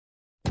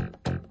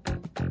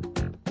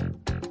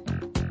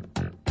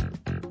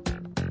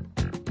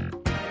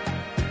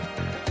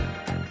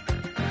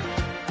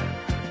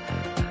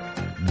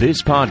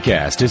This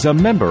podcast is a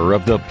member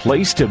of the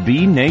Place to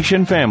Be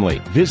Nation family.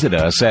 Visit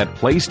us at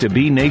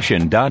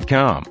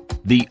placetobenation.com,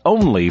 the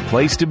only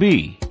place to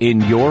be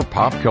in your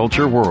pop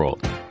culture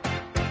world.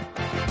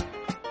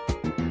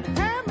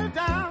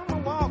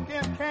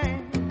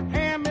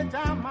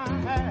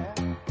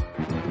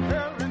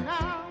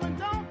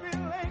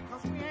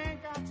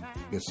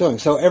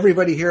 So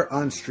everybody here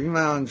on Stream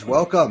Lounge,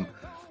 welcome.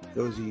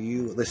 Those of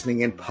you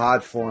listening in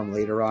pod form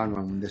later on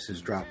when this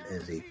is dropped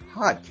as a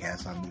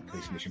podcast on the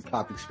PlayStation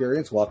Pop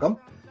Experience, welcome.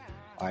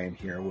 I am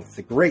here with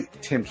the great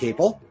Tim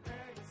Capel,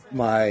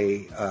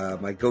 my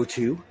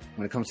go-to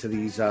when it comes to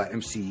these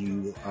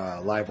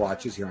MCU live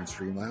watches here on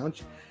Stream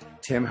Lounge.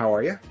 Tim, how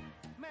are you?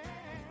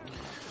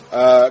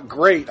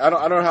 Great. I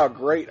don't know how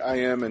great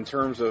I am in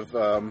terms of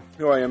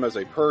who I am as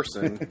a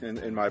person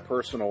in my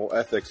personal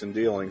ethics and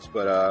dealings,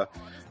 but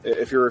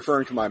if you're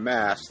referring to my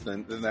mask,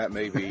 then that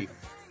may be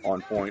on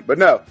point. But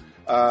no,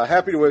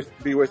 happy to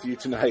be with you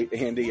tonight,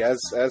 Andy, as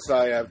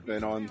I have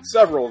been on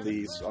several of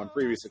these on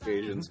previous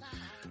occasions.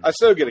 I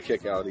so get a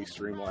kick out of these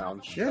Stream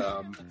Lounge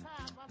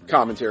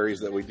commentaries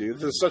that we do.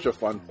 This is such a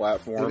fun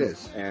platform. It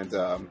is. And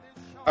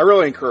I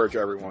really encourage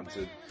everyone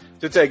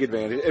to take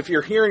advantage. If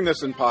you're hearing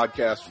this in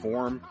podcast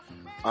form,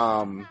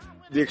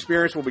 the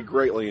experience will be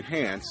greatly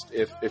enhanced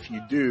if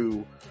you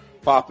do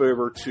pop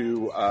over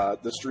to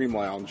the Stream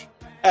Lounge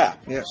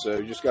app. Yeah. So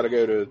you just got to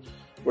go to,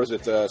 what is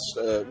it?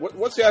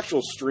 What's the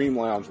actual Stream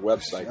Lounge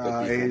website?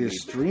 It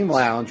is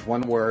streamlounge,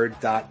 one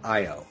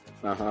word.io.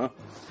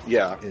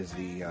 Yeah. Is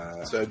the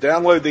so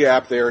download the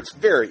app there. It's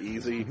very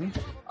easy.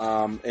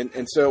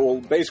 And so it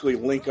will basically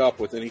link up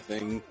with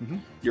anything,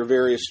 your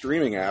various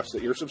streaming apps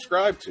that you're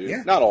subscribed to.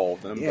 Yeah. Not all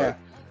of them, but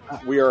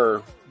we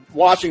are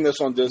watching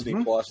this on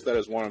Disney Plus. That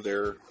is one of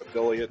their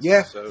affiliates.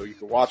 Yeah. So you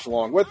can watch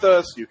along with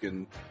us. You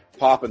can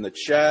pop in the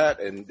chat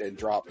and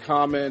drop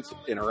comments,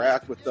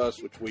 interact with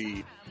us, which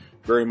we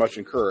very much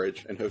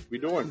encourage and hope to be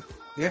doing.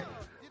 Yeah.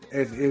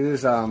 It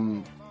is a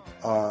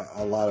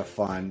lot of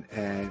fun,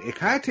 and it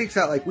kind of takes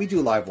out, like, we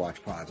do live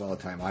watch pods all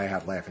the time. I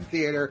have Laugh in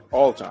Theater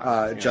all the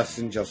time.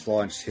 Justin just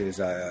launched his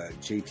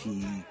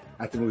JT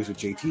at the movies with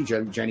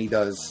JT. Jenny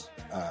does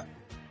a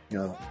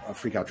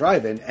Freak Out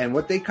Drive-In, and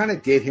what they kind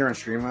of did here on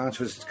Stream Lounge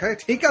was kind of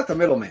take out the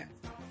middleman.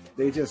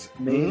 They just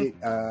made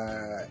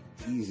it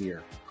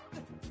easier.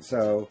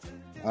 So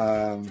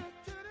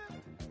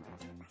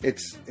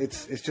it's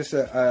just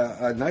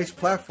a nice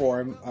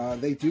platform.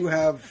 They do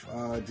have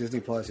Disney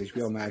Plus,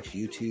 HBO Max,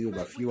 YouTube,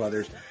 a few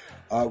others.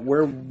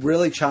 We're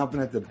really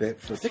chomping at the bit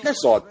for. I think I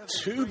saw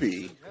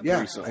Tubi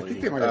recently. I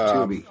think they might have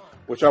Tubi.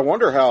 Which I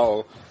wonder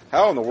how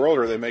in the world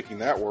are they making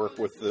that work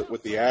with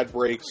the ad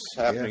breaks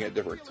happening at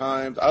different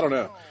times? I don't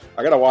know.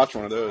 I got to watch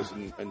one of those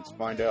and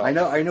find out.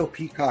 I know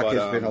Peacock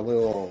has been a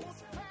little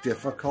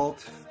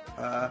difficult.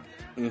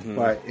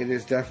 But it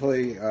is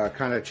definitely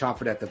kind of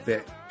chomping at the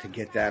bit to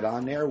get that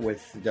on there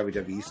with the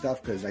WWE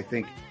stuff, because I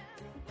think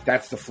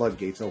that's the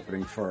floodgates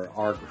opening for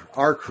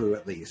our crew,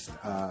 at least.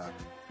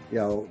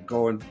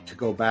 Going to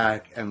go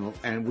back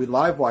and we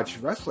live watch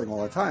wrestling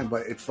all the time,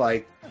 but it's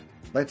like,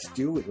 let's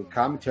do it with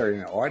commentary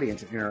and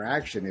audience and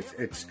interaction.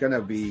 It's going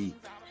to be,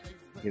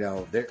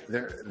 they're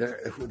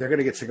going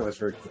to get sick of us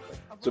very quickly.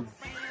 So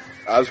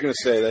I was going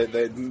to say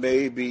that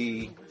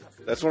maybe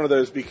that's one of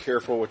those be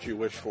careful what you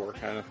wish for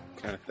kind of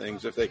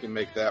things, if they can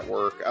make that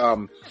work.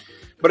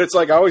 But it's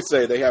like I always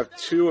say, they have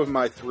two of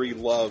my three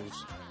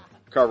loves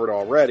covered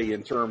already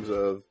in terms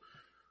of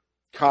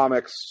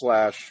comics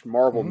 /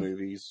 Marvel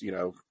movies,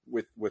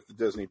 with the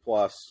Disney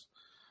Plus,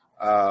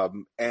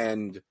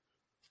 and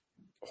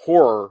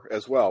horror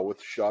as well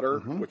with Shudder,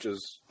 which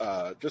is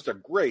just a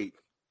great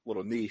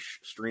little niche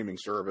streaming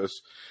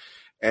service.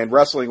 And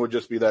wrestling would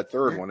just be that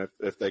third one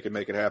if they can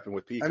make it happen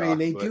with Peacock. I mean,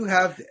 they do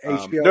have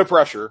HBO. No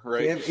pressure,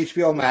 right? They have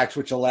HBO Max,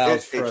 which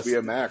allows for HBO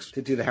us Max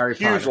to do the Harry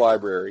Potter. Huge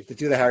library. To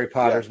do the Harry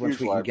Potters once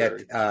we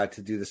library. can get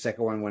to do the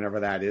second one,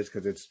 whenever that is,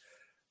 because it's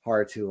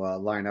hard to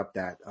line up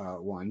that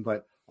one.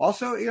 But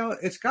also,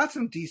 it's got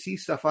some DC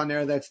stuff on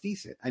there that's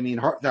decent. I mean,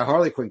 the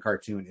Harley Quinn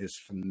cartoon is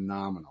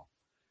phenomenal.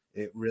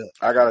 It really.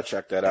 I gotta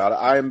check that out.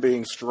 I am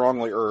being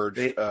strongly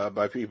urged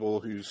by people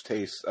whose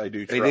tastes I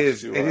do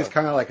trust. It is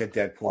kind of like a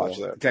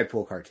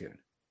Deadpool cartoon.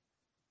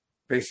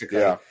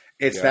 Basically,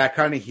 it's that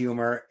kind of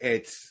humor.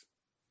 I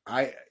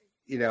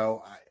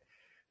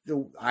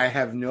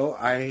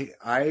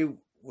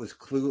was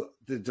clue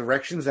the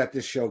directions that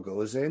this show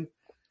goes in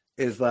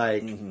is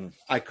like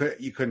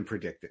you couldn't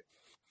predict it.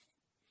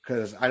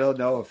 Because I don't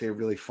know if they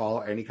really follow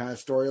any kind of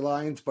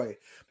storylines, but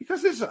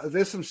because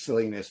there's some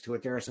silliness to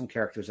it. There are some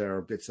characters that are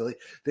a bit silly.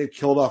 They've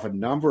killed off a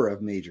number of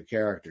major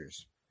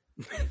characters.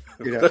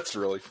 That's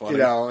really funny.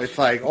 It's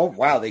like, oh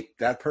wow,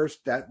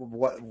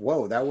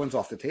 that one's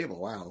off the table.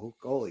 Wow,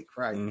 holy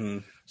crap!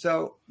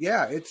 So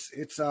yeah,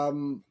 it's I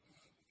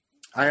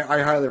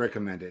highly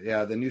recommend it.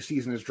 Yeah, the new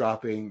season is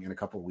dropping in a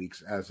couple of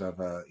weeks as of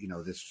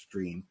this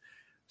stream.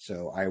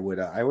 So I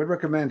would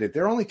recommend it.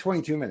 They're only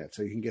 22 minutes,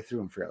 so you can get through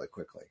them fairly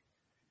quickly.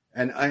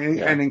 And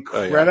an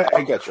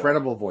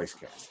incredible voice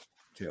cast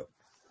too.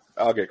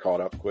 I'll get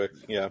caught up quick.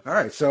 Yeah. All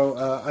right.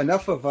 So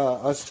enough of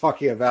us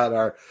talking about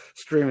our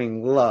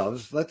streaming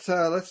loves. Let's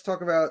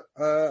talk about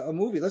a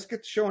movie. Let's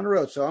get the show on the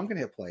road. So I'm going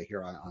to hit play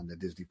here on the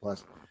Disney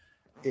Plus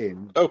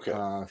in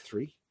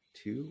 3,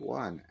 2,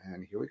 1,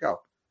 and here we go.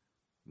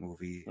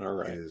 Movie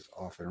is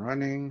off and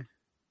running.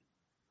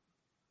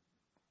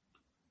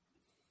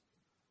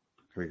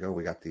 Here we go.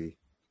 We got the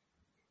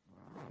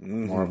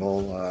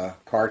Marvel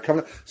card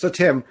coming. So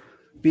Tim,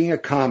 being a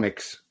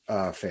comics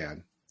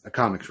fan, a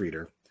comics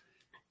reader,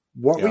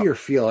 what were your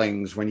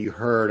feelings when you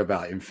heard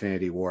about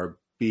Infinity War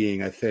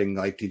being a thing?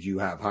 Like, did you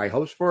have high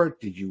hopes for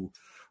it? Did you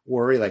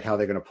worry like how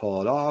they're going to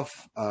pull it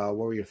off? What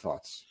were your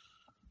thoughts?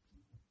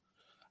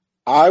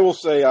 I will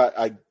say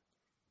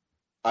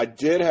I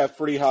did have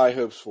pretty high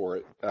hopes for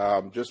it,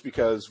 just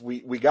because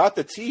we got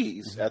the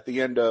tease at the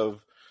end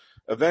of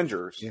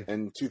Avengers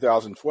in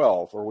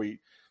 2012, where we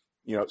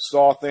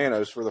saw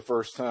Thanos for the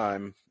first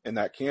time in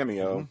that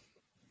cameo.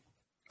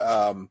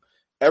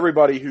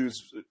 Everybody who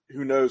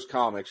knows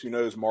comics, who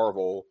knows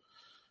Marvel,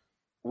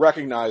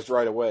 recognized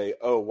right away,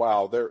 oh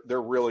wow,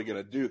 they're really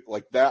going to do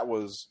like that.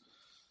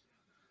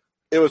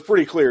 It was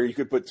pretty clear you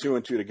could put 2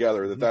 and 2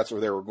 together that that's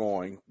where they were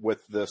going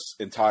with this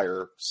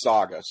entire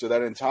saga. So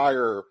that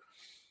entire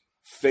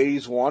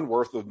phase 1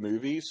 worth of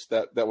movies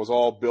that was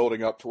all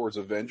building up towards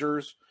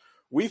Avengers,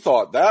 we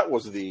thought that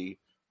was the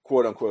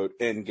quote unquote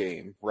end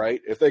game,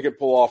 right? If they could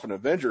pull off an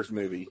Avengers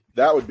movie,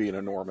 that would be an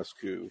enormous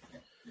coup.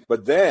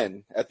 But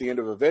then at the end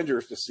of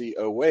Avengers to see,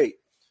 oh wait,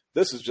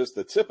 this is just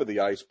the tip of the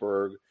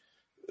iceberg.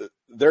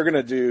 They're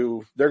gonna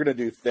do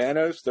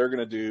Thanos. They're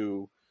gonna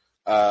do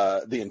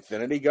the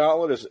Infinity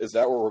Gauntlet. Is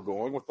that where we're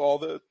going with all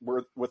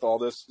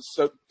this?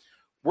 So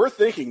we're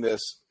thinking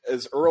this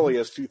as early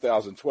as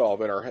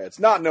 2012 in our heads,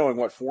 not knowing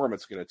what form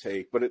it's going to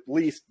take, but at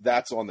least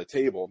that's on the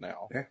table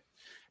now. Yeah.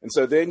 And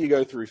so then you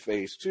go through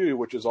phase 2,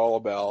 which is all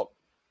about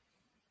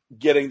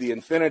getting the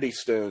Infinity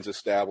Stones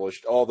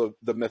established, all the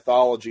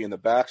mythology and the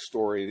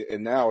backstory,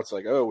 and now it's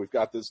like, oh, we've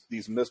got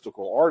these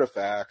mystical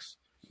artifacts,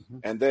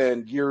 and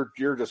then you're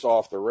just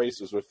off the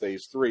races with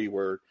phase 3,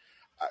 where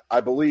I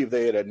believe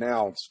they had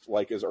announced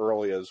like as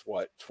early as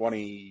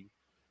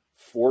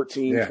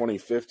 2014,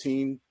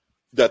 2015,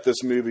 that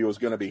this movie was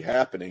going to be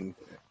happening.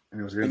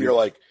 And you're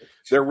like,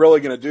 they're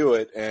really going to do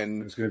it.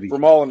 And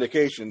from all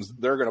indications,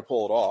 they're going to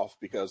pull it off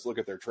because look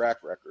at their track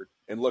record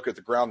and look at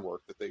the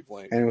groundwork that they've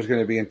laid. And it was going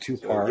to be in 2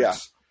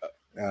 parts.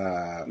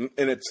 Yeah. And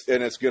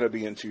it's going to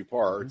be in 2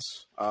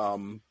 parts.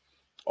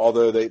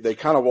 Although they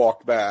kind of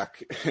walked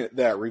back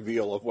that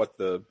reveal of what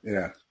the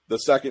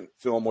second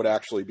film would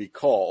actually be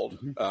called,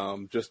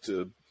 just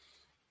to,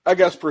 I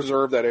guess,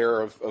 preserve that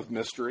air of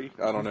mystery.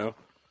 I don't know.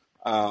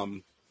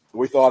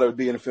 We thought it would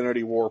be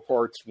Infinity War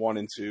Parts 1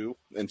 and 2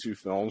 in 2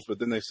 films, but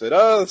then they said,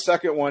 oh, the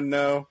second one,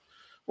 no.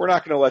 We're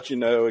not going to let you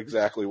know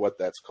exactly what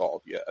that's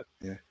called yet.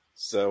 Yeah.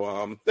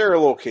 So they're a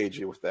little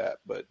cagey with that,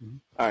 but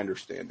I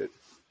understand it.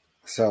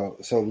 So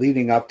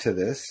leading up to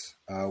this,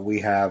 we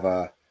have,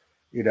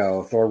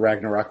 Thor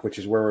Ragnarok, which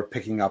is where we're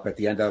picking up at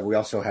the end of. We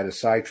also had a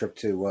side trip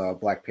to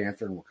Black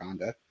Panther and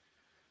Wakanda,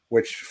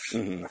 which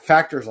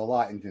factors a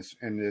lot in this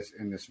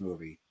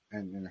movie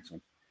and the next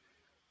one.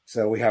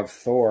 So we have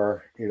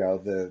Thor,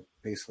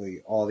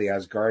 basically all the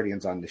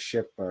Asgardians on the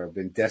ship have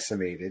been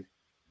decimated.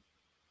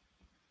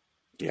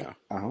 Yeah.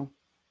 And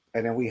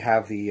then we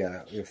have we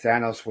have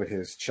Thanos with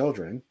his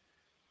children.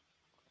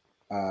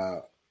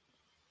 Not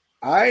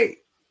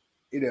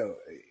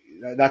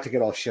to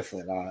get all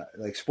shifted,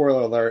 like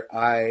spoiler alert,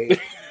 I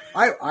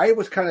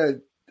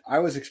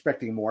was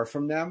expecting more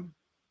from them.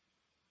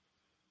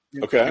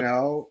 Okay.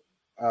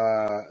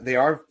 They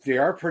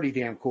are pretty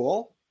damn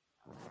cool,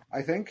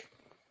 I think.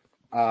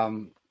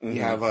 You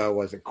have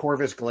was it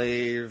Corvus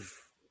Glaive,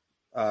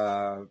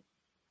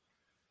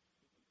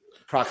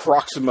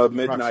 Proxima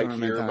Midnight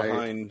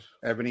behind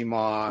Ebony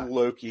Maw,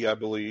 Loki, I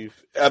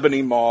believe.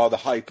 Ebony Maw, the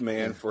hype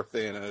man for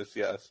Thanos,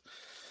 yes.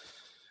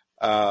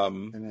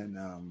 And then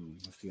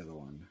what's the other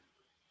one?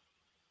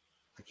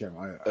 I can't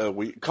remember.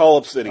 We Call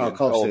Obsidian.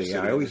 Call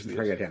Obsidian. Yeah, I always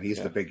forget him.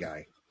 He's the big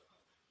guy.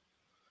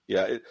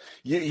 Yeah,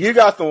 you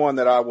got the one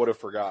that I would have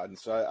forgotten.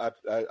 So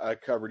I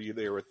covered you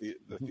there with the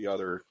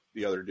other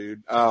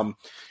dude.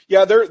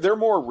 They're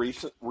more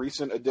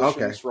recent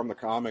additions from the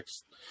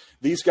comics.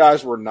 These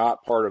guys were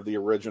not part of the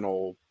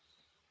original.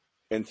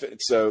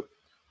 So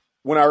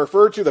when I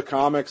refer to the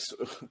comics,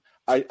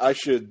 I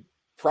should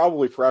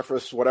probably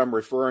preface what I'm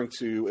referring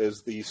to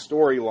as the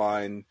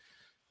storyline,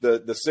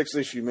 the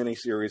 6-issue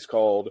miniseries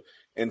called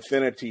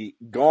Infinity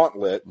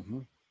Gauntlet,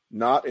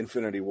 not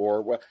Infinity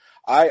War.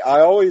 I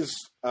always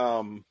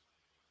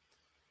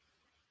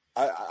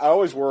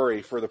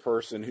worry for the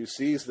person who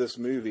sees this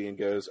movie and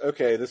goes,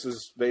 okay, this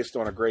is based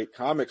on a great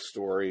comic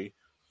story.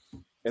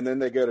 And then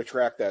they go to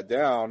track that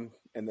down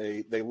and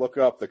they look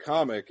up the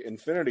comic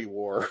Infinity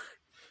War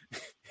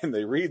and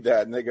they read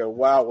that and they go,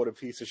 wow, what a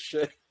piece of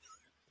shit.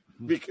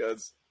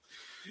 Because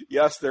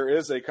yes, there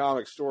is a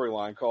comic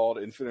storyline called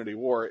Infinity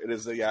War. It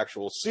is the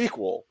actual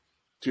sequel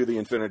to the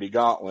Infinity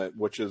Gauntlet,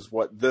 which is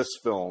what this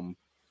film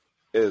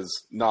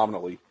is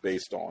nominally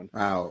based on.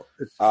 Wow.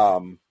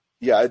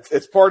 Yeah,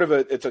 it's part of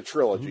it. It's a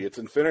trilogy. It's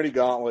Infinity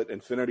Gauntlet,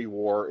 Infinity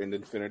War, and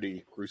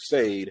Infinity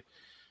Crusade.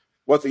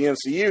 What the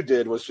MCU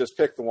did was just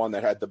pick the one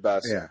that had the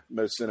best,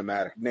 most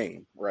cinematic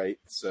name, right?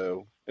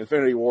 So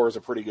Infinity War is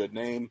a pretty good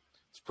name.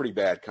 It's a pretty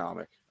bad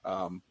comic.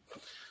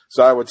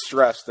 So I would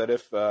stress that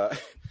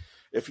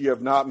if you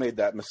have not made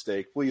that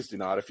mistake, please do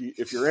not.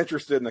 If you're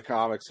interested in the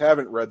comics,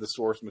 haven't read the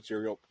source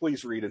material,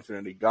 please read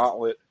Infinity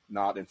Gauntlet,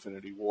 not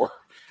Infinity War.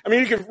 I mean,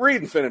 you can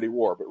read Infinity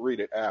War, but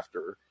read it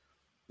after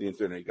the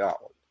Infinity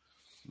Gauntlet.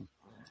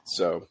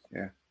 So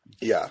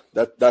yeah,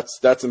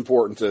 that's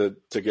important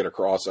to get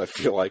across, I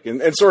feel like,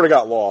 and sort of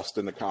got lost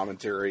in the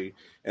commentary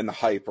and the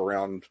hype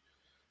around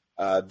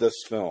this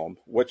film,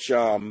 which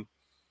you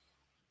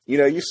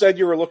said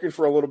you were looking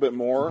for a little bit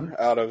more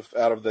out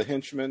of the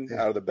henchmen,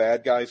 out of the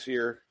bad guys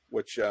here,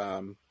 which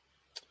and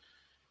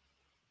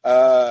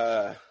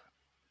by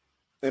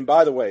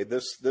the way,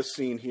 this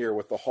scene here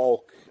with the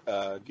Hulk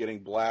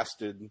getting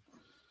blasted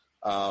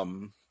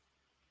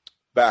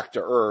back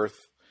to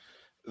Earth,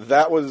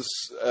 that was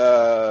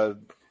I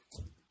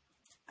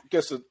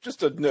guess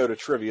just a note of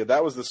trivia.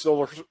 That was the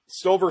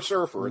Silver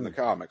Surfer in the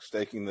comics,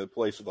 taking the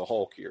place of the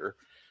Hulk here.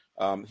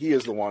 He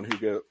is the one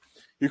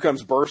who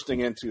comes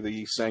bursting into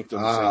the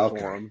Sanctum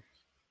Sanctorum,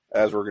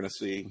 as we're going to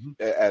see,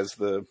 as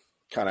the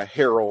kind of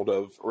herald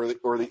of, or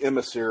the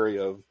emissary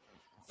of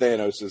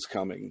Thanos'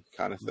 coming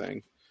kind of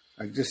thing.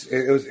 It's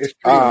pretty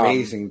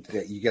amazing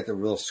that you get the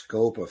real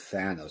scope of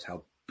Thanos,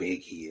 how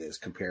big he is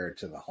compared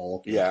to the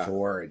Hulk and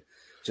Thor, and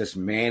just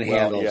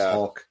manhandles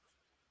Hulk.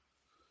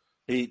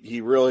 He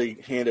really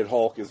handed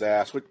Hulk his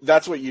ass.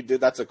 That's what you did.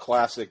 That's a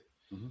classic.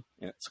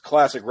 It's a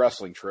classic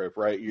wrestling trope,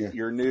 right?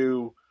 Your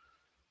new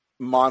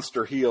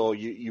monster heel.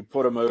 You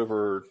put him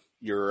over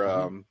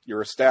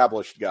your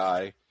established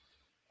guy,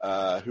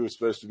 who is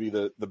supposed to be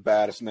the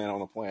baddest man on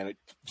the planet.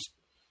 Just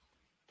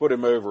put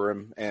him over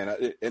him, and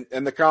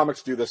the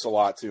comics do this a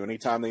lot too.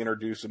 Anytime they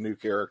introduce a new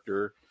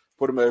character,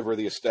 put him over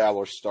the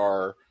established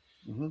star,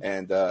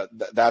 and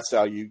that's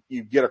how you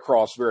get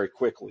across very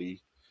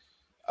quickly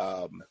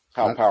how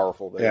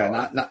powerful they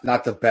are.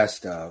 Not the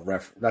best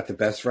not the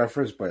best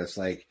reference, but it's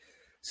like,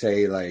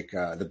 say,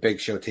 the Big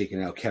Show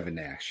taking out Kevin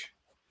Nash.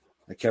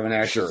 Like Kevin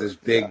Nash is this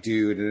big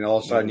dude, and then all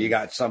of a sudden you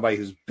got somebody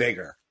who's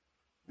bigger.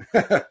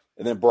 And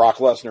then Brock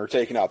Lesnar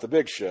taking out the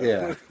Big Show.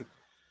 Yeah.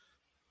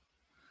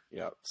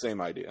 Yeah,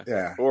 same idea.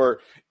 Yeah. Or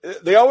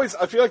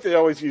I feel like they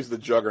always use the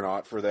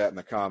Juggernaut for that in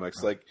the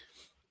comics. Like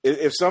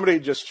if somebody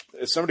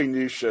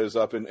new shows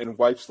up and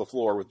wipes the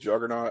floor with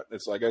Juggernaut,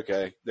 it's like,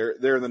 okay,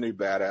 they're the new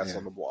badass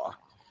on the block.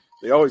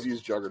 They always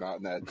use Juggernaut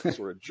in that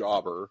sort of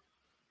jobber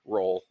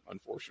role,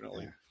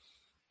 unfortunately. Yeah.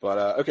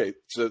 But okay,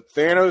 so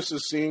Thanos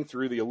is seeing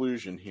through the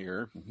illusion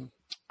here.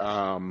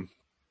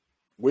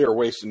 We are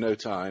wasting no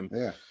time.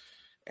 Yeah.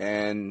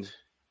 And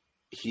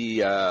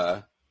he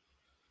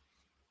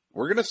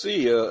we're going to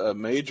see a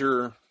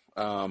major,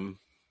 I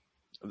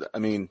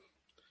mean,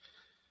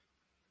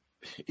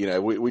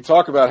 we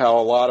talk about how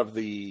a lot of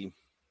the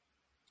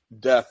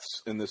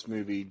deaths in this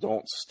movie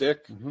don't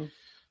stick.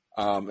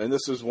 And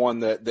this is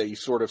one that you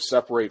sort of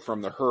separate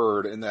from the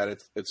herd in that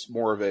it's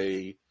more of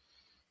a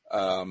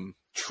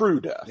true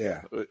death.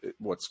 Yeah.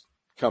 What's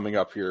coming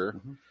up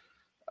here.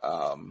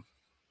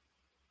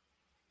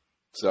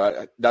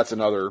 So that's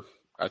another,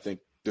 I think,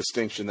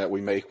 distinction that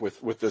we make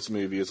with this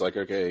movie is like,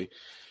 okay,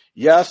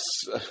 yes,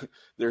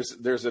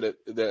 there's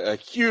a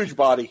huge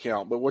body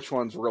count, but which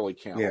ones really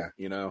count? Yeah.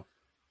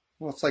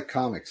 Well, it's like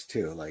comics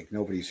too. Like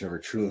nobody's ever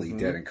truly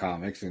dead in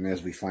comics, and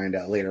as we find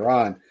out later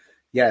on,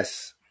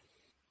 yes,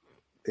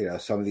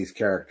 some of these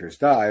characters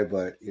die,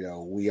 but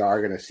we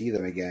are going to see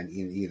them again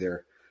in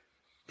either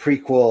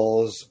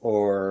prequels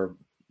or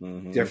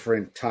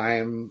different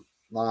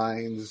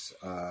timelines,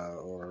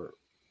 or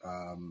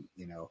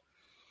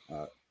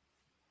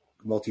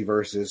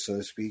multiverses, so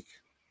to speak.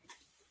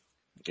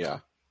 Yeah.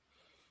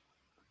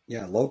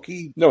 Yeah,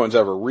 Loki. No one's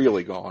ever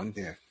really gone.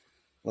 Yeah.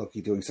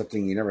 Loki doing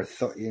something you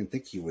didn't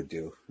think he would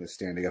do, is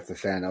standing up to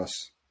Thanos.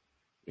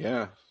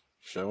 Yeah.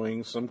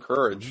 Showing some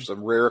courage,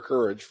 some rare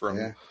courage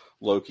from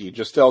Loki.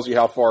 Just tells you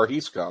how far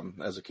he's come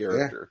as a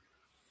character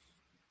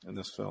in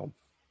this film.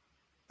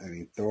 I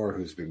mean, Thor,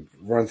 who's been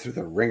run through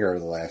the ringer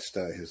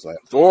his life.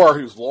 Thor,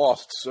 who's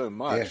lost so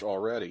much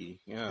already.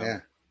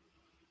 Yeah.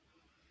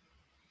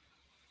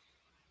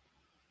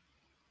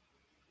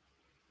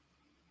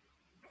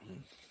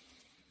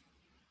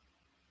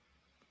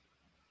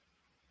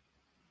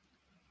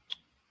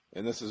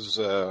 And this is,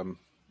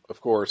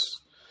 of course,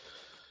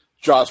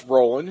 Josh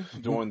Brolin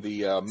doing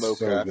the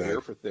mocap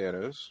here for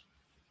Thanos.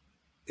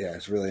 Yeah,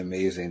 it's really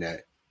amazing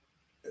that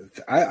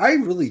I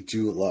really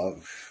do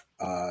love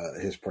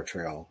his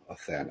portrayal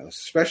of Thanos,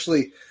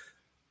 especially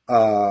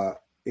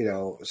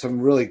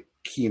some really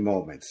key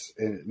moments,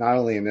 not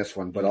only in this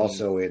one but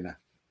also in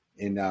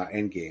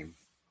Endgame.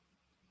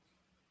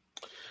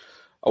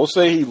 I will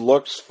say he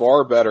looks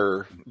far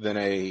better than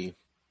a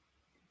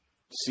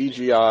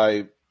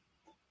CGI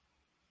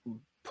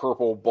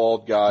purple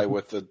bald guy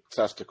with a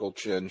testicle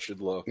chin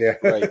should look. Yeah.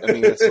 Right. I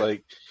mean, it's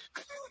like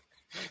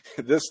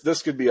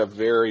this could be a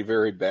very,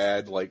 very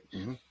bad, like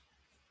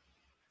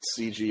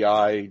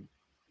CGI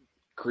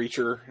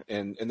creature,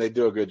 and they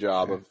do a good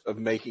job of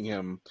making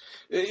him.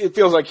 It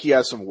feels like he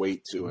has some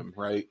weight to him,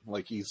 right?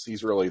 Like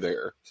he's really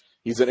there.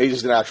 He's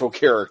an actual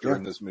character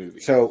in this movie.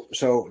 So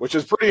which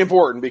is pretty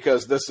important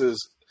because this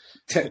is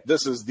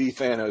the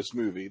Thanos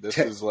movie. This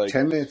is like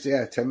 10 minutes.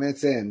 Yeah, 10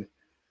 minutes in,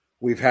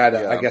 we've had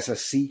I guess a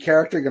C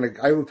character.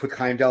 I would put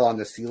Heimdall on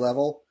the C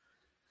level,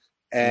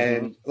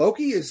 and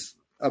Loki is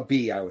a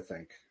B. I would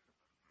think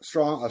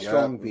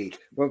strong B.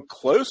 But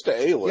close to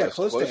A list. Yeah,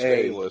 close to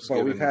A list.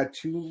 But we've had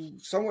two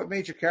somewhat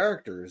major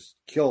characters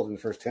killed in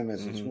the first 10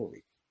 minutes of this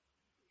movie.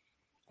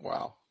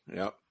 Wow.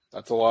 Yep.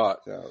 That's a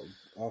lot. So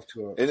off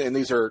to and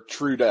these are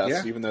true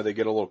deaths, even though they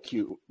get a little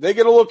cute. They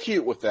get a little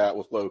cute with that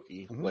with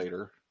Loki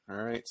later. All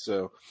right.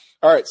 So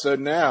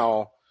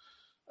now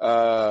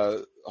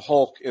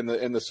Hulk in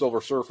the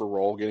Silver Surfer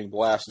role getting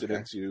blasted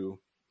into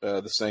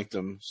the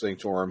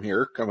Sanctorum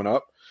here coming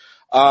up.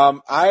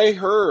 I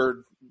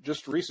heard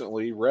just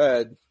recently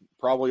read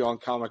probably on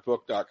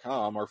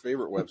comicbook.com, our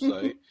favorite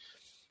website,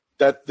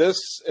 that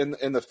this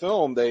in the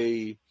film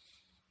they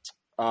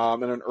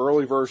in an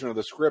early version of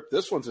the script,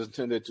 this one's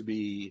intended to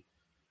be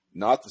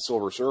not the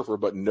Silver Surfer,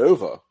 but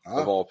Nova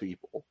of all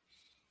people.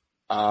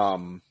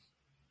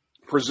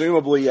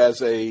 Presumably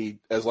as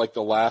like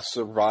the last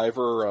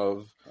survivor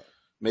of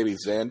maybe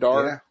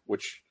Xandar,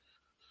 which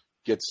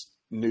gets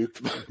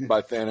nuked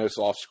by Thanos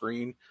off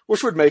screen,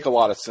 which would make a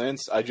lot of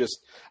sense. I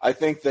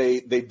think they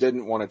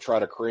didn't want to try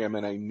to cram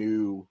in a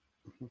new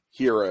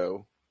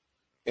hero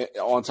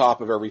on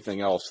top of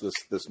everything else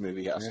this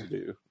movie has to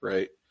do,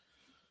 right?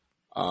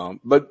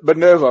 But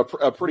Nova,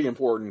 a pretty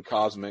important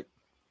cosmic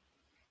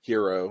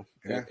hero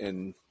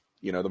in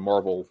the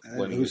Marvel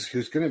lineage.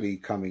 Who's going to be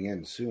coming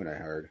in soon, I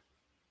heard.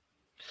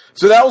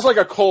 So that was like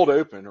a cold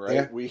open,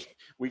 right? Yeah.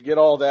 We get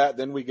all that,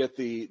 then we get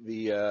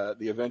the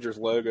Avengers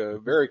logo.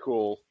 Very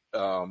cool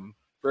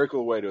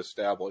way to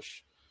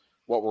establish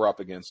what we're up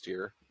against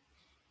here.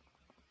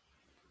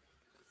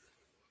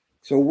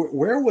 So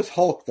where was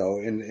Hulk though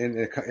in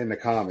the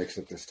comics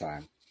at this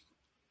time?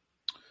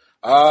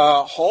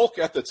 Hulk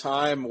at the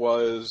time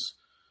was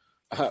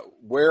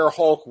where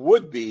Hulk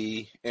would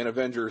be in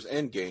Avengers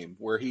Endgame,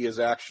 where he is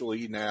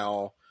actually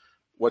now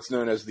what's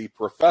known as the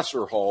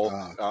Professor Hulk.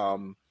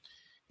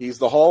 He's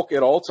the Hulk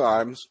at all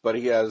times, but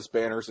he has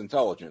Banner's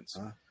intelligence.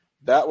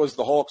 That was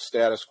the Hulk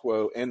status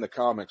quo in the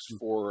comics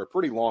for a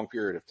pretty long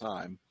period of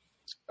time,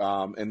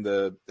 in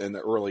the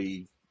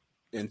early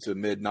into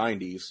mid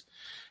 90s.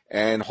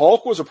 And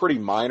Hulk was a pretty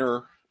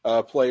minor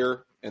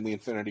player in the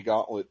Infinity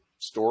Gauntlet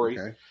story.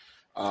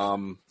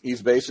 Okay.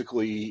 He's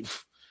basically,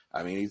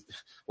 he's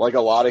like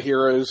a lot of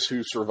heroes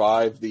who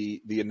survive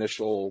the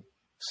initial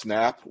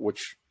snap,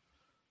 which,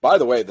 by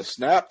the way, the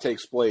snap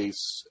takes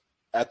place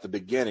at the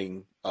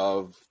beginning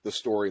of the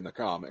story in the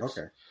comics.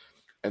 Okay.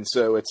 And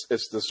so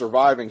it's the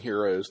surviving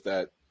heroes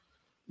that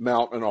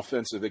mount an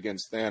offensive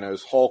against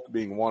Thanos, Hulk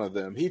being one of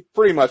them. He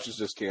pretty much is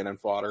just cannon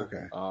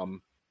fodder. Okay.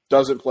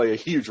 Doesn't play a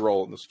huge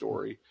role in the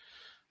story.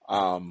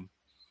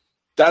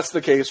 That's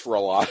the case for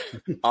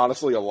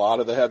honestly, a lot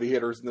of the heavy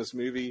hitters in this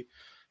movie,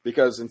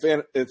 because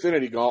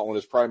Infinity Gauntlet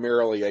is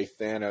primarily a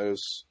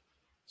Thanos,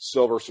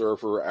 Silver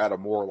Surfer,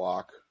 Adam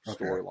Warlock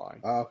storyline.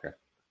 Oh, okay.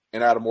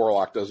 And Adam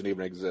Warlock doesn't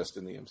even exist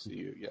in the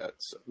MCU yet.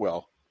 So,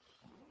 well,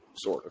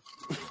 sort of.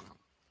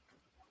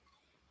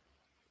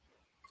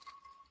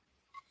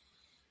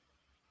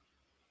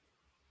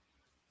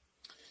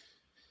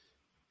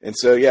 And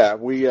so,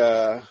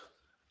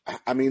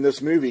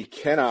 this movie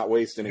cannot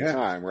waste any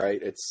time,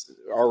 right? It's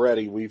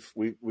already, we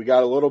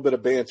got a little bit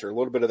of banter, a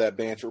little bit of that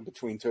banter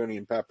between Tony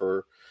and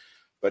Pepper,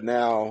 but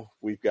now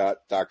we've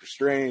got Doctor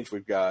Strange,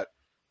 we've got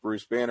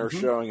Bruce Banner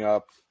showing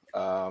up.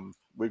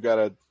 We've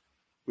got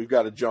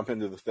to jump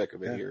into the thick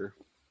of it here.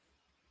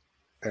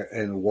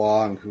 And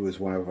Wong, who is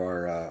one of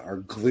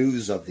our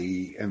glues of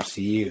the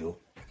MCU,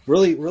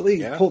 really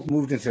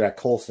moved into that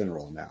Coulson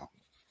role now.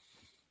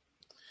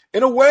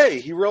 In a way,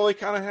 he really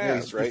kind of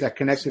has, right? That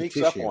connective sneaks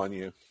tissue. up on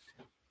you.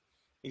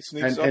 He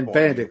sneaks up and on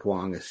Benedict you.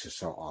 Wong is just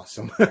so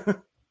awesome.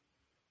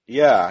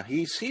 Yeah,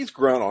 he's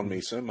grown on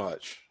me so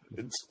much.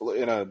 It's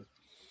in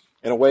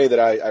a way that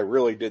I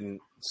really didn't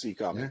see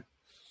coming.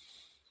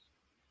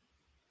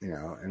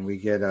 Yeah. And we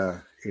get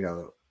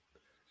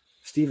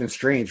Stephen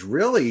Strange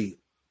really,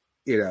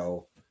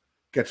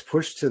 gets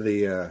pushed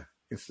to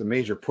it's the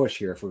major push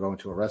here if we're going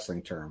to a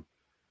wrestling term.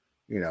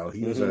 He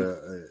was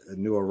a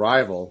new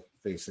arrival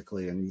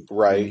basically, and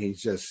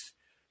he's just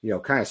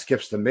kind of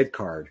skips the mid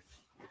card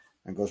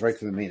and goes right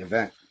to the main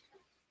event.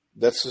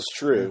 This is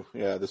true.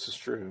 Yeah, this is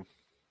true.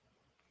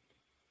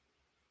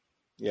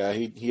 Yeah,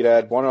 he'd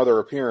had one other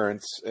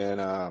appearance in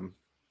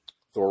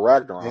Thor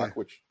Ragnarok,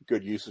 which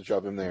good usage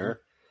of him there.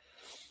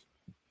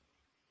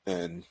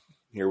 And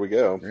here we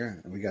go. Yeah,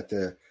 and we got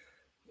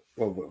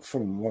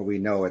from what we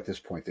know at this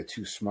point, the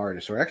two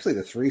smartest, or actually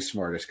the three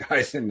smartest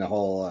guys in the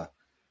whole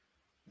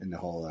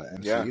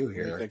MCU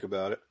here. You think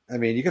about it.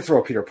 You can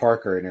throw Peter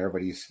Parker in there,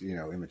 but he's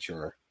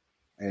immature,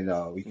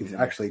 and we could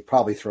actually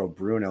probably throw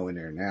Bruno in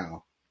there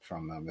now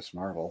from Miss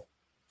Marvel.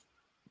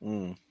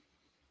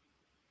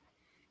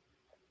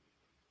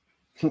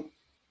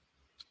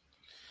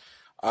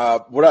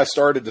 What I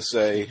started to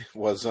say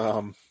was,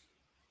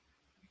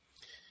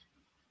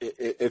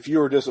 if you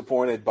were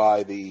disappointed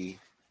by the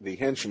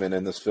henchman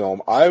in this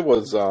film, I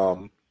was.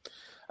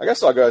 I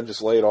guess I'll go ahead and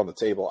just lay it on the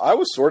table. I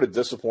was sort of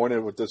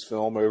disappointed with this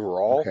film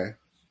overall. Okay.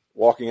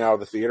 Walking out of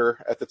the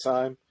theater at the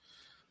time,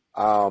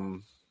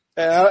 and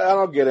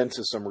I'll get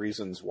into some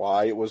reasons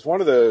why. It was one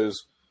of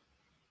those.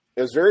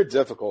 It was very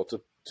difficult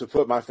to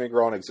put my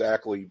finger on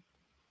exactly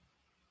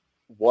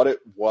what it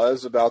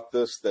was about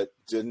this that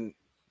didn't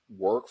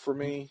work for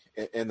me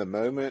in the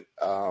moment.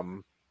 I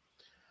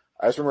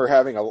just remember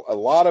having a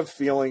lot of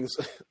feelings,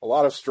 a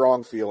lot of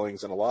strong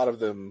feelings, and a lot of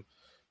them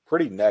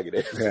pretty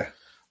negative. Yeah.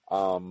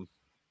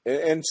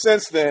 And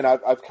since then,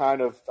 I've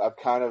kind of,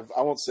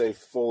 I won't say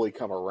fully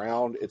come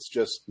around. It's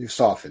just You've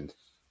softened.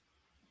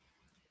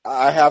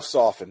 I have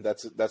softened.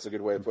 That's a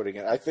good way of putting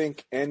it. I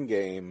think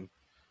Endgame,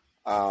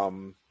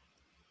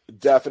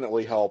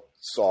 definitely helped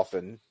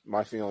soften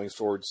my feelings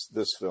towards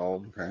this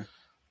film. Okay.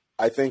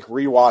 I think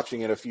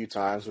rewatching it a few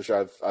times, which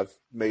I've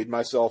made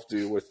myself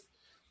do with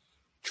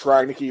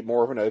trying to keep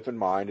more of an open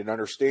mind and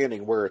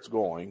understanding where it's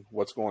going,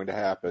 what's going to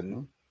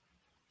happen,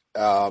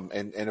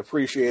 and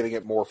appreciating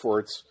it more for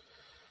its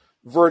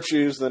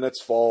virtues than its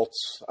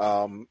faults.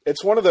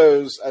 It's one of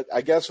those,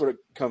 I guess what it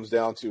comes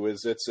down to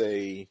is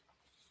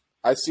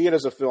I see it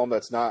as a film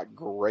that's not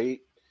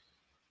great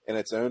in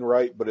its own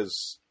right, but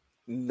is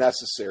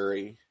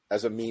necessary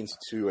as a means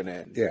to an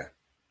end. Yeah.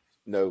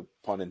 No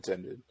pun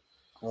intended.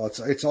 Well, it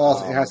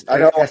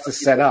has to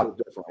set up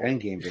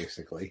Endgame,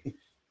 basically.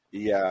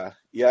 Yeah,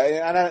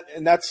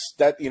 and that's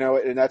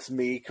and that's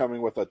me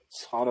coming with a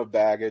ton of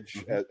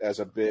baggage as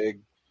a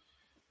big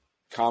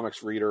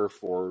comics reader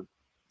for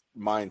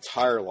my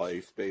entire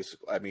life.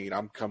 Basically, I mean,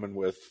 I'm coming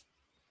with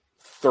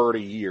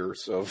 30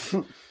 years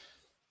of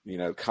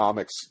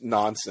comics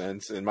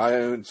nonsense and my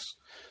own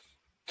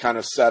kind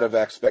of set of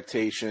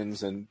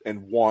expectations and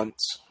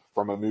wants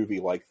from a movie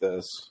like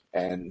this,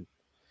 and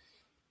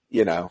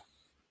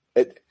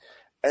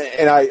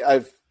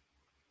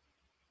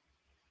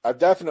I've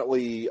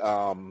definitely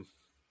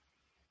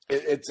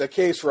it's a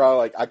case where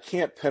I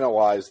can't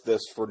penalize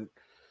this for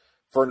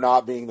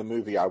not being the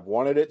movie I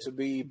wanted it to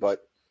be,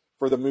 but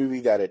for the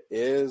movie that it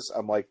is,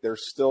 I'm like,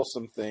 there's still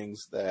some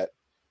things that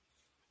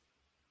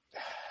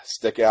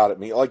stick out at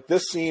me. Like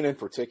this scene in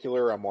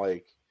particular, I'm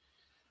like,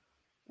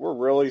 we're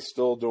really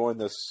still doing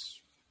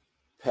this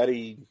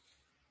petty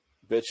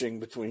bitching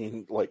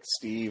between like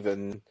Steve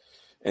and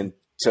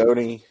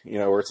Tony,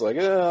 where it's like,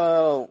 I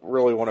don't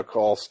really want to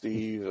call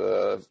Steve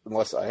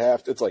unless I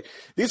have to. It's like,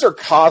 these are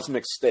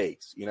cosmic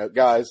stakes,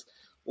 guys,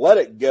 let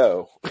it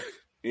go,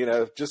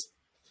 just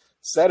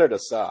set it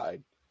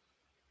aside.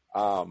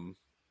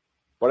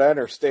 But I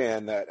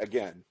understand that,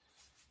 again,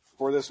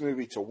 for this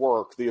movie to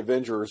work, the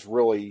Avengers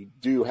really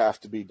do have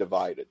to be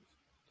divided.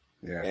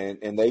 Yeah.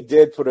 And they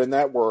did put in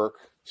that work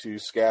to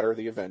scatter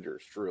the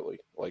Avengers, truly.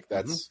 Like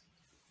that's,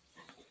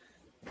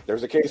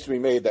 there's a case to be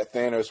made that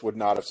Thanos would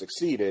not have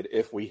succeeded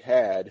if we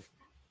had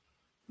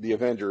the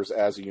Avengers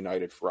as a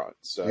united front.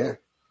 So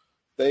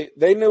they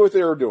knew what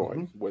they were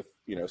doing with,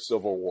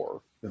 Civil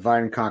War.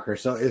 Divide and conquer.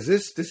 So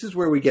this is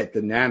where we get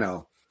the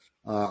nano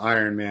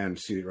Iron Man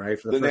suit, right?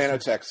 For the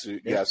nanotech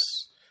suit. Yes.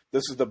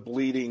 This is the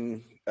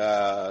bleeding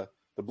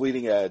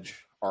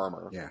edge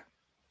armor. Yeah.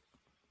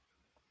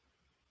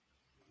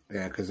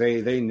 Yeah. Cause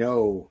they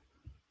know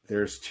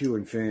there's 2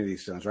 Infinity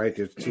Stones, right?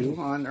 There's 2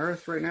 on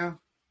Earth right now.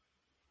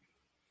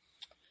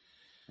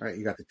 Right,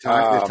 you got the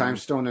time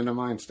stone and the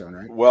mind stone,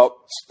 right? Well,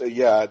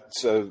 yeah.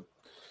 So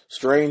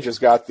Strange has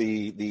got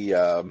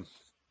the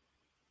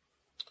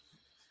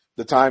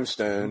time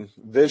stone.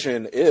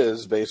 Vision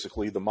is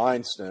basically the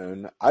mind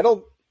stone. I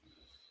don't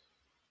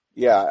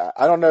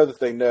know that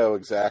they know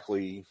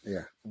exactly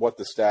what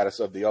the status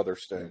of the other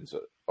stones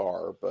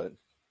are, but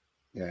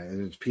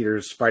and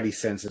Peter's spidey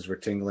senses were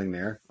tingling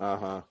there.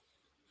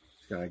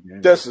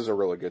 This is a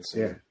really good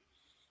scene. Yeah.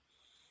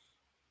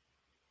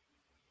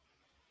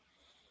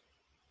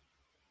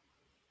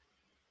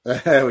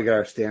 We got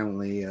our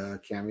Stanley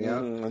cameo,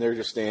 and they're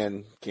just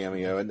Stan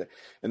cameo, and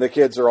the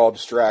kids are all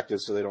distracted,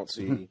 so they don't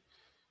see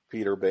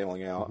Peter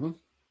bailing out.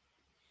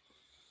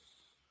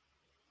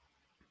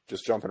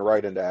 Just jumping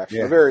right into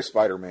action. A very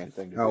Spider-Man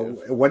thing to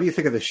do. What do you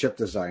think of the ship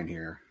design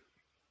here?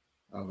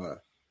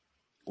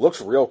 Looks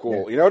real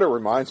cool. Yeah. You know what it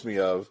reminds me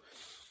of?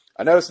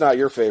 I know it's not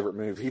your favorite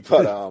movie,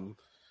 but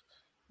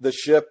the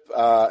ship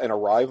in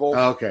Arrival.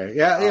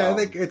 Okay, I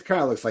think it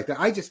kind of looks like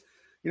that. I just.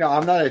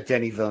 I'm not a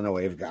Denis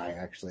Villeneuve guy,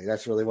 actually.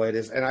 That's really what it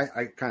is. And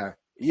I kind of...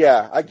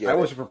 Yeah, I get it. I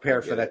wasn't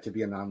prepared for that to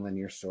be a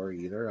nonlinear story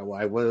either.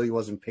 I really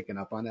wasn't picking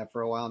up on that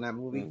for a while in that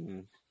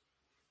movie.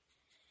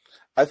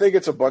 I think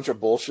it's a bunch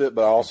of bullshit,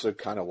 but I also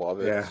kind of love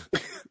it. Yeah.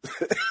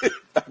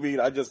 I mean,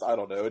 I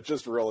don't know. It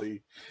just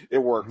really... It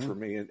worked for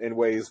me in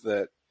ways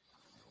that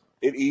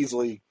it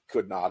easily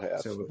could not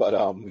have. So, but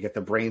we get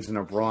the brains and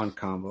a brawn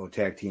combo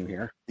tag team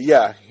here.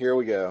 Yeah, here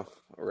we go.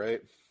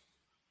 Right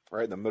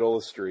in the middle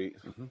of the street.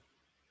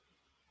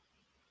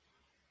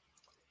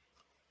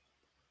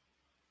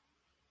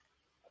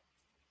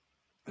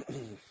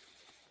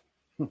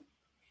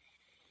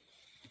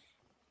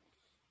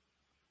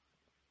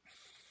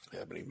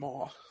 Ebony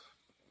Maw.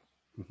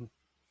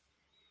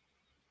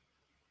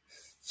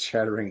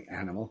 Chattering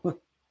animal.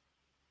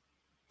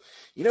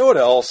 You know what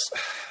else?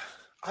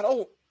 I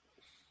don't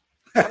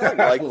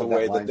like the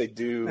way that they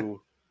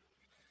do.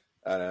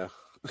 I know.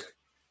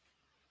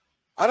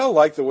 I don't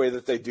like the way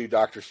that they do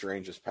Doctor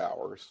Strange's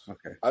powers.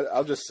 Okay.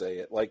 I'll just say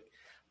it. Like,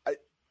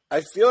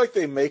 I feel like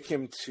they make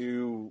him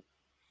too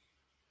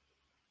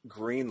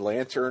Green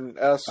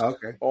Lantern-esque,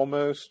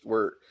 almost,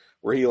 where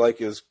he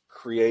like is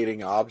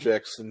creating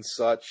objects and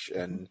such.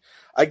 And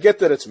I get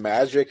that it's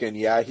magic, and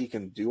yeah, he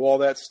can do all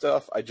that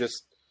stuff. I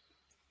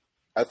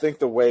think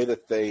the way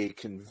that they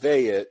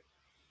convey it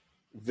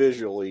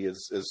visually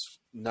is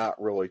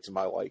not really to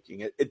my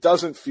liking. It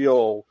doesn't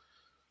feel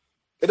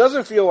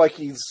like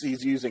he's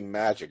using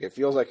magic. It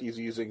feels like he's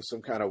using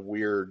some kind of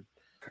weird,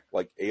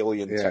 like,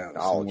 alien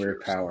technology, some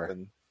weird power.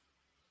 Something.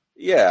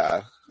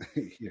 Yeah,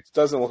 it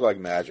doesn't look like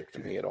magic to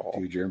me at all.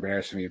 Dude, you're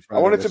embarrassing me. I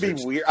want it to be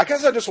weird. I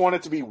guess I just want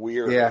it to be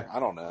weird. Yeah, I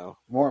don't know.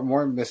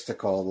 More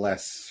mystical,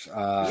 less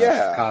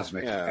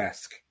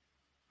cosmic-esque.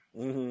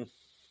 Yeah. Mm-hmm.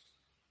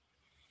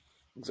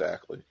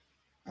 Exactly.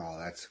 Oh,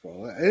 that's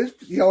cool. There's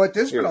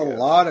been a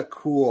lot of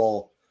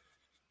cool,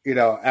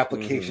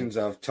 applications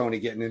of Tony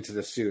getting into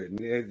the suit, and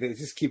they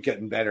just keep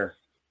getting better.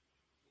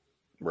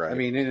 Right. I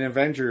mean, in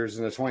Avengers,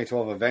 in the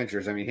 2012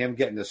 Avengers, him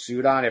getting the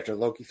suit on after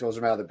Loki throws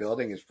him out of the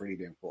building is pretty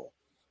damn cool.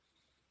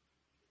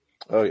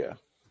 Oh, yeah.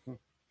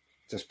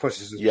 Just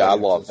pushes his I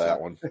love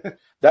that one.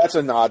 That's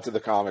a nod to the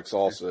comics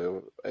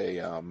also.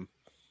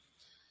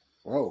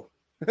 Whoa.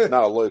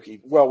 Not a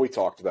Loki. Well, we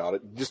talked about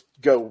it. Just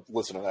go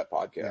listen to that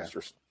podcast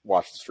or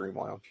watch the Stream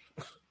Lounge.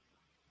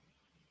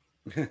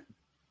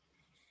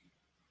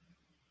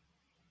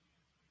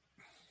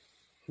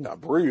 Now,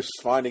 Bruce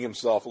finding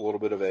himself a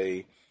little bit of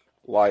a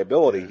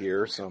liability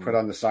here. Some put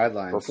on the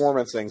sidelines.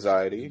 Performance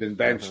anxiety. He's been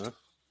benched.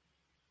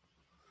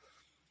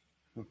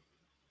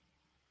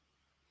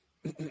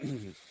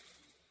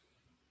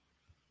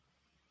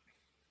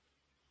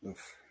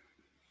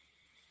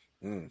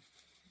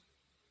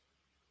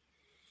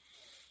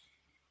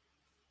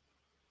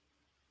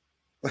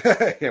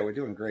 Yeah, we're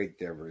doing great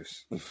there,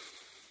 Bruce.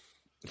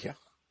 Yeah.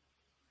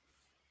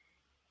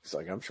 He's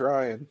like, I'm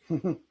trying.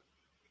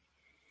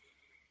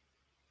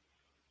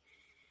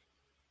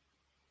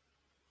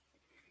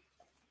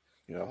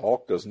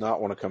 Hulk does not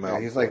want to come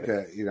out. He's like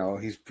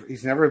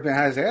he's never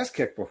had his ass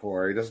kicked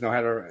before. He doesn't know how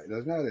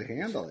to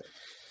handle it.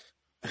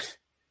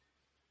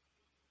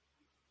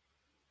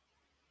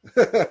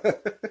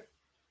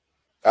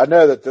 I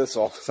know that this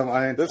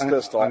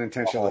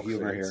unintentional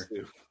humor here.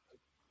 Too.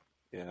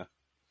 Yeah.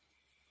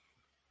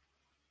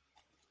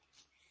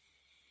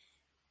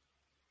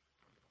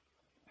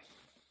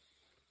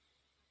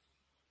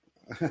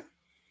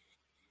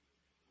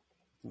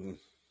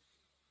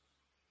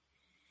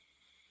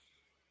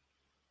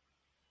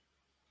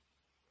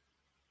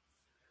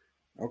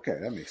 Okay,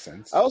 that makes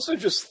sense. I also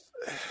just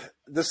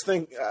this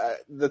thing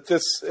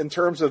in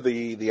terms of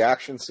the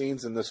action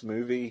scenes in this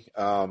movie,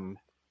 I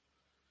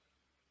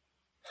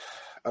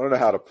don't know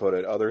how to put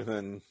it other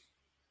than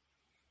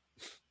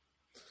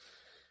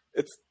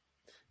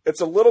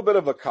it's a little bit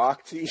of a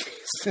cock tease,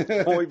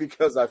 only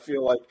because I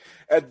feel like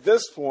at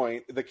this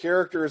point the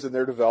characters and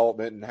their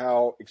development and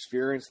how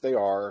experienced they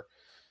are.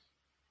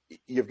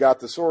 You've got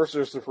the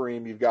Sorcerer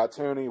Supreme, you've got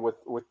Tony with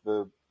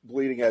the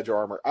bleeding edge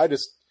armor. I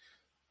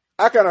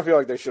kind of feel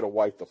like they should have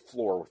wiped the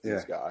floor with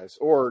these guys.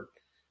 Or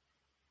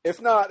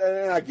if not,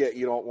 and I get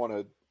you don't want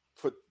to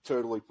put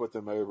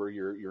them over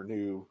your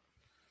new,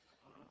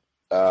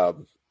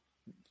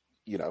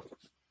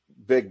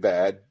 big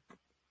bad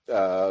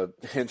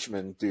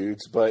henchmen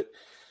dudes. But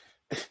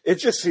it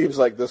just seems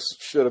like this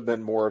should have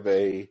been more of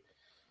a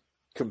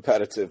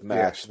competitive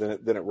match than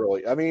it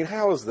really. I mean,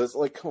 how is this?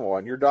 Like, come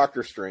on, you're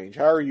Doctor Strange.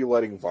 How are you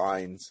letting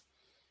vines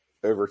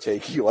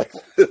overtake you like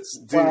this,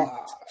 dude?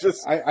 Well,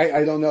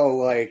 I don't know,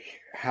 like,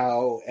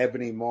 how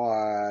Ebony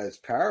Maw's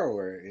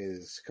power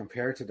is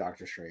compared to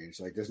Doctor Strange.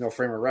 Like, there's no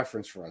frame of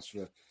reference for us.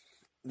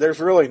 There's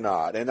really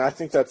not, and I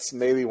think that's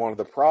maybe one of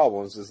the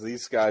problems is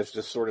these guys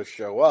just sort of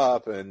show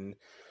up, and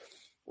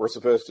we're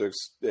supposed to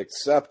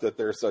accept that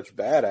they're such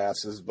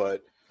badasses,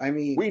 but I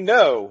mean, we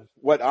know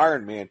what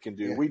Iron Man can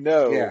do. Yeah, we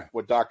know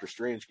what Doctor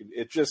Strange can do.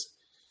 It just,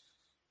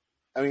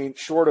 I mean,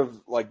 short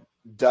of like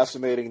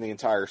decimating the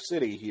entire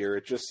city here,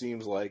 it just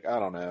seems like, I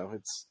don't know.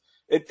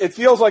 It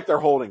feels like they're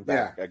holding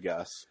back, I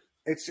guess.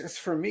 It's just,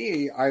 for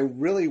me, I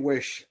really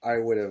wish I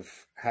would have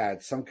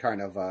had some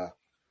kind of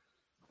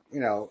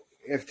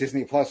if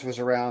Disney Plus was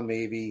around,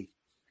 maybe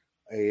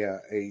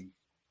I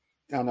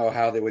don't know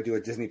how they would do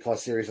a Disney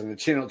Plus series on the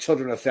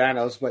Children of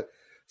Thanos, but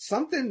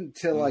something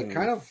to like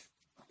kind of,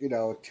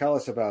 tell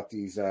us about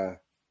these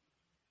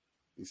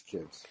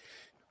kids.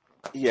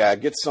 Yeah,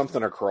 get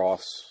something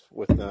across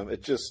with them.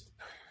 It just,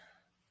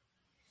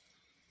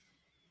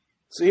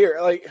 so here,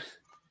 like,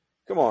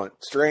 come on,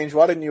 Strange,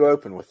 why didn't you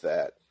open with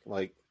that?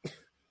 Like,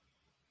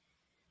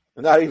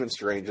 not even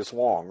Strange, it's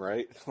Wong,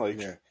 right? Like,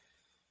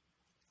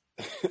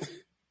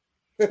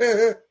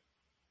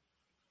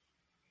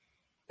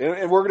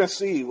 And we're going to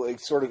see like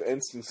sort of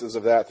instances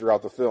of that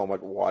throughout the film. Like,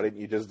 why didn't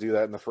you just do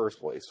that in the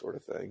first place, sort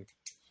of thing.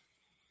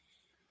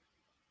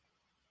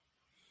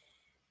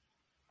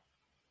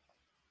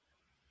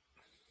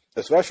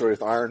 Especially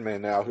with Iron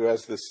Man now, who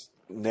has this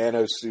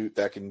nano suit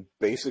that can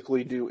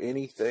basically do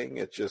anything.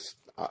 It just,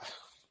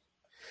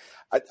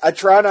 I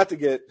try not to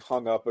get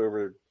hung up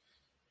over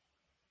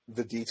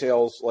the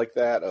details like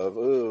that of,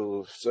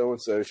 oh,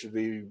 so-and-so should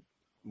be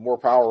more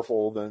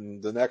powerful than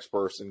the next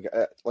person.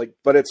 Like,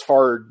 but it's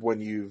hard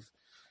when you've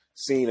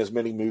seen as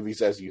many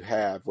movies as you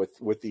have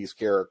with these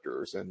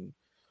characters and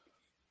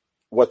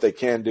what they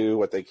can do,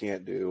 what they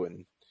can't do.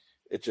 And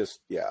it just,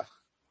 yeah.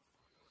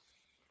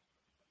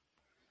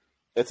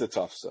 It's a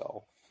tough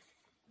sell.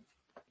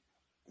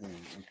 And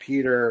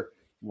Peter,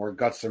 more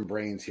guts and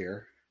brains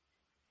here.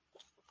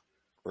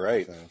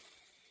 Right. So,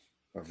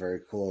 but very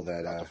cool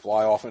that to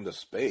fly off into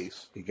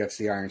space. He gets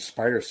the Iron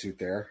Spider suit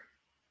there.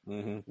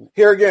 Mm-hmm.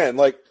 Here again,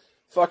 like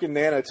fucking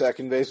nanotech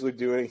can basically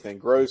do anything.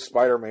 Grows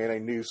Spider-Man a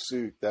new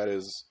suit that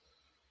is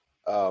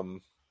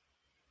going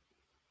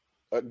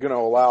to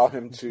allow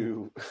him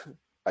to,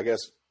 I guess,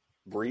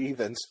 breathe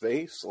in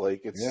space.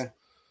 Like it's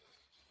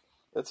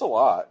a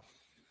lot.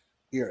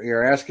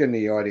 You're asking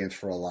the audience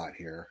for a lot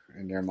here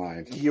in their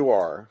mind. You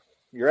are.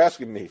 You're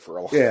asking me for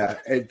a lot. Yeah,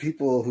 and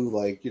people who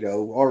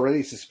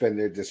already suspend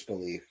their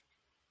disbelief.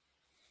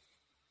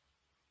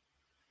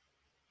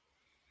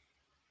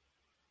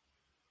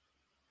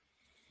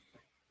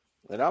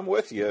 And I'm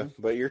with you,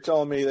 but you're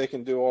telling me they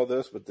can do all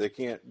this, but they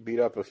can't beat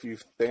up a few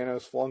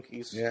Thanos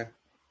flunkies? Yeah.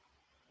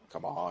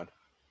 Come on.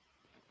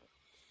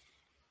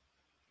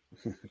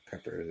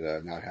 Pepper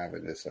is not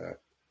having this.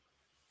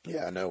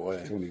 Yeah, no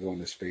way. When you go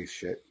into space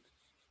shit.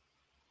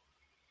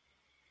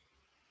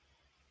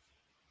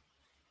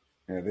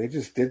 Yeah, they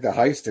just did the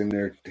heist and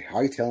they're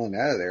hightailing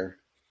out of there.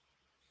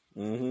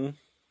 Mm-hmm.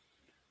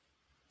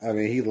 I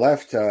mean, he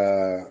left,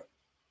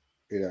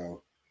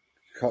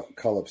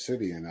 Cull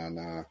Obsidian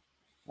on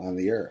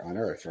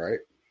Earth, right?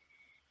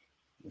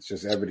 It's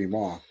just Ebony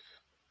Maw.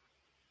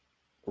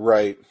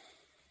 Right.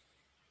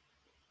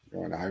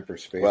 Going to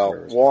hyperspace.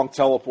 Well, Wong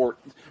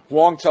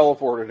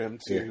teleported him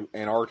to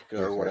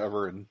Antarctica or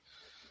whatever and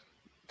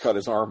cut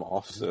his arm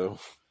off, so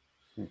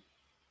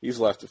he's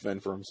left to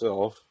fend for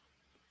himself.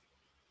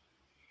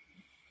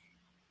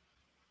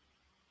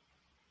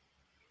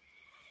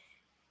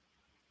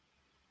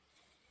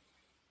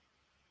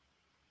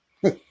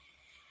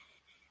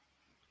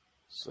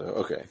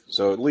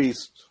 So at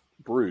least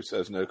Bruce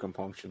has no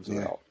compunctions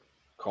about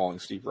calling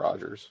Steve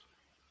Rogers.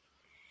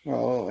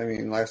 Well, I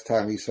mean, last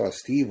time he saw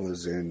Steve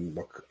was in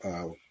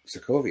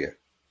Sokovia.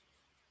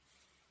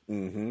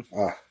 Mm-hmm.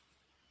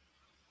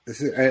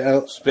 This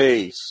is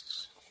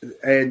space,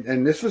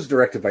 and this was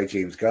directed by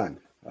James Gunn.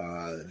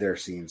 Their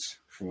scenes,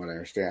 from what I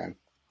understand.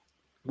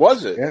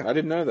 Was it? Yeah. I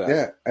didn't know that.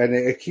 Yeah, and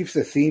it keeps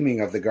the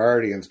theming of the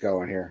Guardians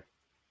going here.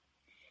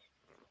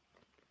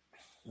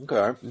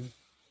 Okay.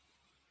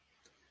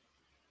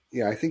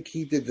 Yeah, I think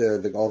he did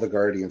all the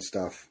Guardian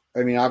stuff.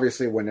 I mean,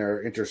 obviously, when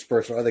they're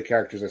interspersed with other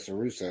characters, that's the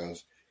Russos.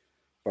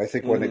 But I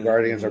think when the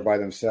Guardians are by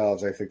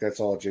themselves, I think that's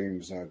all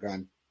James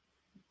Gunn.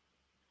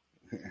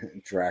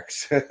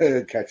 Drax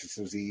catching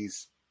some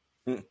Z's.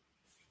 Good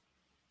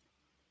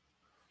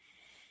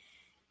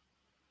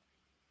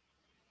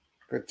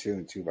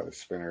 2-2 by the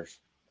Spinners.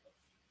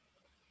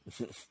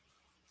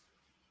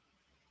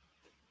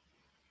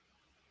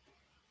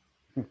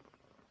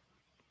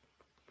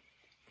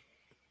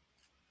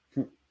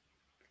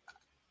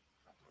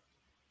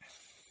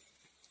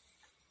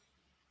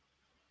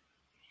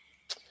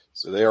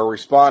 So they are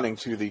responding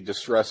to the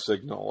distress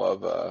signal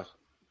of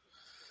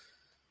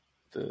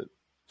the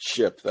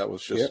ship that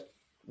was just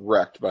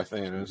wrecked by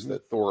Thanos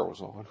that Thor was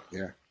on.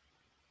 Yeah.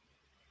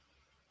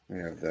 We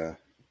have the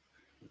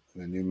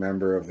new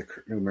members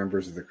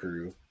of the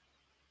crew.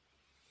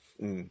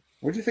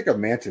 What do you think of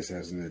Mantis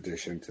as an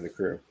addition to the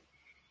crew?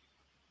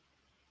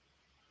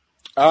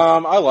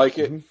 I like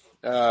it.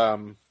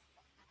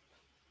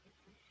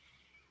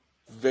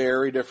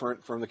 Very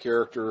different from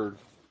the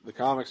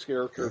comics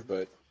character,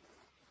 but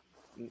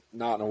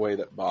not in a way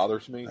that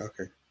bothers me.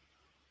 Okay.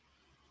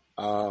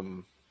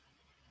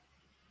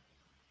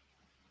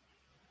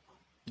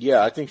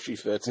 Yeah, I think she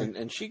fits,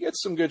 and she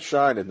gets some good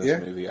shine in this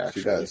movie.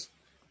 Actually, she does.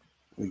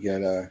 We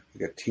got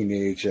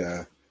teenage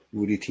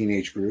Moody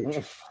teenage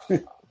Groot.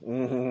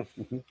 Those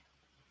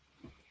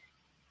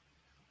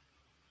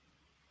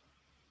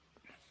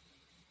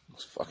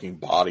fucking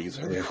bodies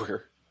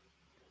everywhere.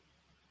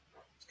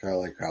 It's kind of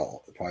like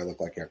how it probably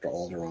looked like after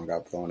Alderaan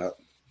got blown up.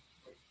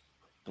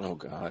 Oh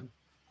God.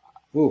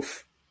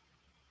 Oof.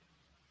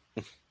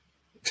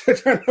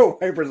 Turn the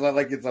wipers on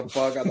like it's a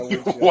bug on the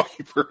windshield.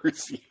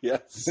 Wipers,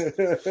 yes.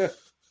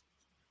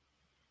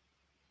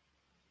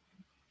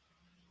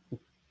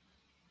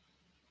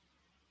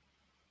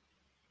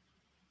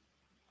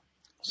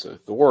 So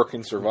Thor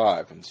can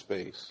survive in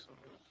space.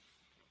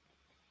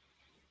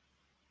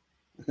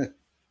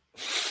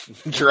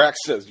 Drax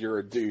says, "You're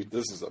a dude.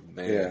 This is a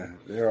man." Yeah,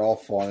 they're all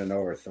fawning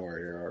over Thor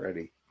here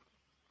already.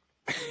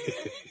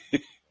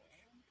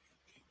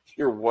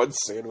 You're one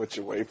sandwich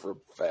away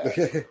from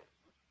fat.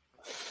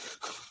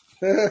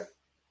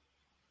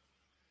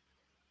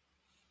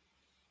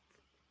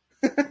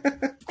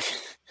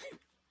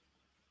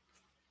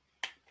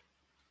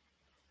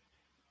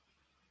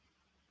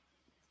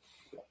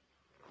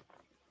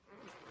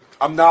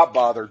 I'm not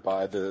bothered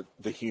by the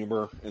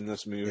humor in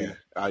this movie.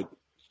 Yeah.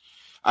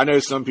 I know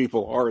some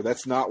people are.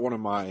 That's not one of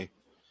my.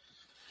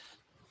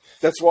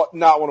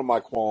 Not one of my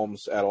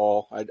qualms at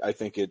all. I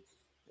think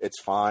it's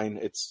fine.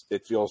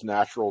 It feels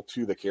natural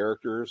to the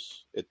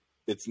characters.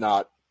 It's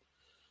not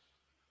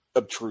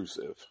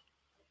obtrusive.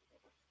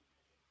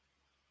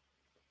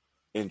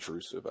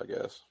 Intrusive, I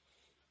guess.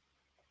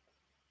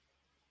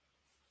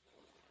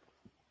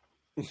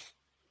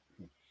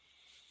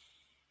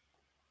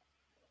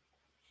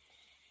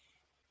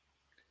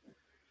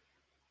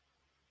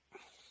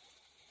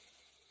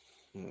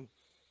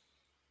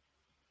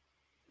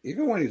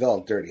 Even when he's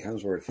all dirty,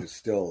 Hemsworth is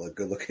still a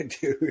good-looking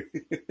dude.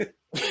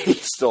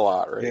 He's still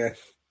hot, right? Yeah.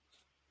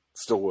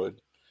 Still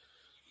would.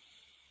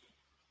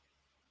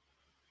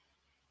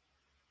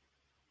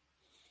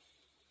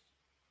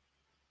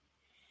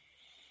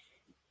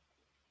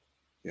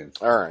 Yeah.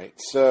 All right,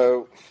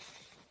 so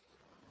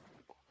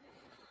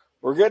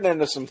we're getting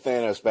into some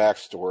Thanos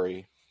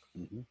backstory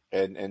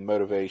and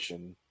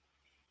motivation,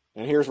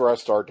 and here's where I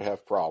start to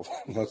have problems.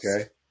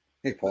 Okay.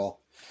 Hey, Paul.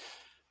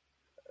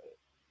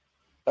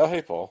 Oh,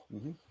 hey, Paul.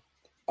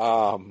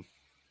 Mm-hmm.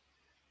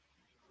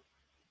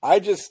 I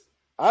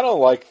don't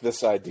like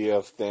this idea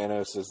of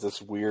Thanos as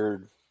this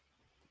weird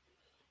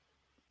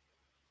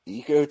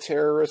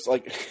eco-terrorist.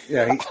 Like,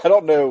 yeah, I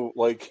don't know,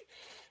 like,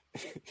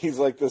 he's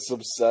like this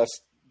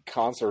obsessed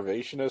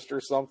conservationist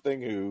or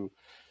something who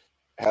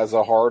has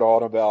a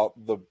hard-on about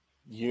the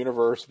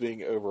universe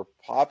being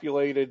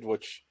overpopulated,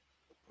 which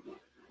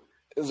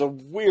is a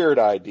weird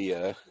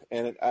idea.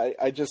 And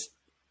I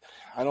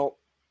don't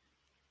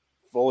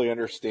fully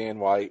understand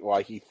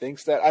why he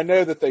thinks that. I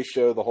know that they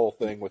show the whole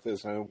thing with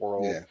his home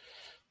world,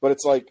 but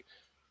it's like,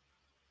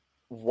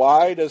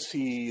 why does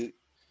he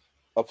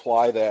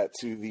apply that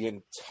to the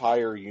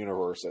entire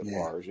universe at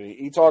large? And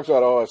he talks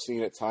about, I've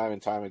seen it time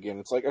and time again.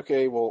 It's like,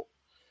 okay, well,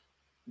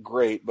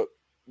 great, but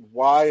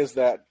why is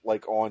that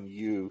like on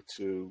you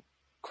to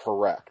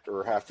correct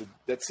or have to?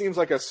 That seems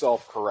like a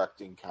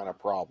self-correcting kind of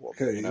problem.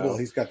 You know? Well,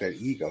 he's got that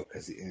ego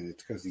and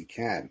it's because he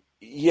can.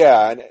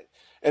 Yeah,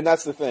 and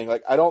that's the thing.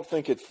 Like, I don't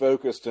think it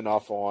focused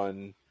enough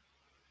on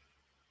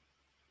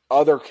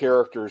other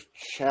characters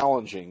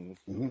challenging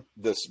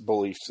this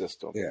belief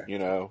system. Yeah. You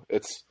know,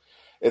 it's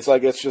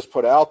like it's just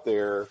put out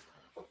there.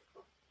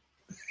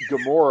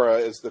 Gamora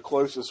is the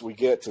closest we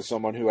get to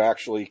someone who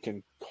actually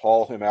can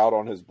call him out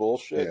on his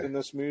bullshit in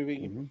this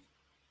movie.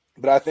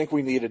 But I think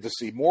we needed to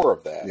see more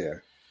of that. Yeah.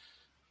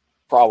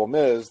 Problem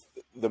is,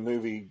 the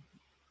movie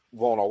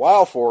won't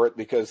allow for it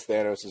because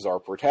Thanos is our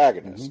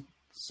protagonist.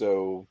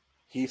 So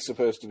he's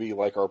supposed to be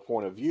like our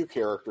point of view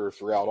character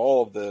throughout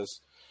all of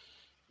this.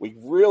 We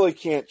really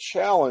can't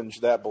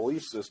challenge that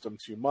belief system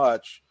too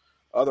much.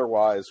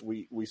 Otherwise,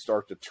 we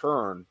start to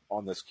turn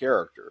on this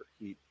character.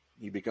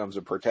 He becomes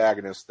a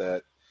protagonist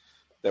that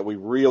we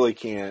really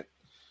can't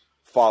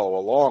follow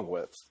along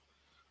with.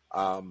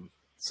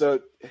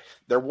 So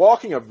they're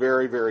walking a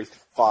very, very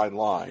fine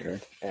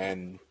line.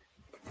 And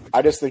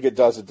I just think it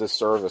does a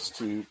disservice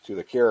to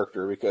the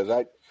character because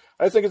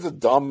I think it's a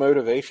dumb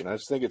motivation. I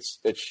just think it's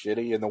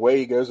shitty. And the way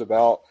he goes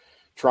about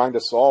trying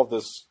to solve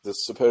this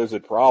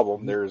supposed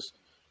problem, there's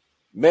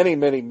many,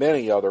 many,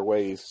 many other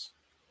ways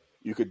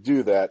you could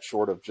do that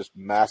short of just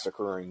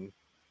massacring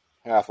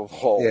half of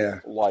all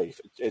life.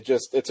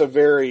 It's a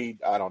very,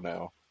 I don't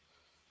know,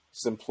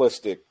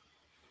 simplistic.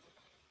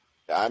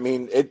 I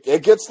mean,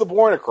 it gets the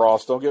point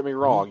across, don't get me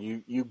wrong.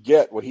 You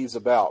get what he's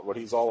about, what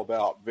he's all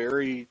about,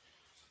 very,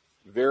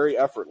 very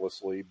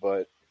effortlessly,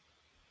 but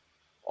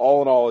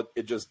all in all,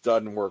 it just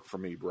doesn't work for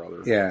me,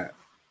 brother. Yeah.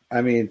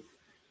 I mean,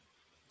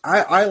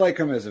 I like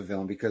him as a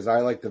villain because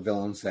I like the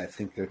villains that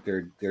think that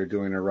they're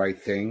doing the right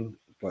thing,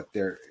 but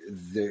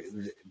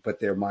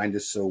their mind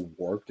is so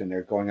warped and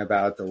they're going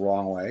about it the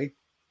wrong way,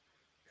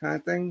 kind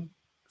of thing.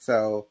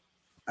 So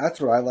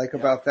that's what I like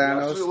about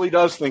Thanos. He absolutely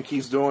does think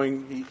he's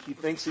doing. He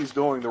thinks he's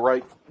doing the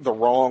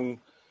wrong.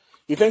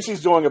 He thinks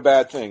he's doing a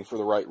bad thing for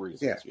the right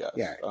reasons.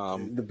 Yeah.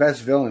 The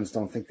best villains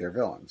don't think they're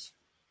villains.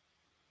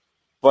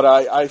 But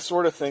I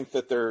sort of think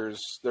that there's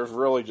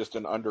really just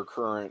an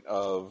undercurrent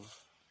of.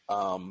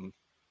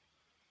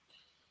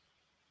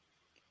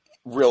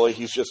 Really,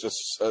 he's just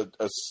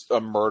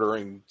a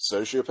murdering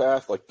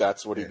sociopath. Like,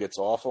 that's what he gets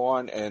off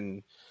on.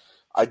 And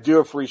I do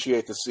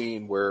appreciate the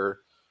scene where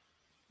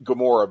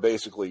Gamora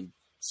basically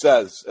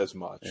says as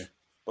much. Yeah.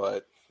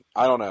 But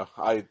I don't know.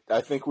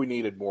 I think we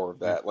needed more of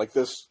that. Like,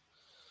 this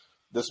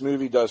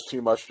movie does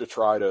too much to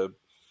try to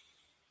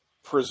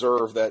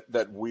preserve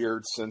that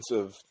weird sense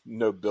of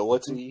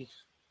nobility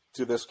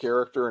to this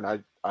character. And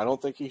I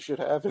don't think he should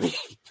have any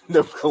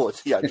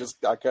nobility. I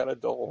kind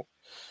of don't.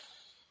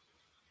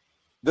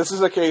 This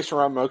is a case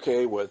where I'm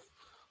okay with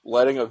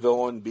letting a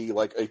villain be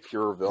like a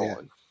pure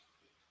villain.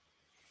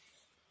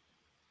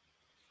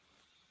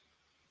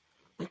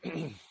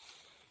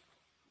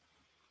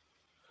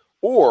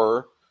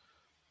 Or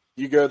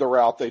you go the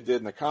route they did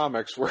in the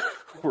comics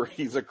where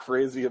he's a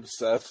crazy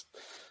obsessed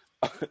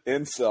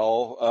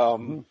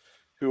incel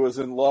who was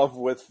in love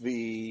with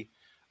the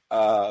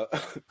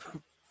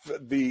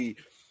the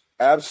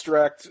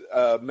abstract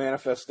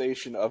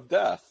manifestation of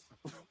death,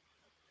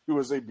 who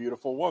is a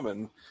beautiful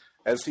woman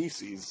as he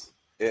sees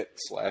it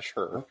 /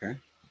 her. Okay.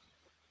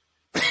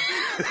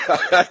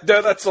 I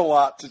know that's a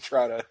lot to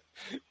try to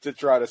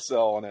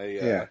sell on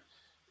a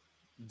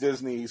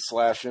Disney /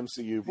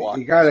 MCU block.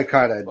 You got to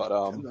kind of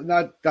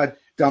not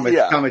dumb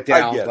it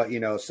down,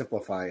 but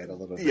simplify it a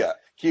little bit. Yeah,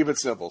 keep it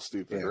simple,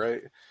 stupid,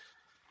 right?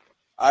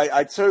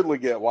 I totally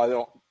get why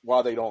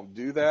they don't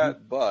do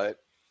that, but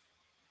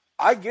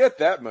I get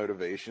that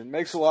motivation.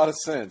 Makes a lot of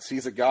sense.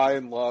 He's a guy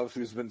in love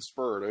who's been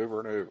spurred over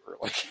and over.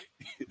 Like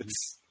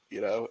it's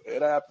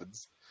it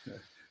happens.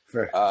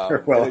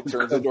 Well, and it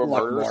turns into a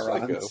murderous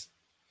psycho.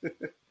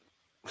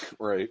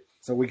 Right.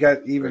 So we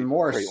got even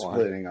more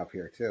splitting up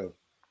here too.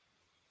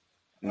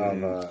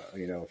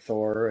 Of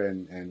Thor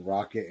and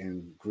Rocket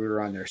and Groot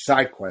are on their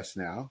side quest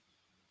now.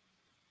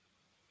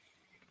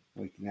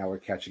 We're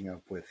catching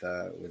up with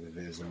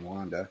Viz and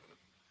Wanda.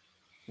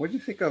 What do you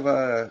think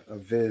of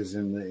Viz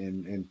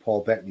in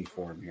Paul Bettany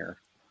form here?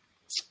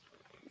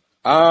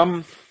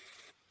 Why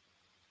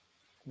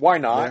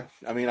not?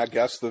 Yeah. I mean, I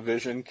guess the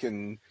Vision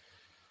can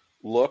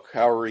look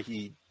however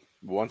he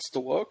wants to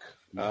look,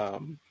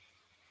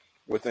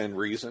 within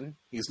reason.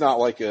 He's not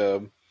like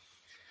a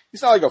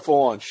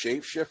full-on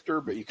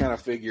shapeshifter, but you kind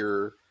of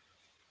figure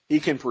he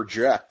can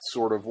project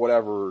sort of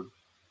whatever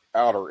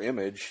outer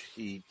image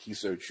he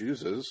so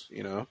chooses,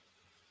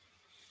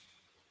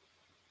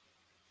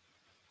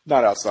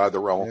 Not outside the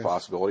realm of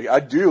possibility. I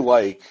do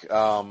like,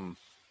 it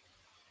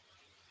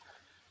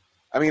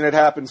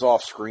happens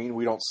off screen.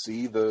 We don't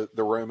see the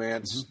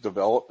romance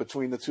develop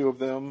between the two of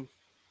them,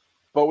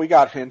 but we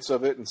got hints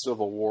of it in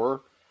Civil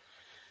War.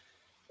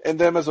 And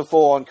them as a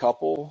full-on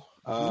couple.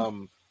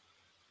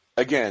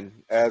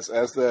 Again, as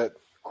that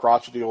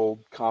crotchety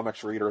old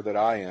comics reader that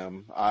I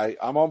am,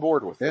 I'm on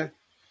board with it.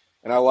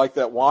 And I like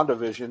that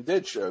WandaVision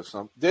did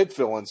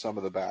fill in some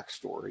of the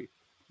backstory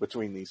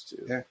between these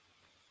two. Yeah.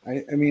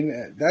 I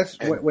mean, that's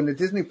when the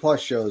Disney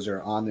Plus shows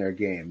are on their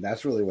game.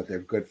 That's really what they're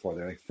good for.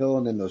 They're like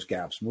filling in those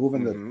gaps,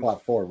 moving the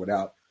plot forward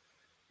without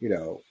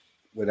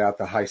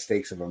the high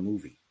stakes of a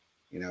movie.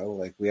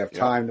 Like we have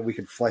time that we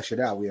can flesh it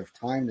out. We have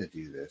time to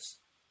do this.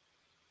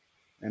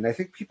 And I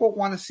think people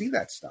want to see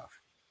that stuff.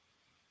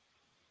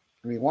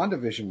 I mean,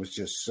 WandaVision was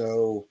just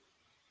so,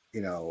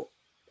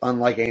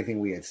 unlike anything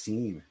we had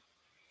seen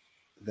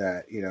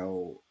that,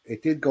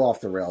 it did go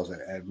off the rails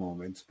at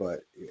moments,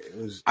 but it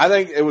was... I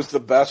think it was the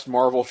best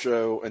Marvel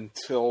show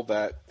until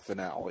that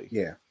finale.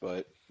 Yeah.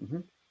 But,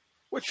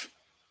 which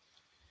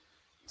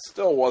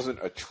still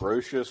wasn't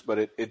atrocious, but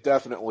it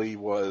definitely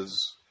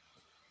was,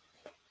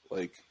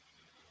 like,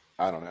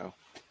 I don't know.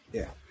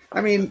 Yeah. I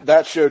mean,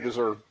 that show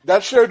deserved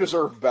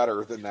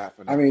better than that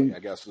finale, I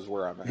guess is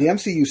where I'm at. The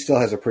MCU still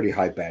has a pretty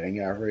high batting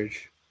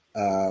average.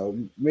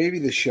 Maybe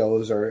the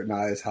shows are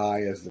not as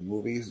high as the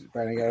movies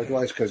batting average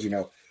wise because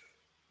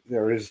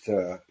there is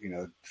the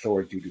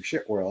Thor doo-doo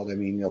shit world. I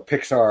mean,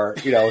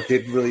 Pixar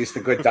did release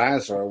The Good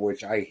Dinosaur,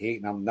 which I hate,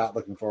 and I'm not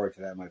looking forward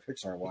to that in my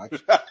Pixar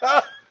watch.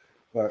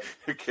 But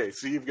okay,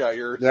 so you've got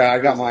your I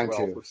got mine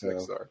too.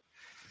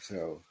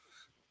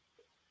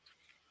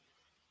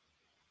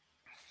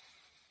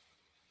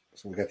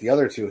 So we got the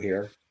other two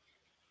here.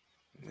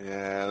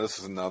 Yeah, this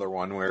is another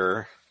one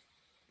where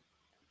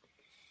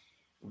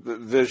the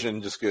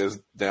Vision just goes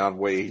down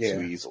way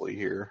too easily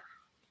here.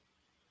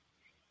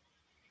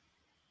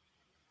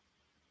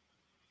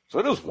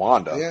 So does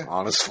Wanda,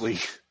 honestly.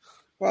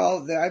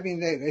 Well,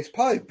 it's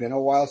probably been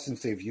a while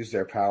since they've used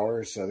their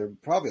powers, so they're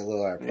probably a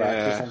little out of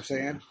practice, I'm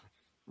saying.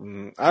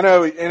 I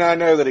know, and I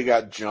know that he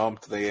got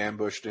jumped. They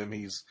ambushed him.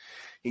 He's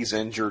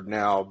injured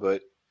now,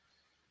 but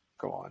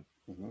come on.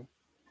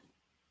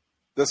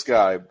 This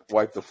guy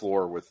wiped the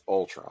floor with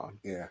Ultron.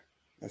 Yeah,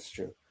 that's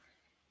true.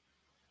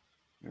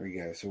 There we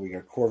go. So we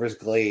got Corvus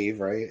Glaive,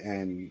 right?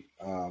 And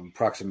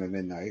Proxima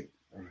Midnight.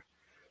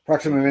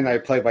 Proxima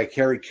Midnight played by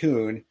Carrie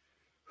Coon,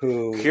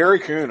 who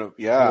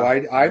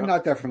I'm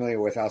not that familiar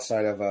with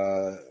outside of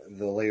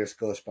the latest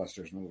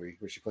Ghostbusters movie,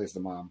 where she plays the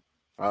mom.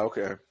 Oh,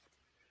 okay.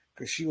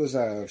 Because she was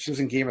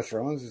in Game of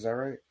Thrones, is that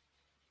right?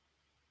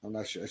 I'm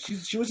not sure.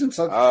 She was in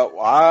some.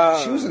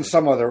 She was in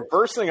some other.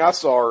 First thing I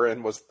saw her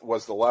in was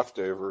The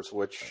Leftovers,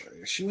 which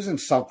she was in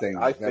something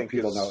I think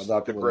people is know,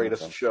 the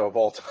greatest show of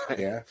all time.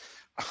 Yeah,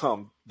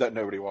 that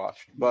nobody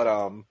watched, but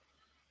I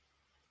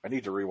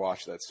need to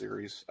rewatch that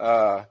series.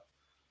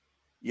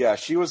 Yeah,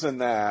 she was in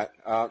that.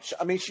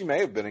 She may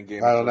have been in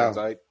Game of Thrones.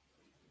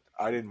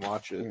 I didn't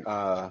watch it.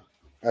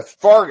 That's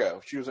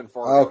Fargo. She was in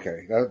Fargo.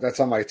 Okay,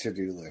 that's on my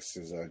to-do list.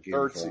 Is Game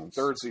of Thrones.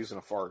 Third season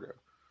of Fargo.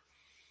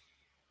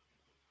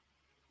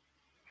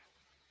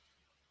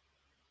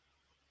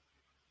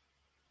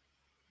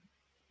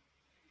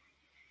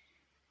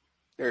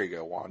 There you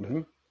go,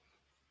 Wanda.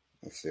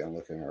 Let's see. I'm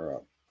looking her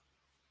up.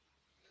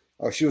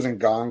 Oh, she was in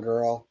Gone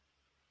Girl.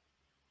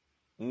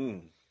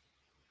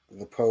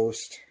 The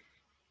Post.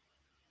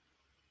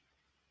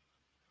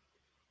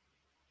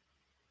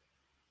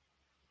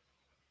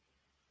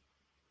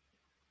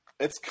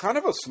 It's kind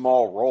of a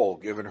small role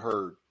given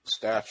her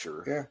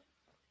stature. Yeah.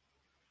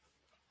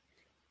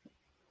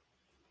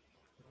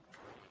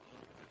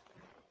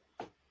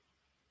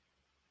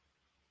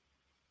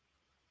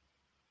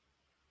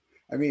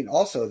 I mean,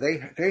 also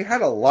they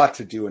had a lot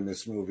to do in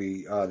this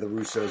movie. The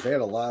Russos, they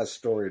had a lot of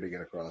story to get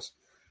across,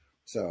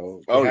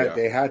 so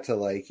they had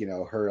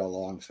to hurry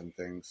along some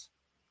things.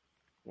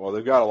 Well,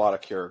 they've got a lot of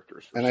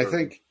characters, and I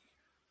think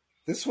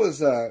this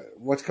was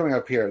what's coming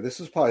up here. This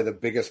was probably the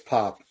biggest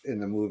pop in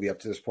the movie up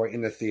to this point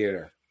in the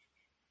theater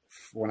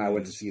when I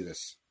went to see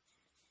this.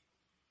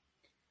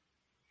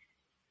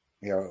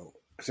 So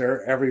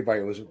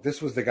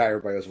this was the guy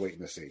everybody was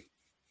waiting to see.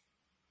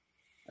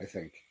 I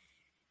think,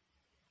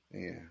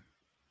 yeah.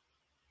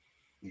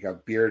 You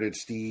got bearded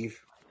Steve.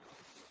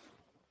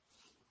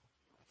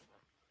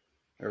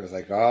 Everyone's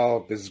like,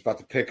 "Oh, this is about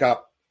to pick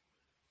up."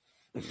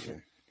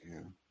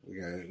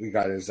 We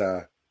got his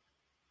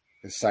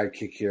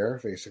sidekick here,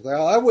 basically.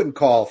 Well, I wouldn't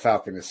call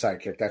Falcon his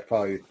sidekick. That's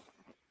probably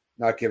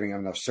not giving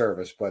him enough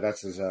service, but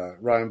that's his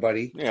running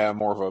buddy. Yeah,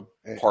 more of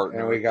a partner.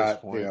 And we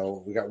got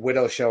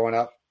Widow showing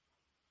up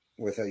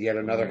with yet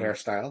another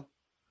hairstyle.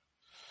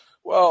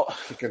 Well,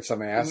 kicking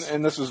some ass,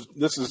 and this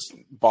is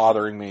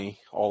bothering me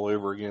all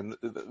over again.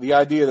 The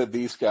idea that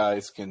these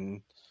guys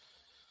can,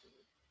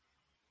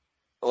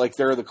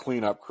 they're the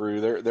cleanup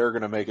crew. They're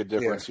going to make a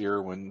difference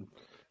here when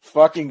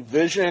fucking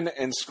Vision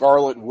and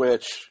Scarlet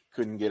Witch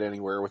couldn't get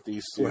anywhere with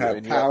these two, who have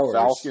and powers.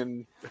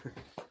 Falcon,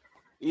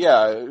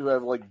 who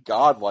have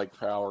godlike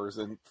powers,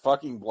 and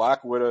fucking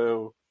Black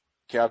Widow,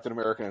 Captain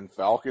America, and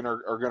Falcon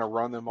are going to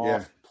run them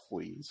off.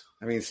 Please,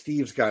 I mean,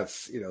 Steve's got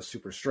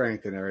super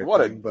strength and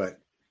everything, but.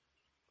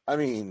 I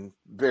mean,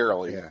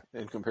 barely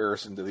in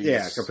comparison to these.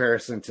 Yeah,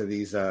 comparison to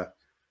these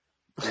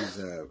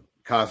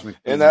cosmic.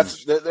 And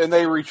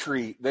they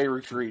retreat. They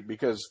retreat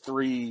because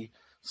 3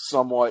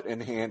 somewhat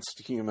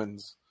enhanced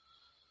humans.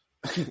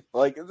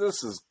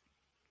 This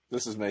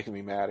is making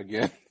me mad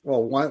again.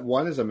 Well,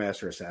 one is a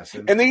master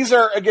assassin, and these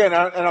are again.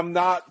 And I'm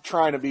not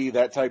trying to be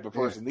that type of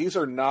person. Yeah. These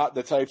are not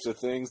the types of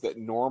things that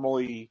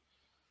normally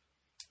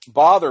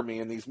bother me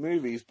in these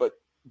movies, but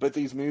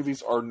these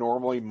movies are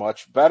normally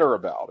much better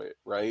about it,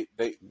 right?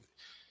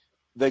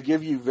 They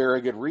give you very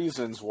good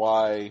reasons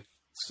why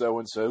so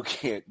and so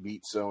can't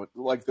beat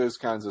those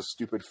kinds of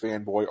stupid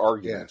fanboy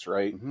arguments,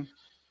 right?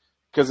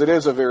 Because it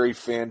is a very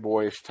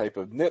fanboyish type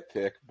of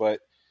nitpick, but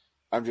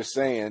I'm just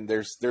saying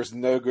there's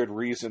no good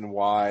reason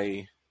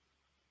why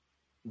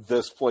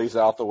this plays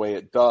out the way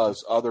it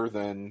does, other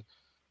than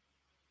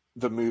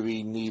the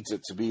movie needs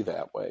it to be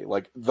that way.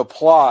 The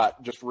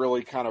plot just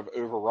really kind of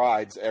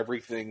overrides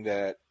everything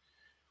that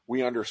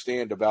we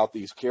understand about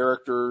these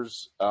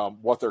characters,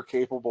 what they're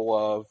capable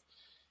of,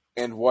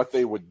 and what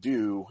they would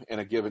do in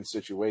a given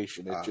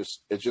situation.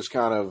 It just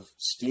kind of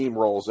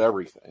steamrolls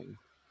everything.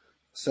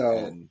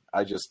 So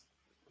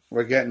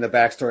we're getting the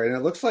backstory, and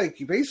it looks like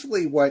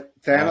basically what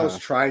Thanos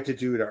tried to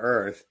do to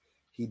Earth,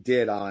 he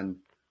did on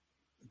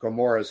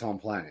Gamora's home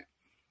planet,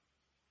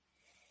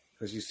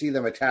 because you see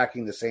them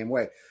attacking the same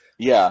way.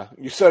 Yeah.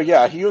 So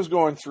he was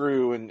going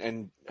through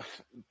and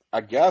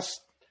I guess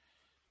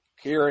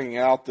carrying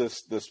out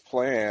this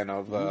plan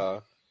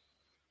of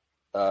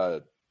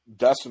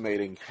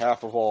decimating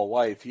half of all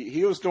life.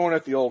 He was doing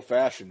it the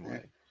old-fashioned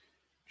way,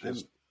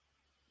 just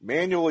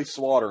manually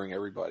slaughtering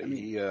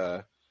everybody.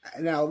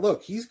 Now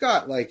look, he's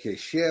got his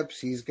ships.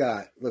 He's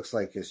got looks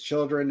like his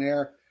children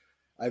there.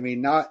 I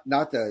mean, not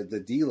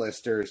the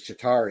D-listers,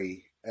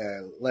 Chitauri,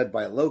 led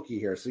by Loki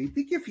here. So you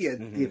think if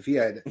he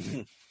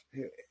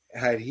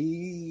had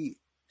he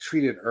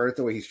treated Earth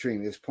the way he's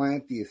treating this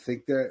planet, do you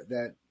think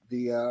that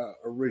the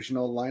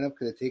original lineup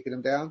could have taken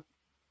him down?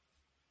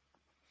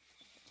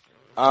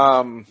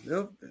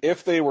 Nope.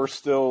 If they were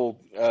still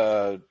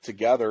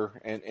together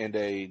and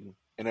in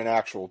an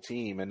actual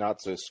team and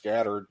not so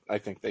scattered, I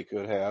think they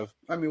could have.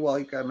 I mean, well,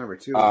 you got to remember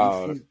too,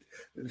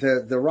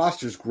 the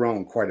roster's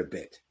grown quite a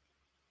bit.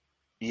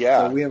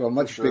 Yeah, so we have a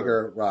much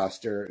bigger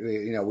roster.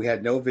 We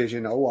had no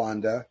Vision, no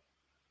Wanda,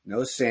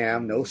 no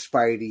Sam, no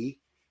Spidey.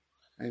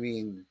 I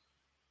mean,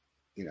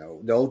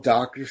 no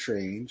Doctor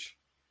Strange.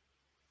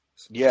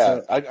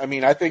 Yeah, I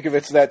mean, I think if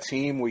it's that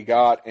team we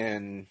got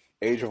in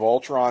Age of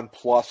Ultron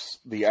plus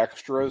the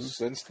extras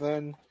since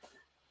then,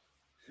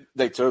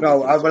 they totally. No,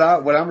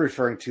 what I'm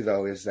referring to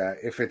though is that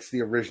if it's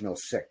the original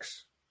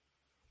 6.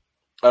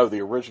 Oh,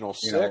 the original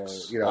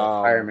 6.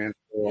 Iron Man,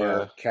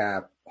 Thor,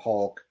 Cap,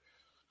 Hulk,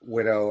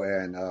 Widow,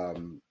 and I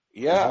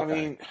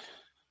mean,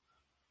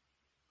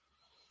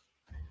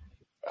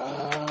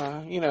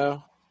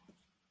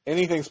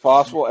 anything's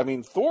possible. I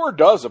mean, Thor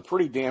does a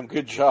pretty damn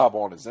good job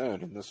on his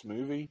own in this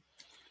movie.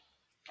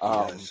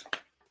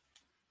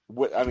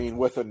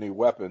 With a new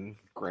weapon,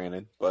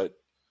 granted, but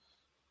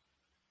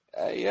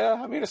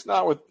I mean, it's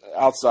not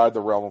outside the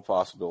realm of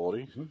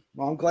possibility.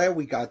 Well, I'm glad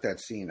we got that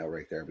scene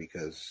right there,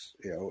 because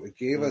it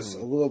gave us a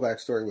little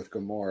backstory with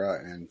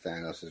Gamora and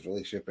Thanos'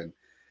 relationship, and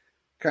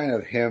kind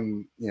of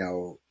him,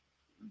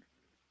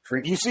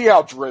 drink. You see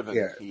how driven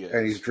he is,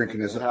 and he's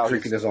drinking his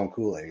own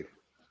Kool-Aid.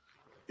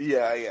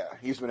 Yeah,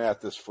 he's been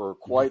at this for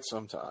quite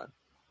some time.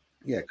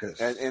 Yeah, because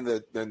and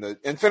the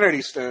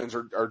Infinity Stones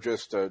are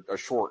just a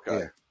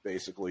shortcut,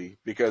 basically,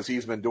 because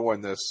he's been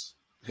doing this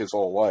his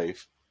whole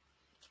life.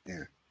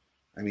 Yeah,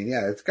 I mean,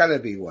 it's got to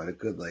be a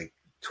good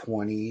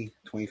 20,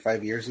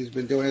 25 years he's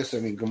been doing this. I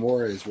mean,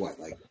 Gamora is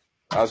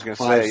I was going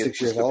to say, it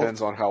just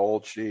depends on how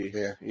old she.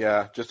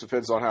 Yeah, just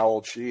depends on how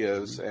old she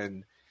is,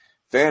 and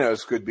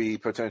Thanos could be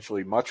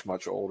potentially much,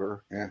 much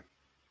older. Yeah.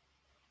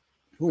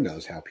 Who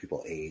knows how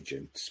people age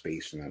in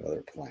space and on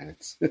other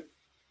planets?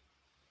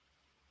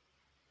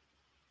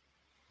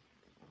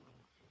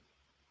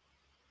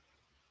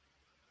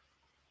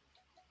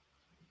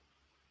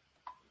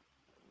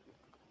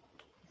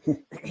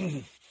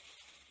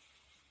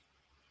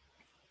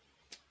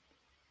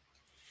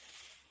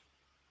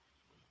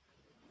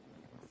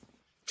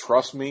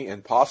 Trust me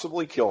and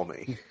possibly kill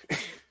me.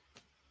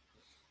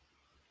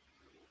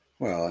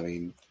 Well, I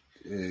mean,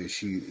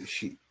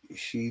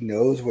 she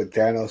knows what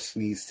Thanos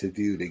needs to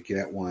do to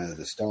get one of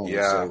the stones.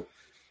 Yeah.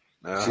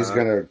 So she's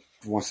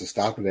wants to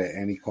stop it at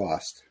any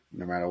cost,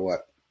 no matter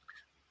what.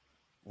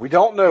 We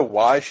don't know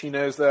why she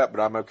knows that,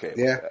 but I'm okay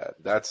with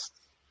that.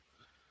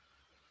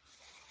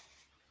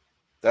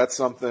 That's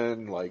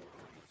something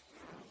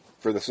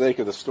for the sake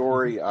of the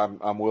story,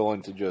 I'm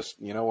willing to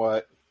just, you know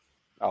what,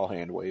 I'll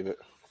hand wave it.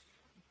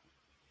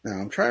 Now,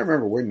 I'm trying to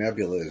remember where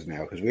Nebula is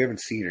now because we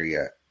haven't seen her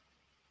yet.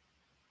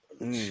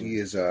 She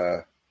is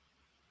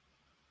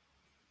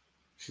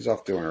she's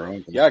off doing her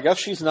own thing. Yeah, I guess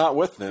she's not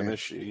with them, is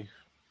she?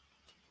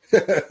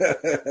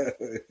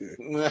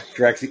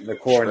 Drax eating the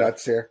core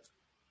nuts here.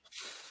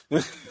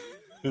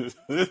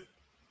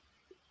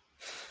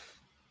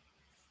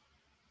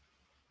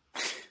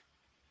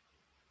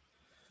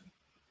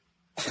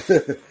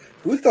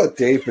 Who thought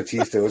Dave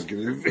Bautista was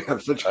going to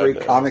have such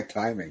great comic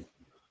timing?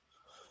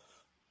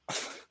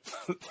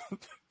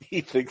 He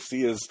thinks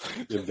he has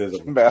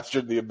invisible.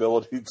 Mastered the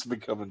ability to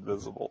become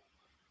invisible.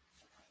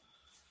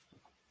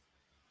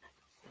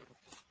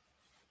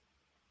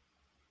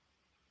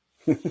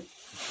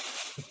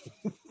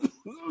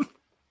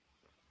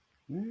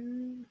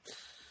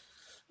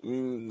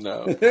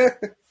 No.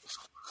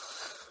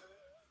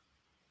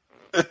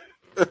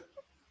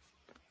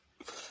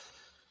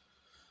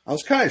 I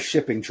was kind of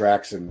shipping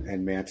Drax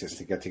and Mantis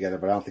to get together,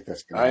 but I don't think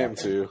that's going to happen. I am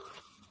too.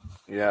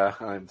 Yeah,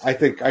 I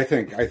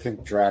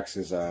think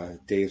Drax's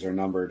days are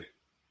numbered.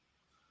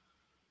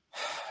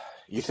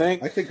 You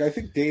think? I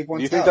think Dave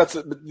wants. Do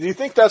you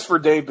think that's for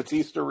Dave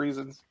Bautista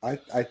reasons? I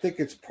think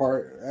it's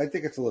I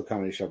think it's a little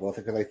combination of both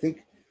because I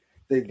think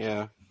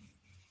I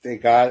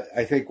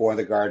think one of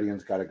the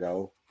Guardians got to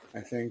go.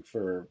 I think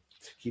to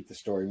keep the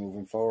story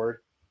moving forward.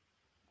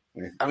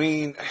 I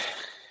mean,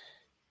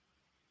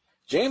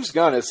 James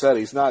Gunn has said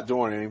he's not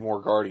doing any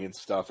more Guardian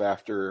stuff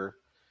after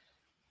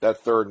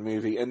that third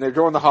movie, and they're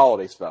doing the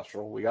holiday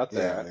special. We got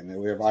that, and then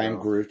we have I Am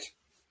Groot.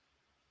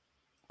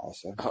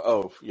 Also,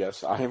 oh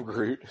yes, I Am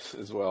Groot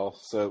as well.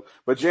 So,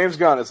 but James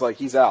Gunn is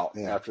he's out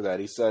after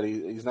that. He said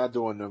he's not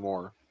doing no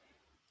more.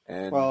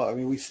 And well, I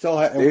mean, we still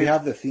we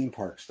have the theme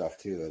park stuff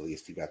too. At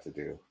least he got to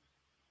do.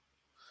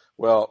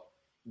 Well,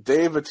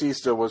 Dave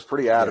Bautista was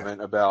pretty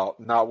adamant about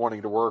not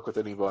wanting to work with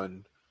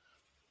anyone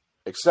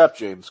except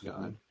James Gunn.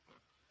 Mm-hmm.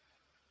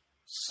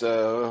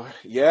 So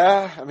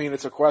I mean,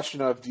 it's a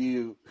question of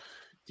do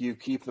you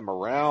keep them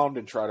around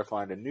and try to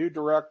find a new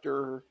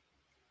director?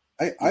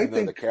 I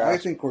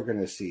think we're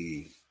going to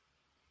see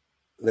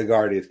the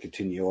Guardians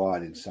continue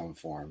on in some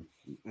form.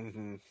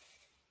 Mm-hmm.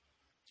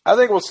 I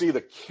think we'll see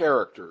the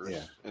characters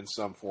in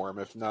some form,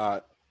 if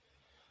not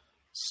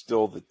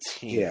still the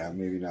team. Yeah,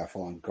 maybe not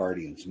full on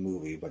Guardians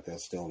movie, but they'll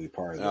still be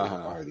part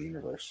of the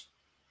universe.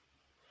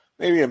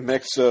 Maybe a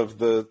mix of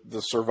the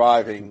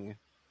surviving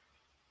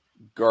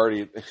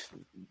Guardian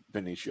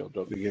Benicio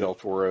del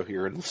Toro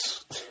here in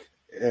this.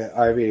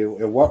 I mean,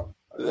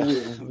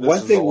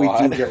 one thing we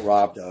do get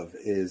robbed of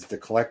is the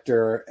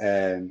Collector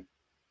and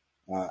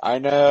I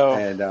know,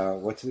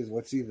 and what's he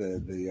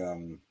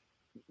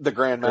the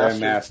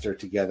Grandmaster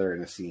together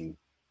in a scene.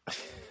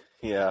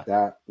 Yeah,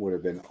 that would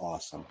have been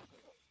awesome.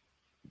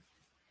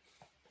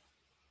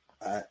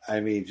 I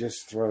mean,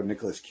 just throw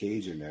Nicolas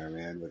Cage in there,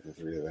 man, with the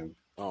three of them.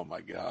 Oh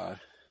my God,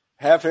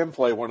 have him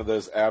play one of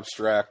those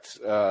abstract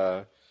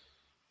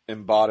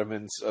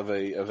embodiments of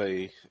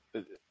a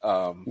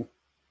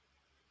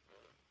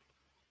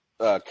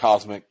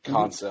cosmic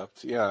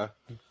concept. Yeah.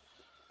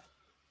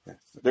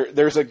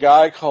 There's a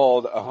guy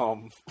called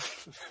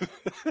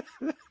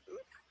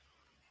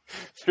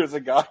there's a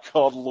guy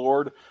called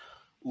Lord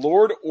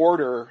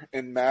Order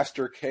and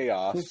Master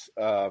Chaos.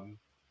 Well,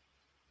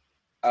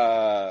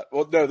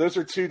 no, those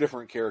are two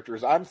different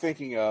characters.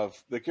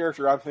 The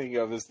character I'm thinking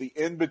of is the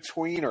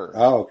in-betweener.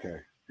 Oh,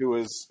 okay. Who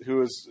is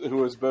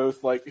both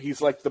he's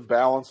the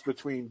balance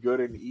between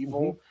good and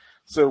evil. Mm-hmm.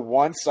 So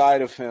one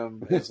side of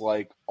him is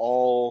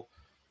all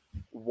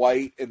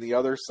white and the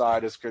other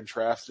side is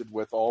contrasted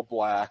with all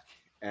black,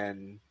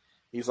 and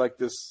he's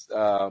this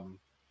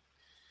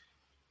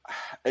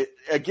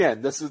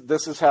again, this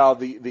is how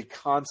the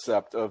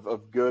concept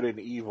of good and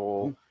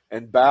evil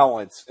and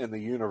balance in the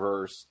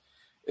universe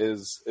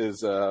is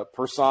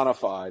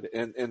personified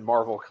in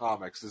Marvel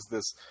Comics. Is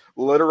this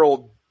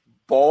literal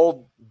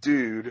bald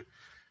dude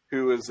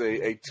who is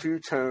a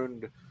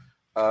two-toned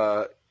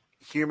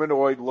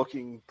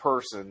humanoid-looking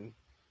person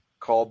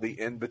called the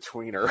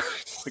In-Betweener.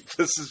 Like,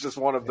 this is just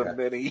one of the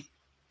many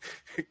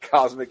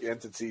cosmic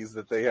entities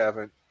that they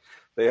haven't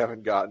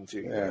gotten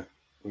to. Yeah,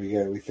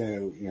 we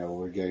think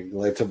we're getting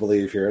led to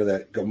believe here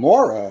that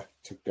Gamora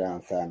took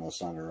down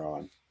Thanos on her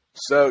own.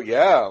 So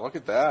yeah, look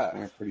at that.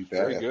 Yeah, pretty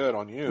bad. Very good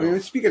on you. I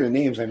mean, speaking of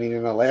names, I mean,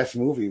 in the last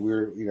movie,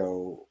 we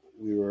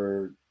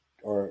were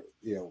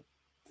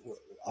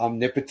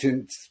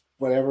omnipotent,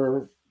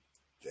 whatever.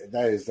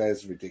 That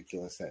is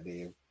ridiculous. That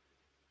name.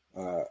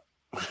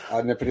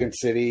 Omnipotent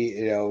City,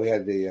 we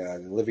had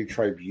the Living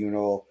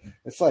Tribunal.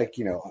 It's like,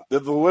 the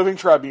Living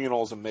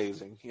Tribunal is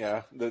amazing.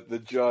 Yeah, the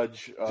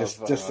judge of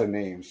just the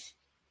names.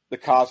 The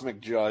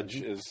cosmic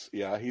judge is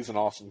he's an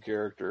awesome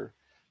character.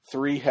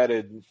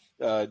 3-headed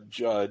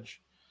judge.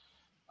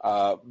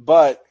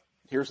 But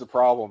here's the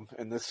problem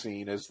in this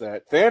scene is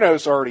that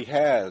Thanos already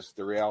has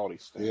the reality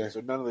stone,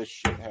 so none of this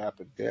shit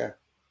happened. Yeah.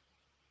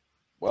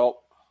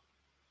 Well,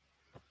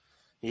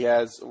 he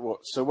has.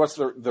 So what's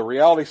the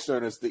reality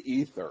stone? Is the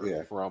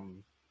ether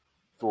from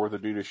Thor: The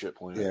Leadership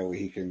Planet? Yeah, where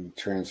he can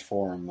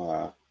transform.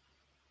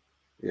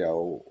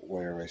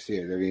 Whenever I see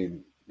it, I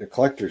mean, the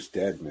Collector's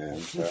dead, man.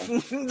 So.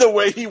 The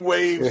way he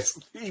waves,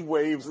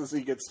 as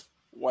he gets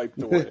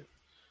wiped away.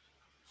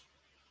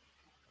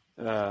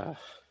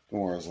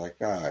 Gamora's like,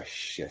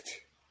 shit.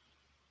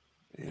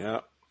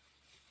 Yeah,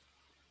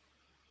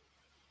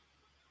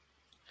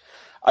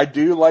 I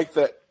do like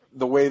that.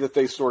 The way that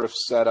they sort of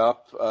set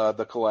up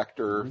the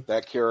Collector,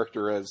 that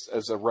character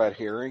as a red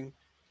herring,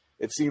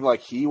 it seemed like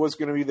he was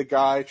going to be the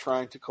guy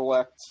trying to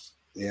collect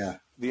the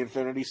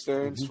Infinity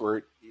Stones,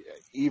 where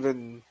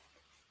even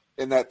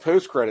in that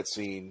post-credit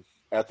scene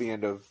at the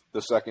end of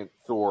the second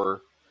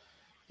Thor,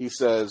 he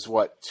says,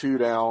 2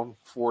 down,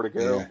 4 to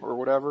go, or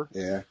whatever?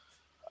 Yeah.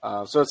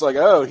 So it's like,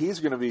 he's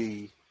going to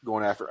be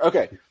going after.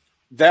 Okay,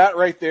 that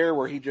right there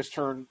where he just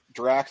turned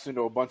Drax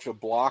into a bunch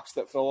of blocks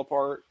that fell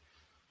apart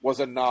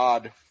was a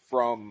nod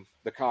from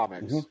the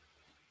comics.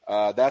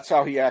 That's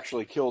how he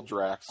actually killed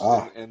Drax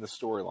in the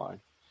storyline.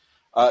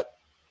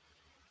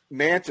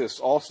 Mantis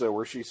also,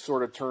 where she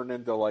sort of turned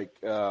into like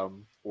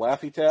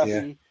Laffy Taffy.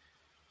 Yeah.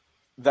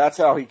 That's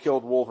how he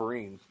killed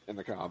Wolverine in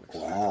the comics.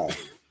 Wow.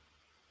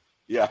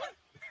 Yeah.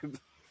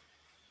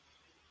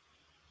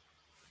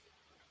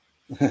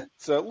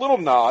 So little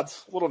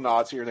nods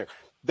here and there.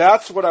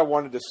 That's what I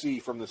wanted to see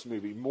from this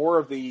movie. More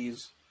of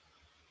these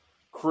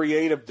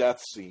creative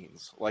death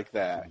scenes like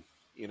that,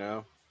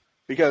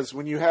 because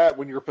when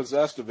you're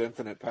possessed of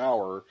infinite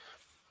power,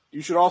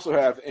 you should also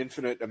have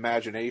infinite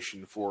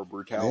imagination for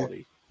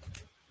brutality.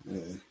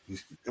 And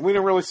we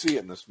didn't really see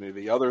it in this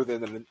movie, other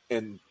than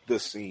in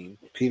this scene,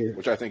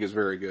 which I think is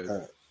very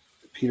good.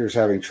 Peter's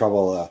having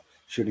trouble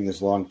shooting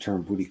his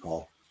long-term booty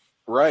call.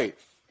 Right.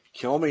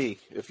 Kill me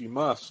if you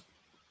must.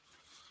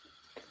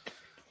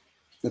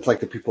 It's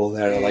like the people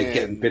that are like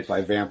getting bit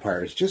by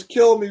vampires. Just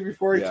kill me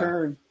before I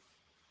turn.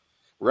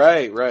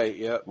 Right,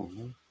 yep.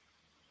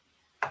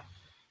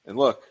 And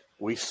look,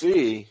 we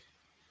see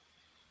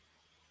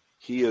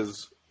he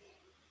is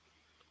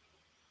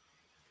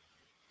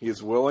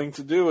willing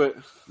to do it.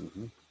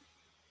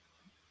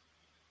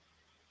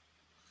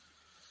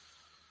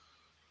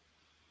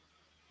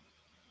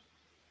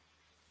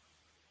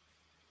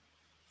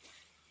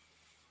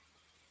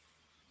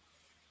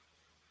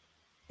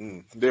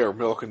 They're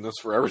milking this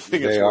for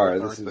everything. They are.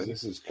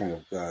 This is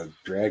kind of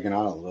dragging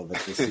on a little bit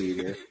to see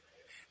here.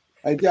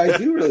 I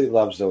do really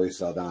love Zoe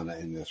Saldana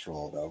in this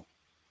role, though.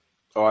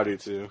 Oh, I do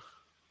too.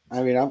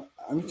 I mean, I'm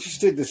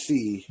interested to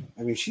see.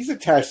 I mean, she's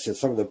attached to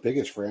some of the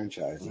biggest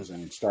franchises. I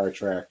mean, Star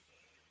Trek.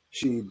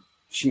 She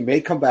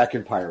may come back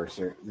in Pirates.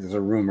 There's a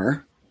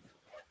rumor.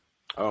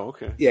 Oh,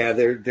 okay. Yeah,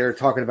 they're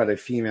talking about a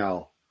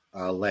female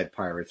led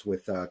Pirates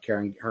with her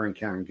and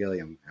Karen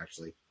Gilliam,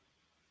 actually.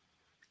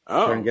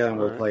 Oh, Karen Gilliam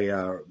will play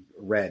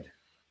Red,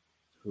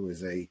 who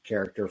is a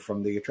character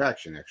from the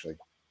attraction, actually.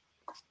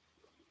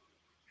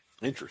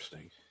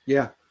 Interesting.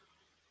 Yeah,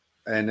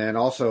 and then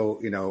also,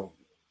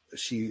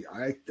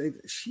 I think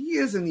she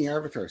is in the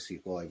Avatar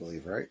sequel, I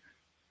believe, right?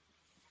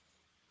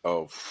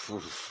 Oh,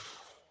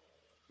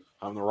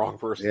 I'm the wrong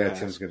person. Yeah,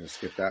 Tim's going to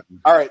skip that.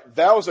 All right,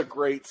 that was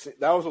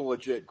a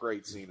legit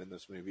great scene in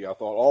this movie. I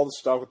thought all the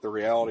stuff with the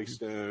Reality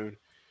Stone,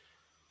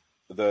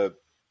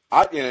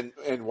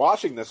 and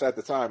watching this at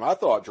the time, I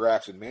thought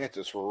Drax and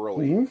Mantis were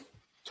really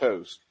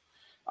toast.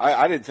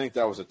 I didn't think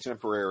that was a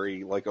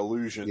temporary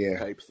illusion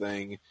type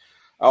thing.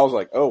 I was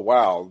like, oh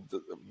wow,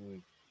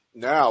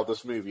 now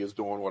this movie is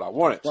doing what I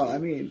want it to. Well, I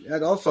mean,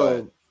 that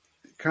also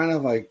kind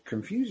of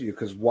confused you,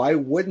 because why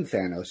wouldn't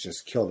Thanos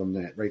just kill them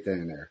right then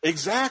and there?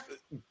 Exactly.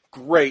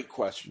 Great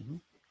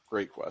question.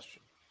 Great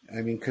question.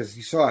 I mean, because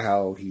you saw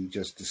how he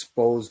just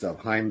disposed of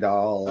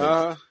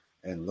Heimdall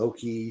and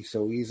Loki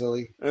so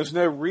easily. There's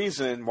no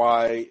reason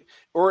why,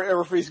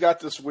 or if he's got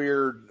this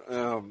weird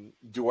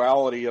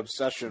duality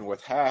obsession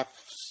with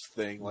halves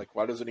thing, like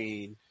why doesn't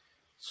he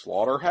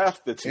slaughter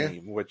half the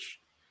team, which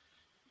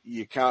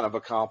you kind of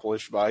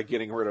accomplish by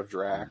getting rid of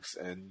Drax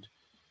and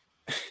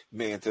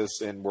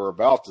Mantis, and we're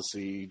about to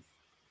see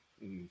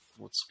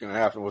what's going to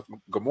happen with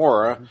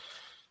Gamora.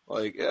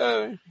 Like,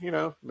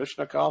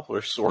 mission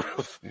accomplished, sort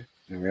of. Yeah.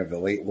 And we have the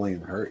late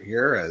William Hurt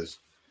here as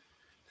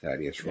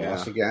Thaddeus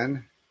Ross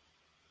again.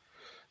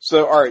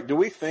 So, all right, do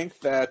we think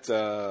that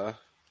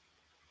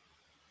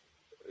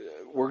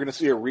we're going to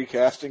see a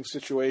recasting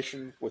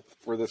situation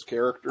for this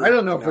character? I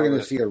don't know if we're going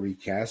to see a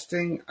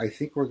recasting. I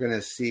think we're going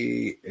to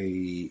see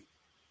a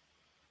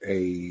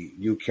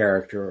new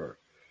character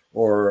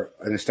or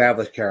an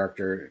established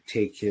character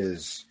take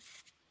his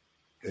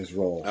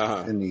role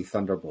in the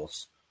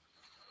Thunderbolts.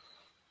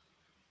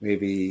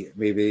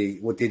 Maybe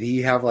what did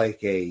he have,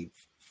 like a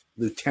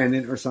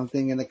lieutenant or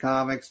something in the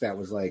comics that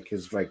was like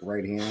his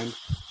right hand?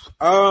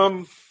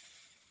 Not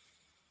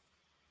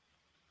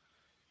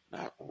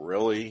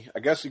really. I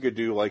guess you could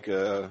do like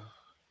a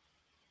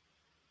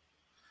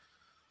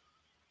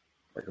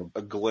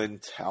Glenn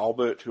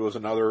Talbot, who was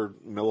another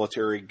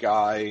military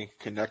guy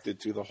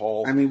connected to the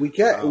Hulk. I mean, we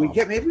get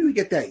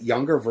that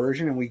younger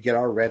version, and we get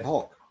our Red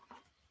Hulk.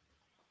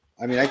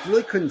 I mean, I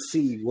really couldn't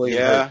see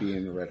William Hurt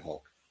being the Red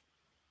Hulk.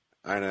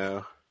 I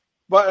know,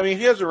 but I mean,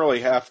 he doesn't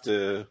really have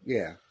to.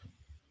 Yeah.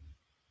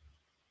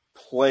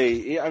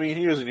 Play. I mean,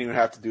 he doesn't even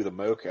have to do the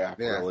mocap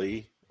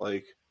really.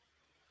 Like,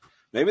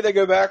 maybe they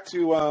go back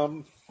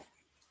to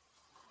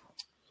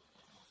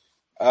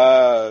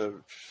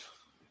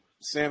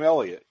Sam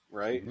Elliott,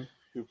 right? Mm-hmm.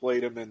 Who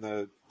played him in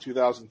the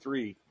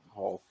 2003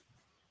 Hulk.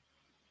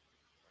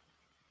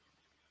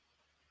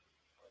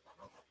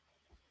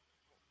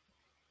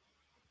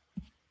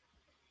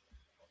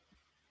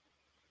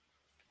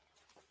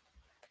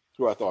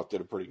 Who I thought did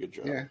a pretty good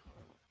job. Yeah.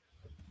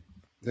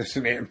 There's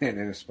an Ant-Man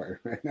and a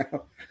Spider-Man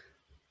now.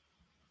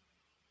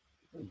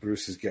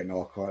 Bruce is getting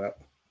all caught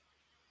up.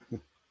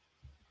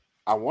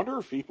 I wonder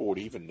if people would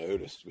even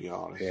notice, to be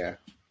honest. Yeah.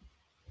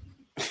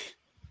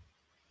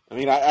 I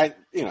mean, I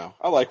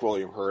like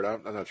William Hurt.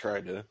 I'm not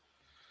trying to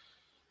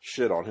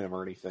shit on him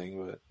or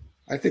anything, but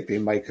I think they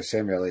might, because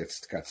Sam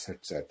Elliott's got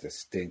such that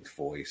distinct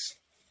voice.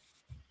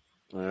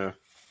 Yeah.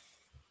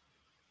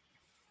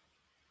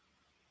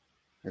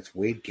 That's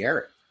Wade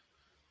Garrett.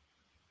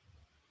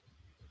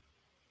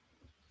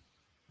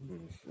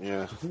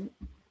 Yeah.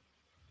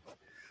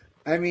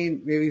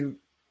 We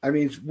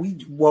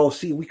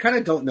kind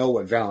of don't know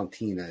what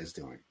Valentina is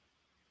doing,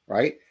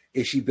 right?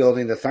 Is she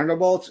building the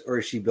Thunderbolts or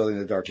is she building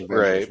the Dark Avengers?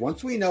 Right.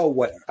 Once we know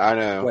what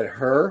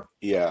her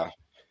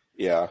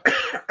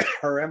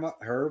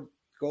her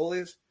goal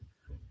is.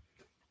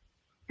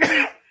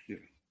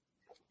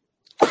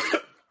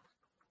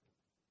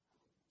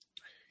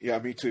 Yeah,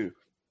 me too.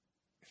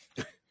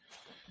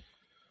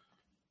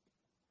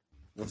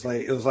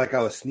 It was like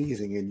I was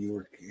sneezing and you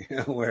were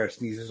where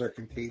sneezes are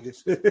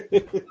contagious.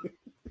 Excuse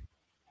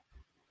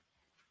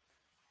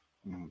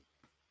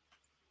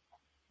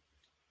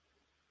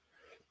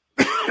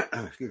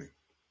me.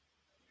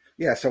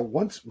 Yeah, so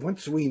once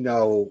we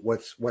know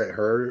what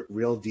her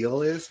real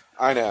deal is,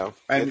 I know.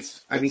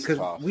 Because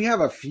we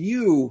have a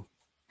few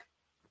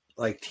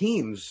like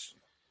teams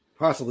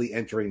possibly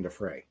entering the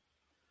fray.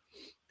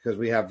 Because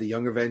we have the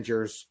Young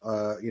Avengers,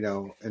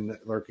 and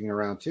lurking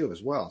around too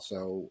as well.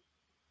 So.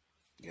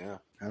 Yeah,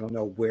 I don't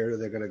know where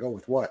they're going to go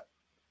with what.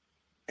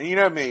 And you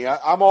know me,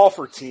 I'm all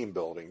for team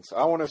buildings.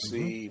 I want to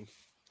see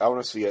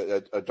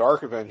a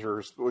Dark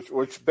Avengers,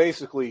 which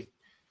basically,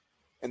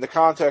 in the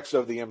context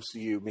of the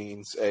MCU,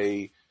 means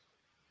a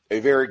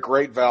very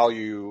great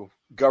value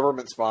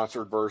government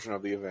sponsored version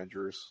of the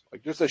Avengers,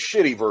 like just a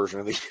shitty version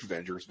of the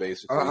Avengers,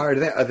 basically. Are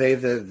they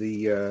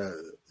the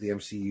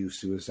MCU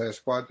Suicide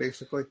Squad,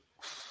 basically?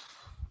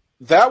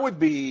 That would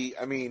be,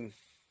 I mean,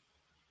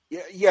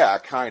 yeah,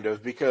 kind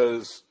of,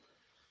 because.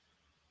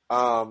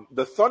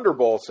 The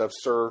Thunderbolts have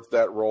served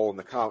that role in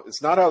the comic.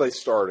 It's not how they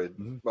started.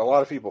 Mm-hmm. A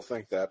lot of people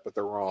think that, but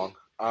they're wrong.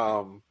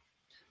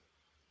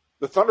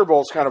 The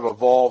Thunderbolts kind of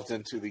evolved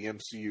into the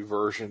MCU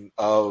version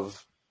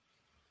of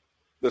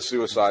the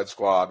Suicide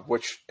Squad,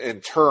 which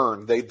in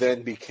turn, they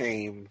then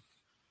became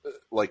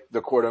like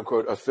the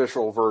quote-unquote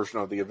official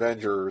version of the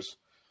Avengers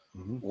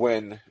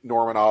when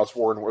Norman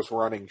Osborn was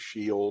running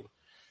S.H.I.E.L.D.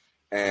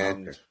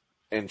 and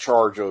in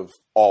charge of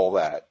all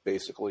that,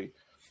 basically,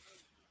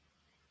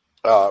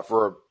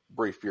 for a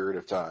brief period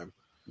of time.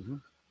 Mm-hmm.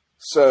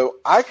 So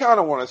I kind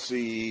of want to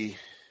see,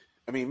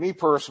 me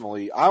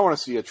personally, I want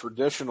to see a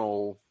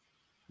traditional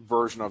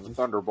version of the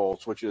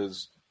Thunderbolts, which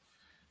is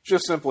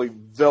just simply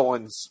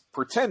villains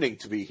pretending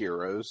to be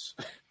heroes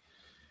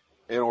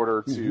in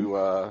order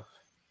to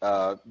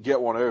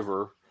get one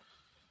over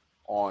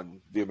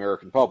on the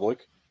American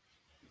public.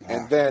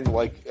 And then,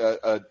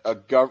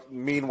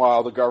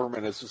 meanwhile, the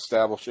government is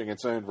establishing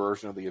its own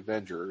version of the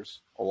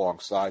Avengers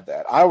alongside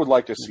that. I would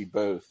like to see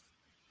both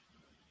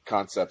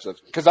concepts,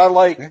 because I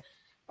like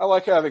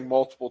having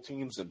multiple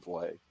teams in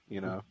play.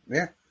 Yeah.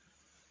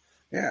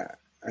 Yeah,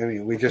 I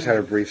mean, we just had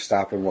a brief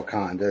stop in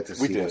Wakanda to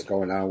see what's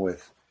going on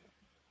with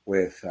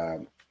the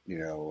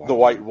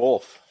White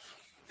Wolf.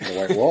 The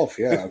White Wolf,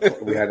 yeah.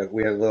 we had a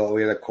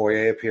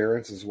Okoye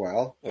appearance as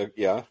well.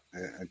 Yeah,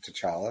 and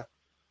T'Challa.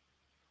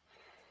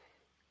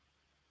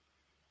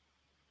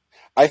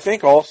 I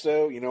think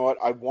also, you know what?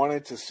 I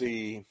wanted to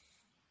see.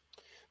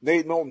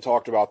 Nate Milton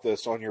talked about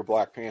this on your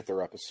Black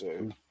Panther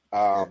episode.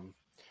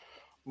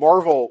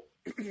 Marvel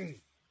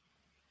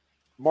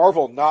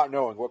not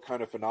knowing what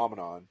kind of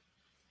phenomenon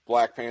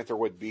Black Panther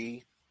would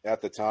be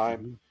at the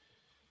time,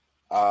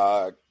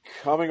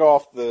 coming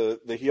off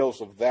the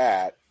heels of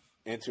that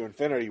into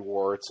Infinity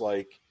War, it's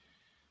like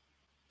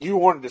you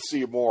wanted to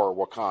see more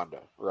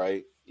Wakanda,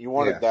 right? You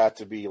wanted that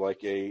to be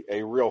like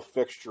a real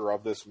fixture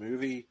of this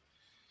movie.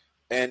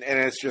 And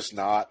it's just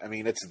not. I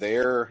mean, it's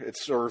there. It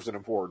serves an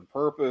important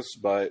purpose,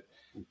 but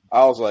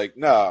I was like,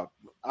 no,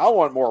 I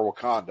want more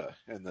Wakanda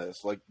in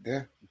this. Like,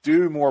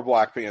 do more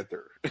Black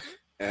Panther.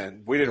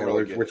 And we didn't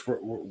really get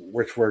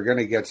which we're going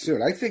to get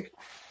soon. I think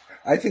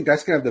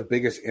that's going to have the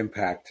biggest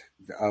impact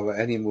of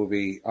any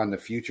movie on the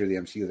future of the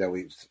MCU that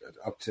we've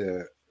up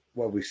to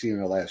what we've seen in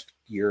the last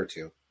year or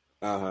two.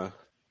 Uh-huh.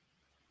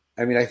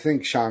 I mean, I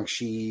think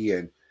Shang-Chi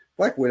and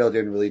Black Widow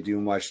didn't really do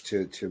much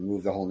to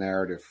move the whole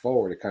narrative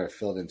forward. It kind of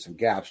filled in some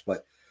gaps.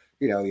 But,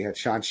 you had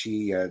Shang-Chi,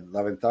 you had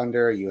Love and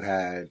Thunder, you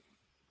had,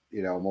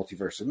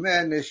 Multiverse of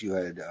Madness, you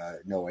had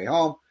No Way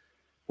Home,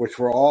 which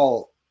were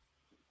all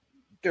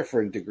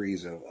different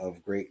degrees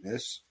of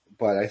greatness.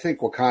 But I think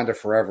Wakanda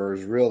Forever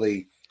is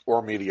really...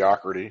 Or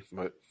mediocrity.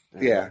 But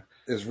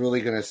is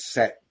really going to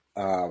set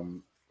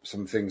some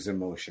things in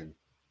motion,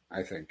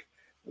 I think.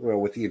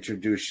 With the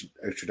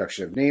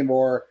introduction of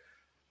Namor.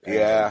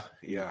 Yeah.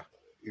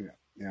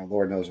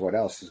 Lord knows what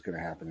else is going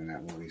to happen in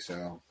that movie.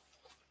 So,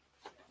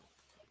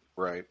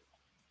 right.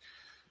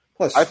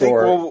 Plus, I think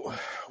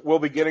we'll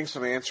be getting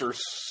some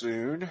answers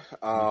soon.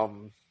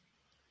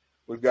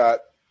 We've got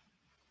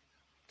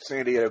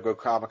San Diego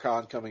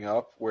Comic-Con coming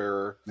up,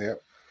 where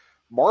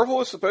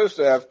Marvel is supposed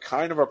to have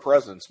kind of a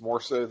presence,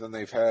 more so than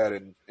they've had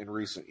in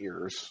recent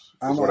years.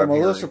 I'm a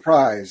little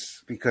surprised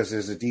because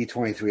there's a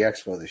D23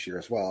 Expo this year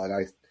as well,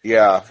 and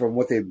from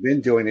what they've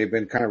been doing, they've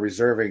been kind of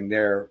reserving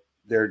their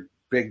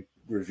big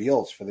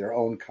reveals for their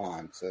own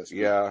cons.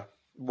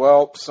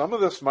 Well, some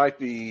of this might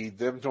be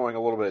them doing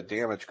a little bit of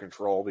damage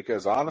control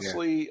because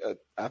honestly,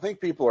 I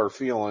think people are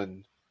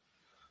feeling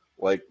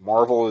like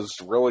Marvel is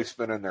really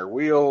spinning their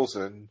wheels,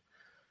 and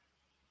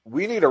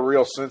we need a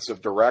real sense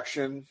of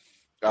direction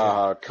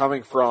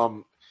coming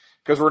from,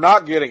 because we're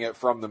not getting it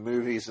from the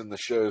movies and the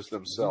shows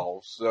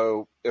themselves.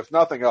 So if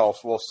nothing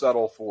else, we'll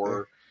settle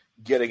for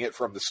getting it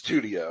from the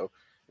studio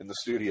and the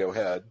studio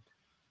head.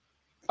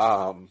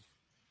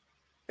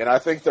 And I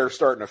think they're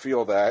starting to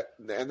feel that.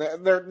 And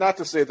they're not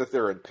to say that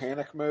they're in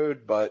panic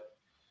mode, but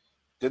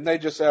didn't they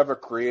just have a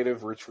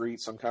creative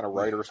retreat, some kind of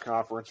writers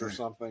conference or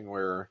something,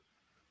 where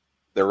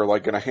they were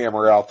like going to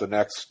hammer out the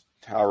next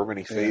however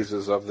many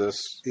phases of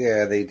this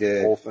they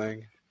did. whole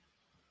thing?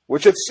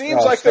 Which it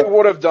seems like they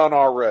would have done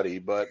already,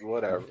 but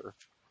whatever.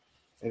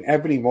 And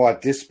Ebony Maw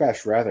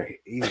dispatched rather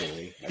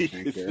easily. I think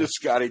he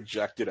just got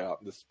ejected out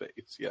into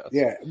space, yes.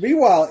 Yeah.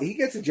 Meanwhile, he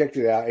gets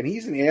ejected out, and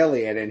he's an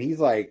alien, and he's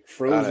like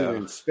frozen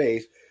in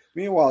space.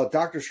 Meanwhile,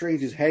 Doctor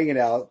Strange is hanging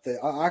out. The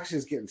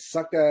oxygen's getting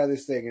sucked out of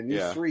this thing, and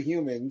these three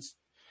humans.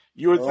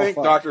 You would think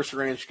Doctor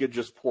Strange could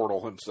just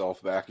portal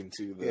himself back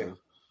into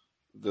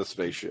the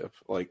spaceship.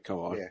 Like, come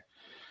on. Yeah.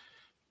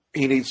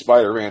 He needs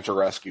Spider-Man to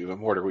rescue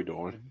him. What are we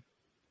doing?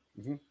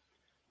 Mm-hmm.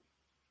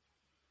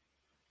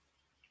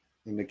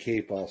 And the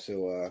cape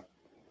also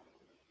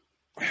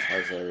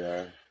has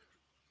a...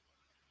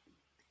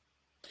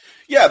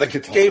 Yeah, the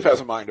cape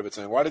has a mind of its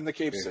own. Why didn't the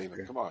cape save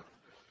him? Come on.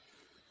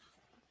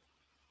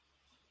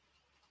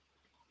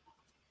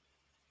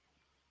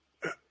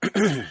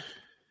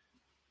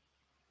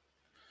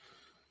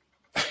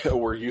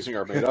 We're using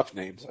our made-up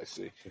names, I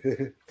see.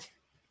 I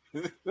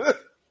think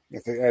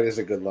that is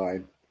a good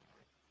line.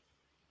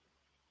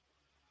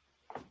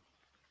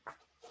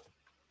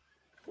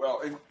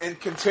 Well, and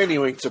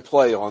continuing to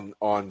play on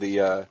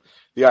the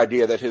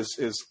idea that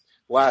his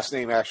last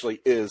name actually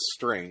is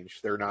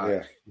Strange. They're not.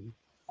 Yeah.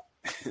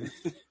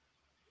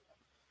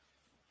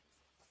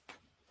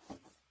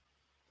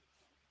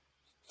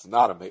 It's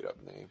not a made-up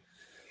name.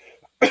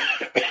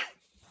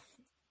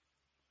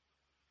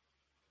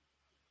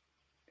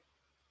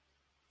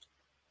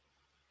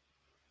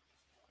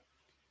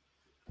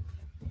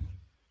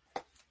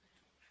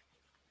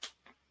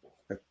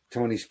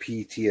 Tony's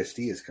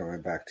PTSD is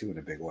coming back too in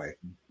a big way.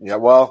 Yeah,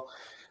 well,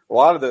 a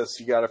lot of this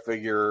you got to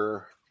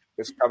figure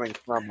is coming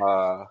from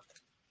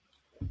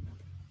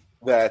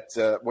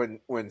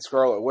when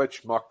Scarlet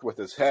Witch mucked with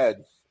his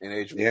head in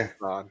Age of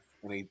Ultron,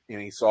 and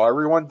he saw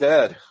everyone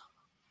dead.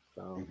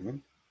 So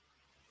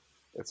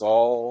it's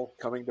all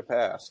coming to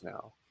pass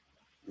now.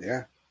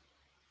 Yeah,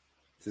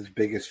 it's his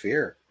biggest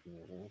fear.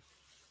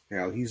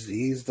 Mm-hmm.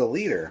 He's the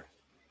leader.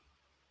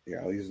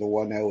 He's the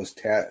one that was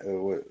he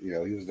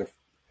was the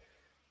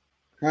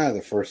kind of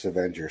the first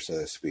Avenger, so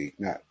to speak.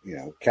 Not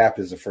Cap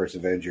is the first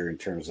Avenger in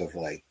terms of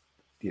like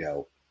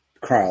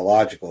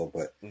chronological,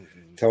 but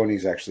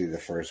Tony's actually the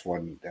first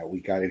one that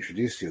we got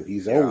introduced to.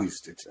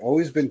 It's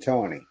always been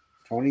Tony.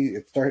 Tony,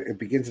 it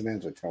begins and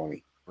ends with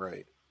Tony.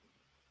 Right.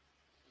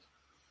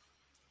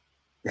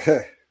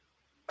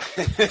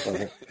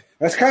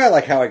 That's kind of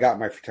like how I got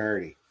my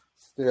fraternity.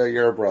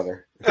 You're a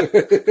brother.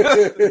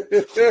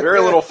 Very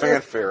little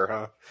fanfare,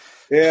 huh?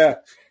 Yeah.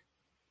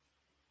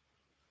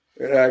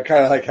 I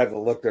kind of had to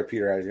look at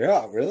Peter and go,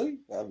 oh, really?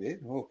 I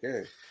mean,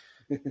 okay.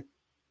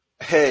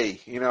 Hey,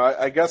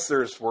 I guess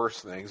there's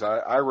worse things.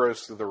 I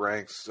rose through the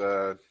ranks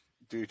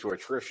due to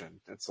attrition.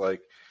 It's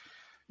like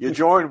you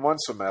join one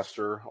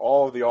semester,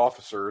 all of the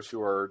officers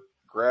who are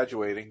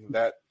graduating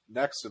that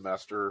next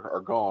semester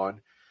are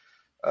gone.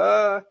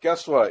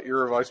 Guess what?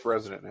 You're a vice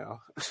president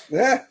now.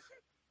 Yeah.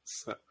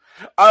 So,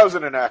 I was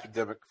in an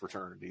academic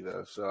fraternity,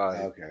 though, so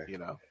okay.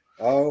 Different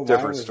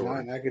mine was story. Not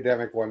an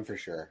academic one for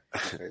sure.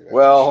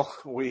 Well,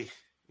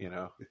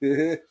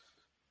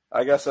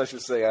 I guess I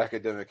should say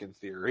academic in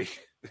theory.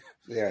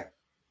 Yeah.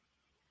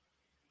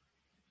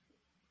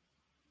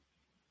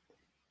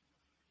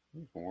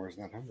 Moore's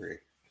not hungry.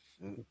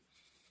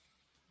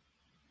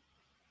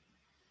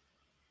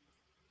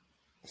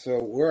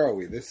 So where are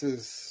we? This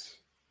is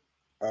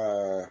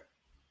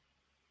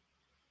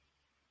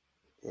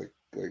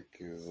like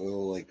his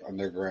little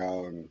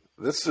underground.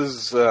 This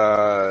is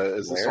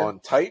this on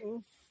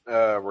Titan?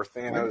 Where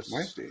Thanos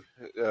might be.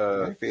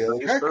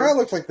 It kind of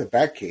looks like the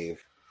Batcave.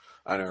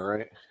 I know,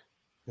 right?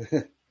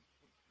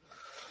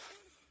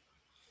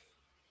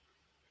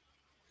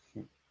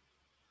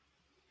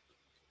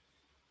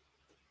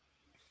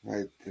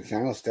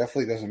 Thanos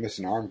definitely doesn't miss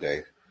an arm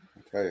day.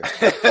 I'll tell you.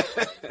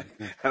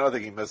 I don't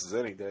think he misses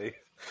any day.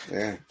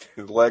 Yeah,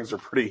 his legs are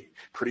pretty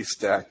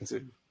stacked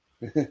too.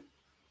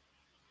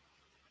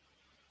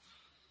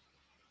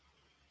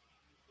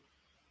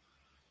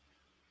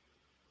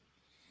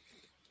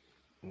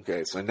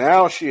 Okay, so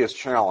now she is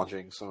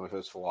challenging some of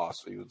his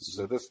philosophy.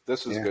 So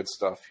this is good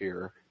stuff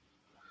here.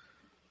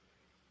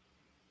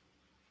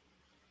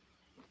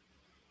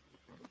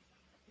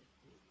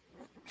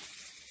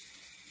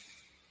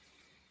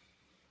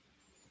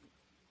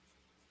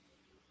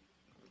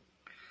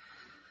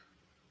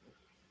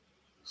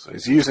 So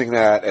he's using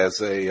that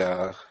as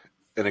an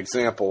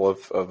example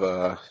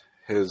of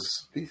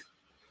his. Do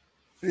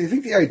you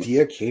think the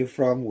idea came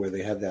from where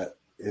they have that?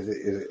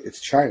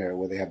 It's China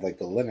where they have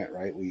the limit,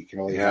 right? Where you can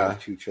only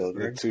have 2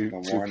 children, two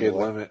kid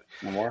limit.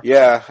 No more.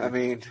 Yeah, I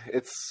mean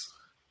it's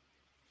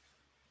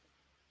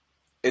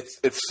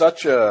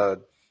such a.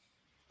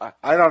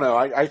 I don't know.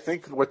 I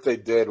think what they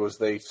did was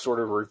they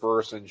sort of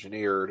reverse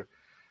engineered.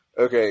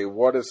 Okay,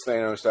 what does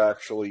Thanos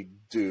actually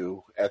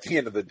do at the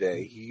end of the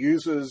day? He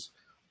uses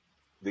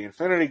the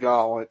Infinity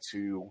Gauntlet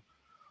to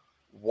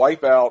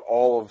wipe out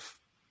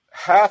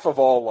half of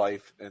all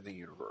life in the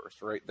universe,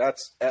 right?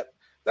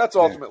 That's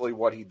ultimately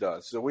what he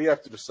does. So we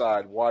have to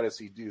decide, why does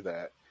he do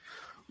that?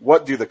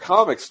 What do the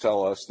comics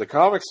tell us? The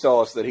comics tell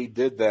us that he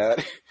did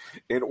that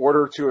in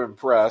order to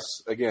impress,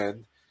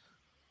 again,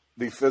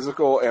 the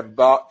physical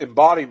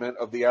embodiment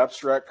of the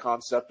abstract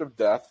concept of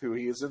death, who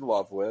he is in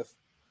love with.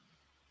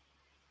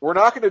 We're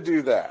not going to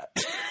do that.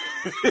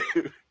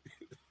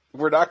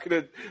 We're not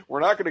going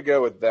to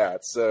go with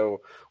that.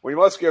 So we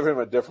must give him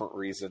a different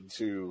reason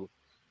to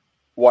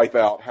wipe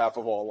out half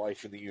of all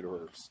life in the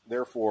universe.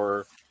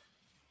 Therefore,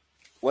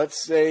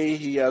 let's say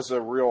he has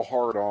a real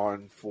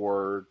hard-on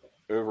for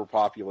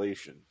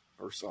overpopulation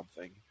or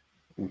something.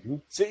 Mm-hmm.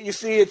 So you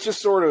see, it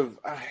just sort of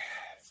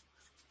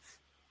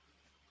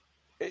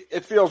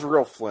it feels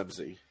real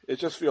flimsy. It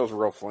just feels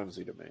real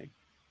flimsy to me.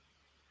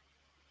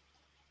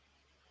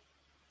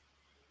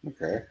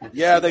 Okay.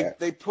 Yeah,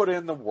 they put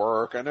in the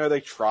work. I know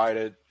they try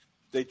to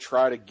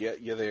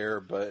get you there,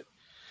 but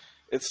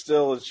it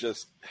still is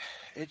just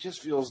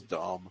feels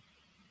dumb.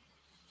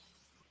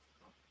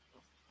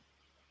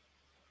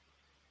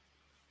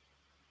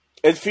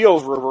 It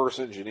feels reverse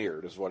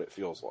engineered, is what it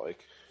feels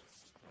like.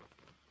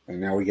 And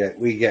now we get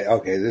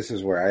okay. This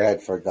is where I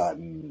had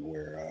forgotten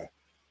where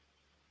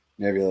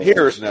Nebula.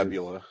 Here's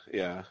Nebula,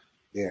 yeah,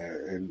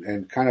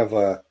 and kind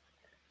of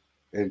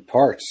in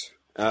parts.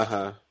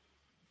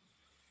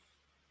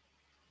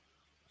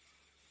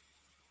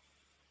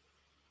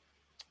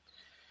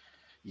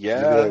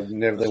 Yeah,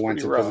 Nebula went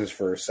to business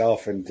for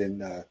herself and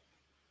didn't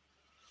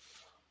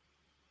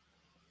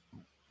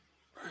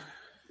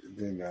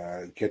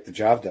get the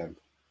job done.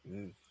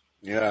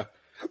 Yeah.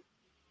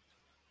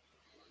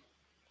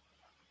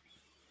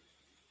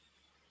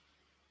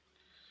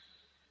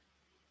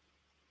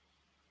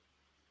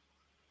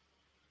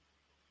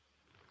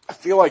 I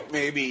feel like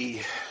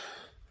maybe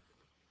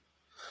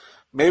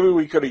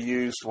we could have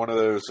used one of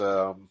those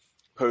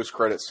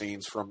post-credit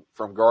scenes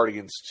from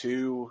Guardians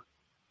 2.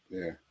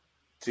 Yeah.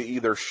 To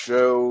either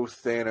show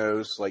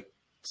Thanos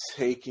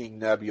taking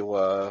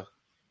Nebula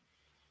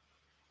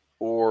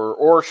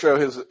or show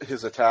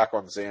his attack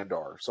on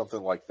Xandar,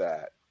 something like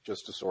that,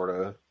 just to sort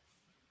of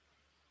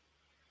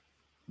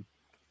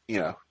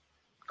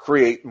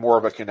create more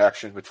of a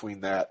connection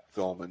between that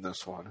film and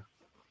this one.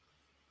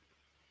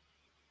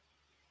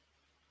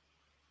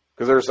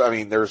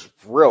 there's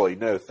really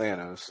no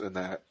Thanos in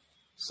that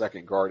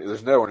second Guardian.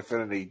 There's no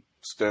Infinity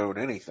Stone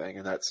anything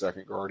in that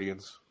second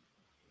Guardians,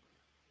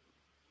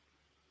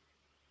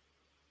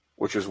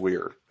 which is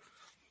weird.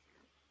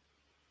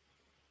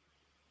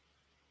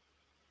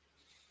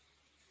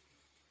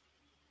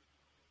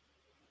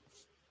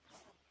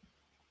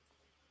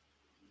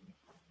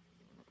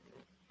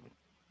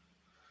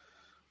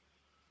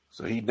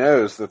 So he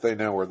knows that they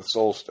know where the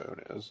Soul Stone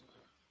is.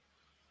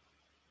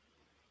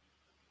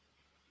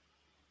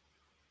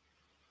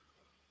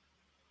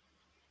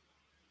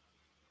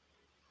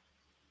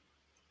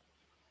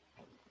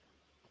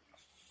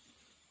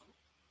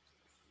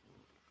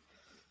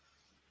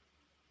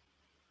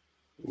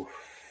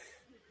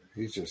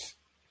 He just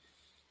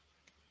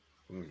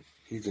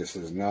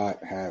is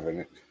not having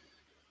it.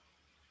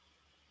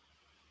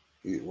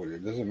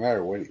 It doesn't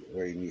matter what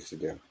he needs to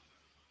do.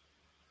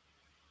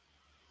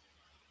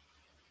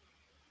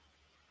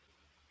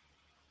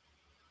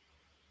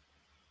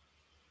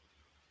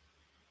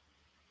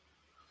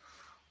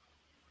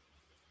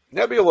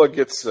 Nebula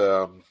gets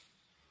some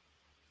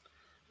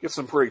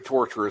pretty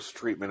torturous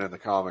treatment in the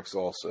comics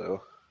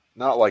also.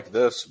 Not like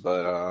this,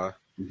 but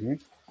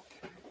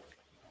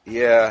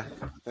yeah,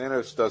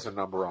 Thanos does a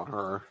number on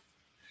her.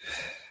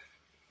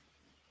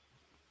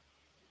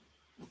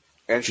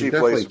 And she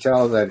definitely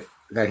tell that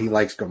he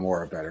likes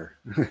Gamora better.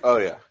 Oh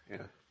yeah.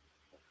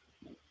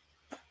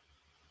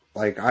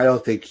 Like, I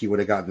don't think he would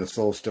have gotten the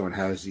Soul Stone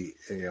has he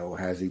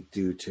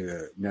do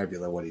to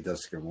Nebula what he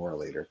does to Gamora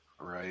later.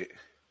 Right.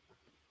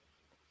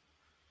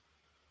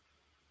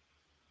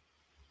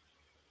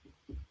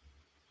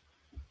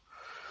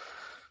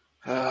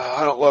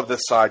 I don't love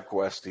this side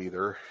quest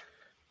either.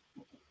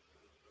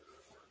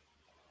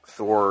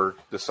 Thor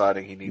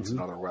deciding he needs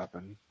another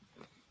weapon.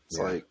 It's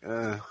like,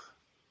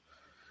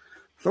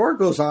 Thor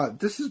goes on.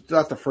 This is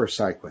not the first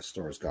side quest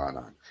Thor's gone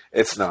on.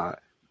 It's not.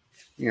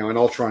 In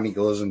Ultron, he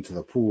goes into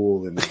the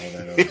pool and all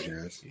that other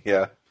jazz.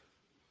 Yeah.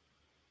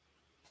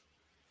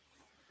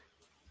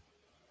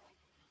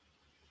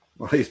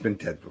 Well, he's been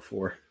dead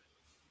before.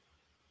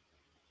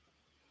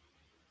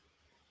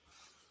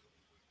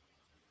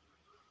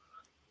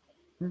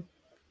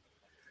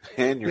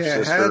 And your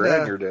sister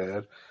and your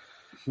dad.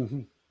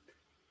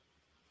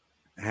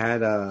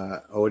 Had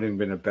Odin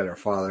been a better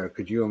father,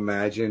 could you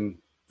imagine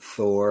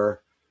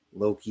Thor,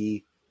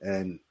 Loki,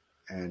 and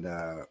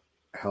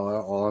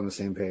Hela all on the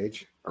same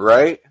page?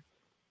 Right?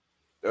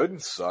 Odin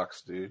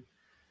sucks, dude.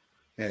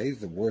 Yeah, he's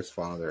the worst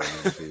father in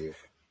the MCU.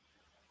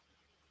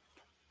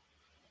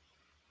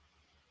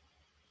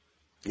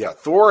 Yeah,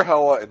 Thor,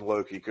 Hela, and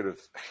Loki could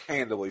have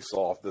handily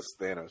solved this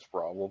Thanos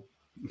problem.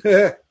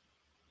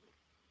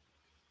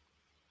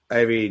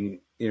 I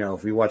mean,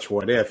 if we watch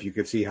What If, you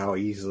could see how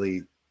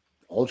easily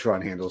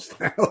Ultron handles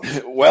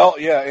Thanos. Well,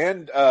 yeah,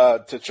 and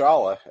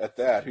T'Challa at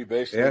that, who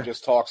basically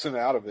just talks him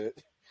out of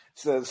it.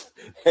 Says,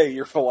 hey,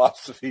 your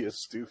philosophy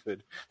is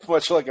stupid.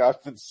 Much like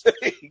I've been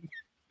saying.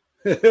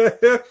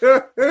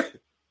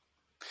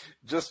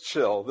 Just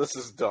chill. This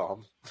is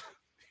dumb.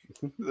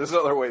 There's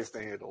other ways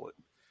to handle it.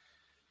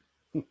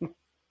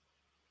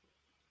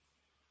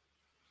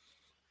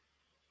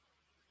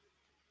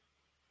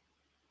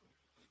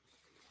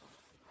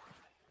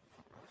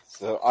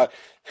 So I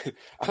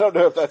don't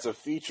know if that's a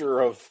feature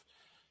of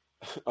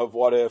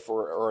What If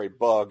or a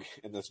bug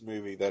in this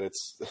movie that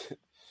it's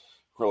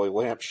really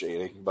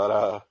lampshading,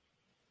 but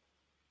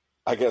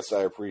I guess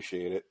I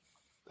appreciate it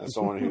as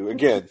someone who,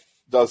 again,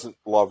 doesn't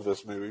love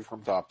this movie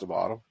from top to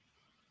bottom.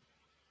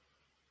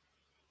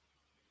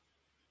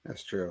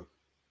 That's true.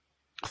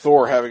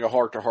 Thor having a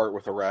heart-to-heart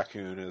with a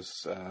raccoon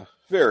is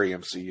very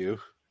MCU.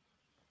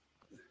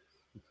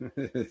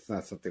 It's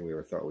not something we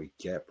ever thought we'd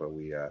get, but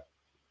we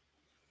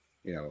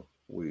know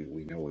what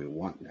we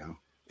want now.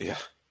 Yeah.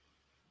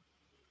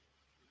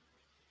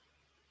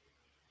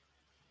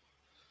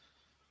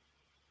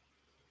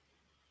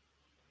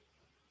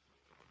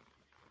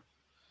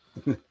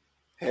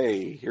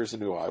 Hey, here's a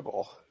new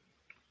eyeball.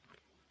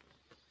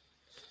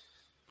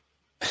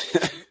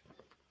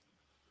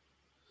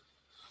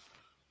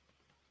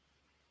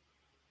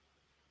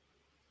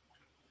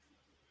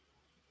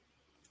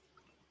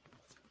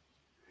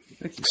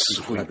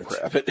 Sweet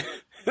rabbit.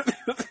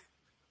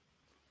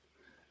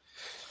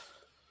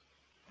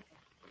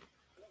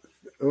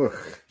 Ugh,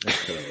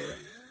 that's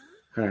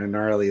kind of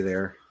gnarly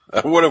there.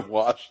 I would have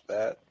watched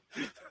that.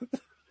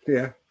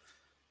 Yeah.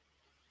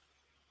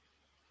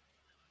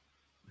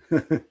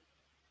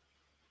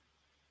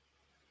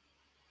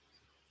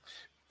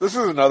 This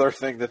is another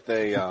thing that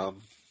they I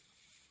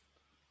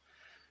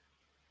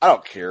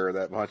don't care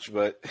that much,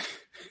 but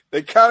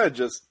they kind of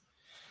just,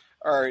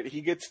 all right, he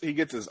gets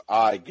his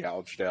eye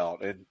gouged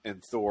out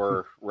in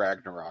Thor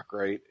Ragnarok,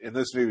 right? And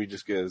this movie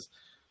just goes,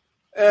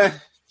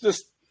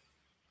 just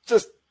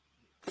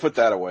put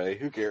that away.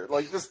 Who cares?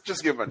 Like,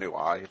 just give him a new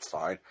eye. It's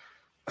fine.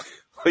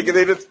 Like,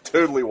 they just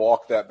totally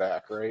walk that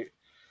back, right?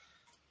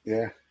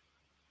 Yeah.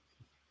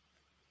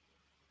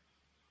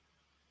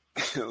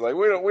 Like,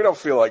 we don't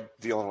feel like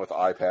dealing with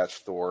eye patch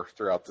Thor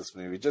throughout this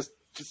movie. Just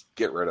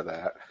get rid of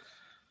that.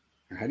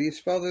 How do you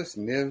spell this?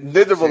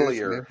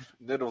 Nidavellir.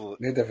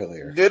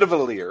 Nidavellir.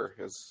 Nidavellir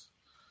is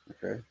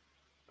okay.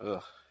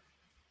 Ugh.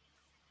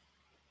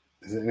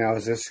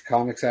 Is this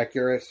comics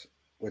accurate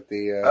with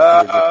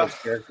the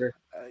character?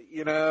 I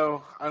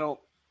don't.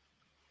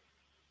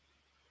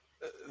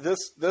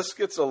 This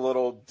gets a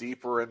little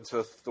deeper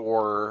into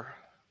Thor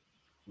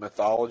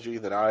mythology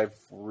than I've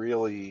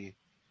really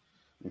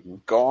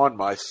gone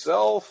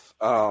myself.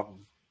 I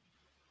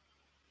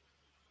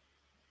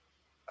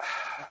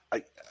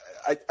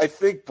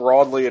think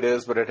broadly it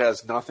is, but it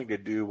has nothing to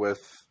do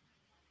with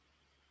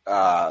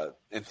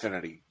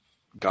Infinity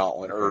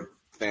Gauntlet or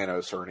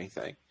Thanos or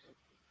anything.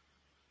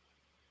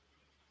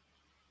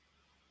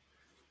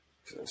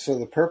 So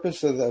the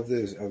purpose of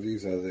these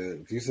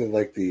are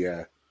like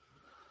the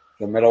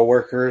metal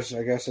workers,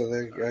 I guess.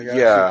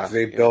 Yeah,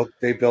 they built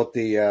the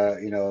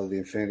the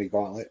Infinity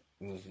Gauntlet.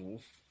 Mm-hmm.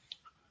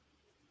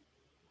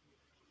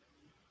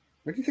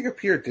 What do you think of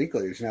Peter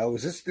Dinklage? Now,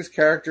 was this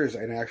character is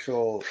an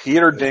actual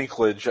Peter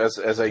Dinklage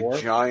as a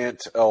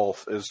giant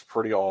elf is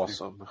pretty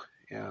awesome.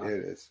 Yeah,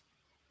 it is.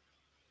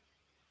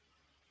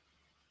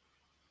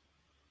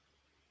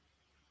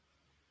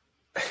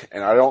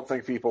 And I don't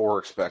think people were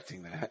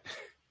expecting that.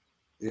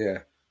 Yeah.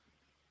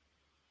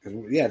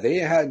 Yeah, they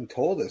hadn't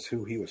told us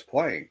who he was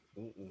playing.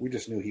 Mm-mm. We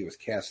just knew he was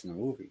cast in the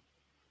movie.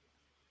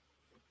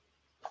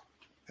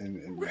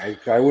 And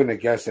I wouldn't have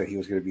guessed that he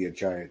was going to be a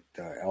giant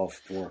elf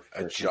dwarf.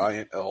 A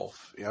giant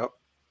elf, yep.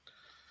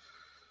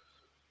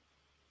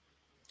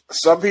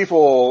 Some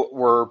people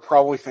were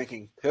probably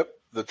thinking Pip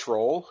the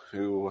Troll,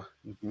 who...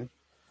 Mm-hmm.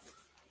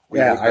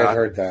 Yeah, I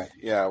heard that.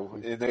 Yeah,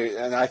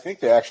 and I think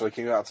they actually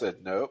came out and said,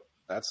 nope,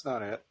 that's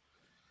not it.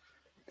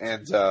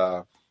 And...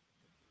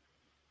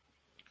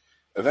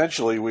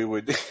 eventually,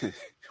 we'd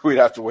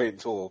have to wait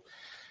until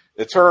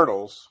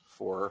Eternals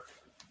for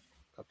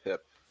a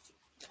Pip.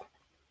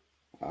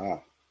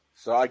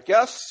 So I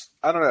guess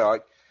I don't know.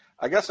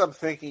 I guess I'm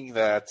thinking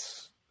that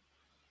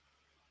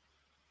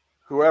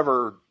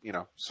whoever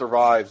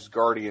survives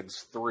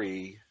Guardians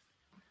 3,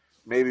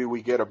 maybe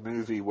we get a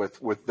movie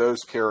with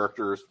those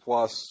characters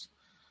plus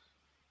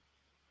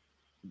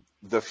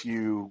the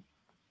few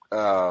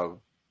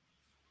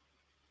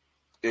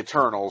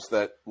Eternals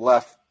that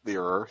left the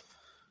Earth.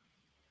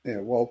 Yeah,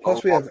 well,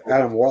 plus we have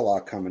Adam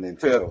Warlock coming in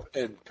too.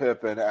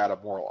 Pip and Adam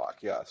Warlock,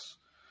 yes.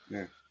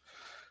 Yeah.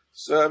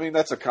 So, I mean,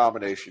 that's a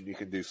combination you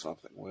can do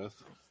something with.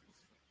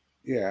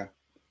 Yeah.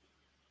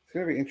 It's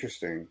going to be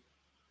interesting.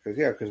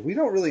 Because we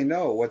don't really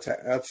know what's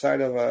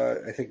outside of,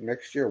 I think,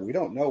 next year. We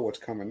don't know what's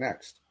coming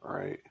next.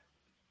 Right.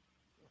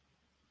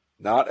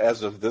 Not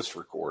as of this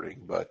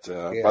recording, but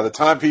by the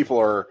time people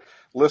are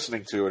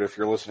listening to it, if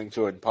you're listening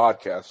to it in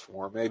podcast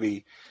form,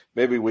 maybe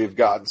we've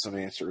gotten some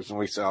answers and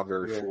we sound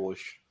very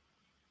foolish.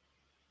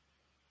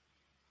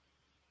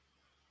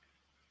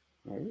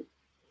 Right.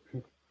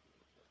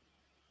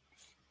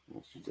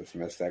 She just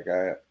messed that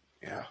guy up.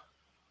 Yeah.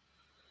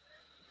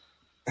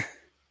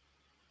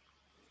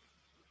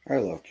 I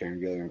love Karen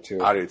Gilliam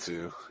too. I do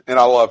too. And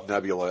I love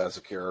Nebula as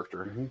a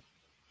character. Mm-hmm.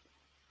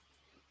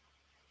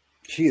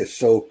 She is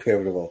so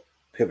pivotal.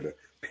 Yeah.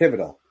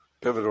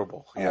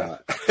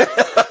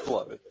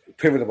 Love it.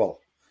 Pivotal.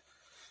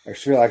 I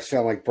feel like I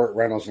sound like Burt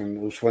Reynolds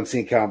in One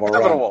Scene Combo.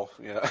 Pivotal,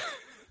 yeah.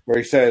 Where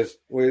he says,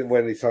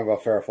 when he's talking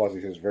about Farrah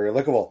Fawcett, he says, very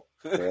likable.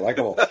 Very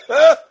likable.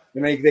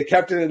 And they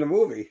kept it in the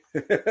movie.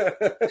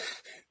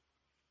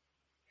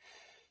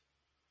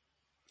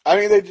 I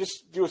mean, they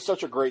just do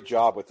such a great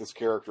job with this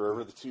character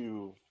over the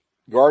two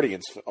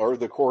Guardians, or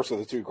the course of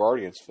the two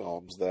Guardians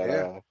films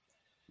that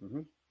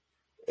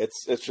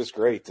it's just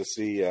great to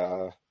see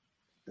to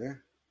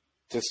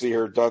see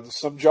her done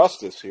some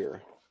justice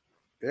here.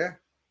 Yeah.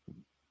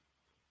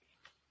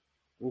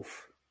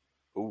 Oof.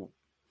 Ooh.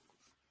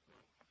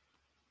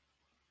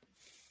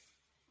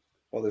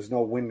 Well, there's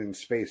no wind in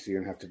space, so you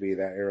don't have to be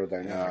that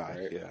aerodynamic,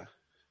 right? Yeah.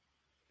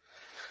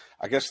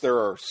 I guess there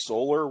are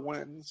solar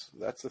winds.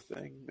 That's the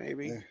thing,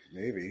 maybe. Yeah,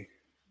 maybe.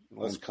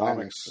 Unless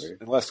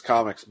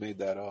comics made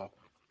that up.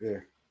 Yeah.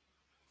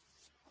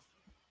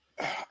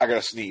 I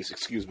gotta sneeze.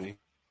 Excuse me.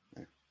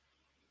 Yeah.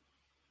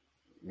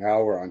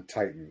 Now we're on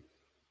Titan.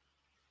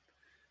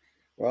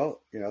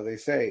 Well, they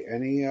say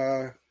any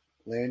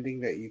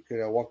landing that you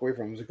could walk away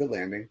from is a good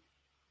landing.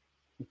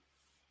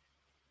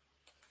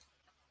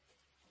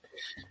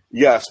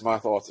 Yes, my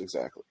thoughts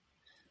exactly.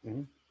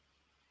 Mm-hmm.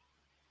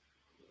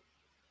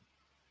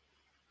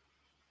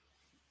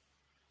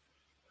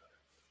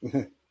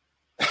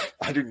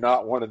 I do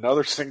not want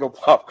another single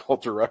pop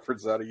culture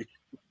reference out of you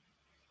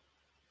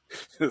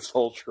this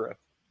whole trip.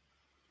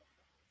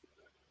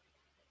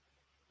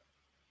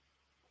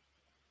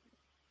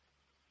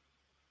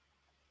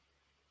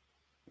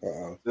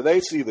 Uh-oh. So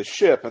they see the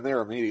ship and they're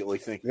immediately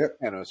thinking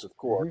Thanos, of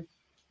course. Mm-hmm.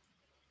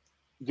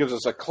 Gives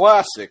us a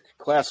classic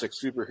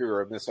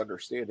superhero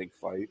misunderstanding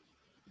fight.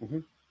 Mm-hmm.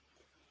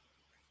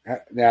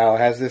 Now,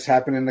 has this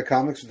happened in the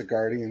comics with the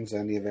Guardians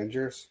and the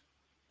Avengers?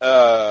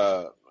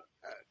 I'm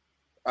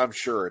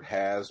sure it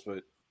has,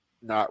 but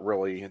not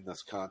really in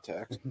this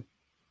context.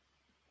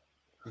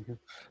 Mm-hmm. Mm-hmm.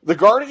 The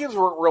Guardians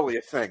weren't really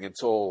a thing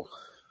until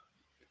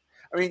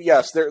I mean,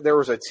 yes, there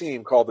was a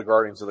team called the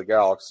Guardians of the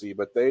Galaxy,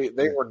 but they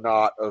were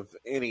not of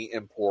any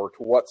import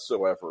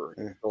whatsoever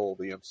until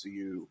the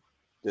MCU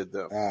did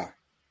them.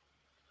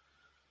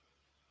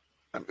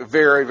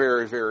 Very,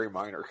 very, very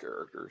minor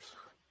characters.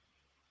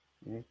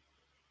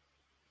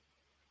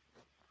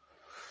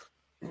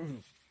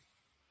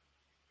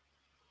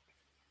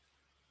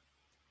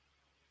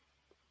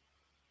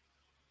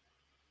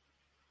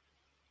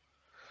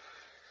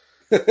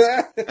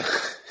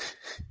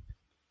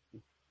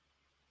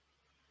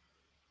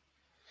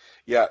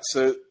 Yeah,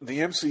 so the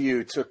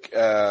MCU took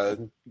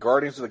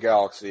Guardians of the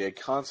Galaxy, a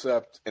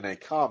concept in a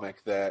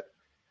comic that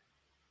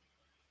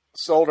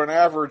sold an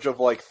average of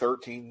like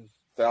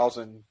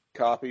 13,000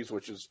 copies,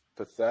 which is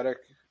pathetic.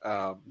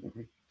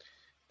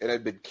 It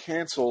had been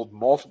canceled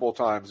multiple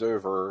times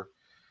over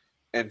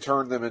and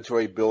turned them into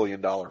a $1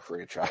 billion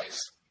franchise.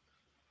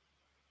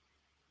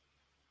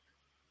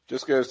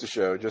 Just goes to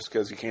show, just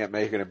because you can't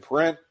make it in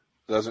print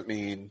doesn't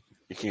mean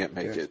you can't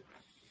make it.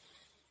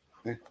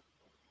 Yeah.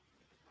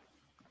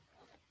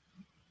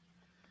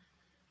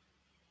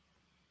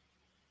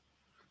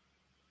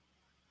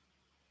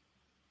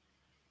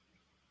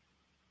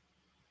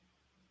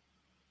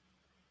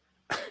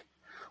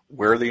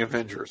 We're the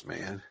Avengers,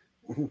 man.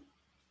 Talk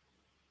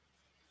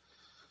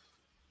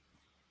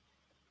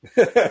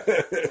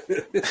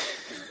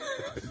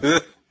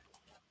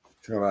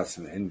about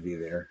some envy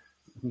there.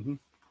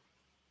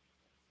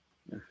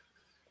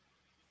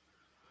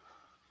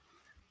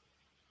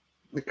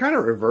 It kind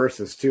of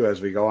reverses too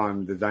as we go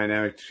on the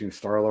dynamic between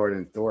Star-Lord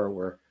and Thor,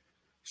 where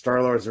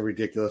Star-Lord's a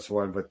ridiculous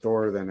one, but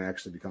Thor then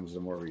actually becomes the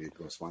more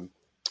ridiculous one.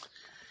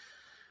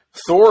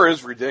 Thor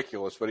is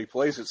ridiculous, but he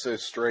plays it so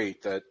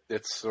straight that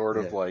it's sort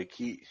of like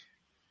he's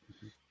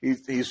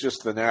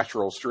just the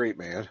natural straight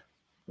man.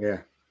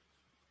 Yeah.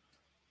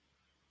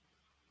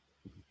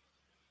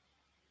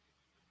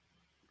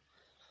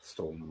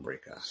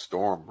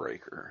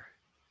 Stormbreaker.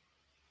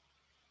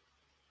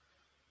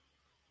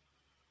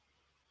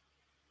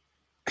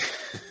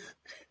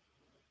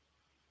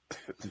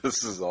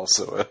 This is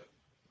also a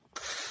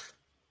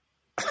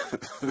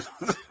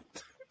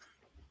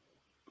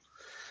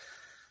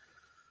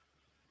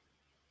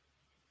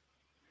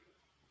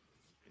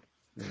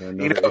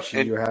another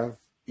issue you have?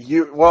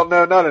 Well,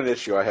 no, not an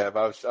issue I have.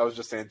 I was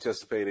just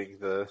anticipating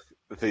the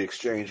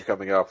exchange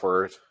coming up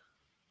where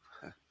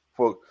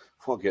we'll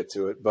get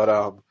to it.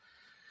 But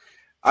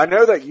I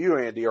know that you,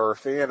 Andy, are a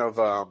fan of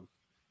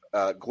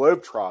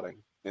globetrotting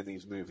in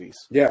these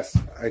movies. Yes,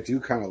 I do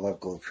kind of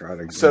love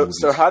globetrotting. So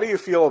how do you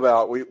feel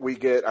about we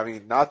get? I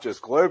mean, not just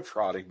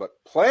globetrotting,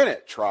 but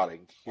planet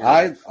trotting.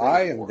 I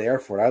am there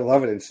for it. I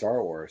love it in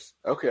Star Wars.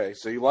 Okay,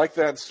 so you like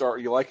that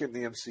you like it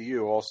in the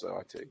MCU also,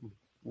 I take.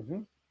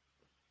 Mm-hmm.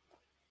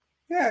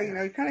 Yeah,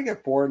 you kind of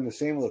get bored in the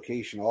same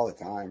location all the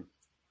time.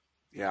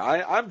 Yeah,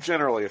 I'm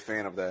generally a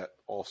fan of that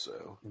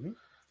also. Mm-hmm.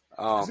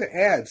 It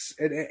adds,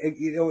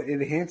 it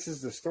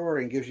enhances the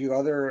story and gives you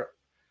other,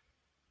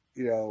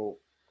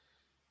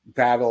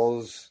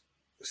 battles,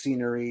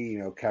 scenery.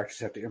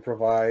 Characters have to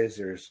improvise.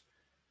 There's,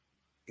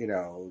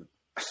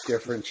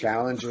 different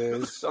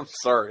challenges. I'm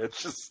sorry,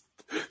 it's just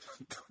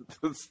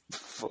this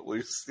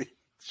Footloose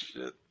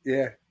shit.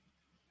 Yeah.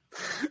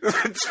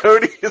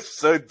 Tony is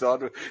so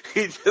done with.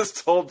 He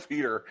just told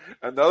Peter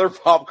another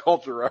pop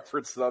culture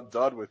reference that I'm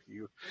done with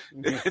you.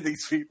 And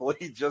these people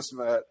he just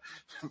met,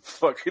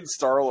 fucking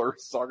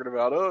Star-Lord's talking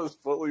about, is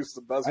Footloose the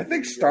best? I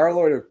think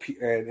Star-Lord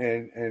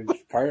and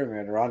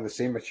Spider-Man are on the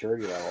same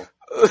maturity level.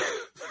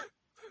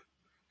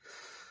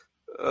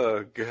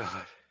 Oh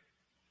God.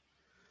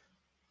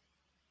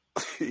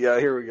 Yeah,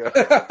 here we go.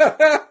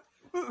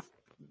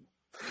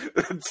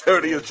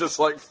 Tony is just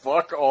like,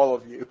 fuck all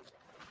of you.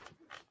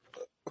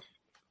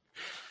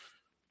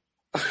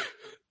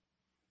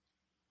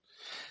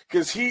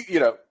 Because he's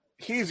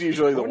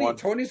usually the one.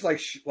 Tony's like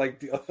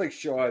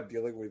Sean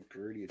dealing with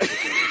Purity.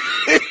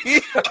 I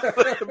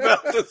was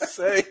about to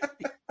say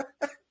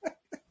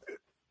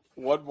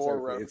one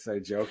more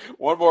inside joke.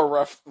 One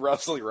more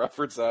wrestling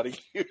reference out of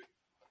you.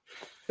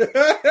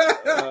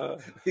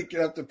 You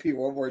get up to pee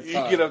one more time.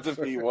 You get up to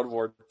pee one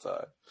more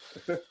time.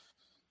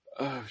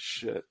 Oh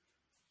shit.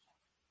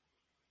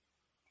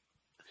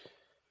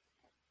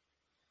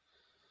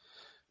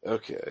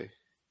 Okay.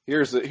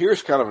 Here's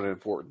kind of an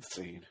important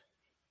scene.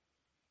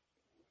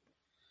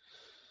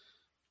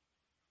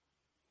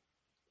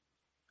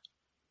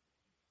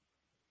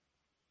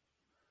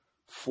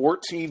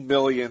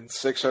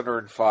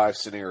 $14,605,000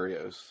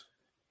 scenarios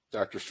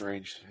Doctor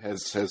Strange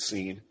has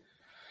seen.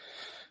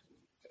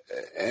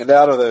 And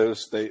out of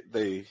those they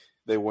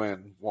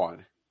win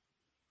one.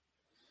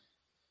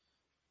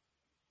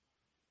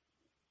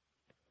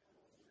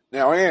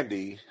 Now,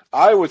 Andy,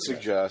 I would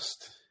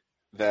suggest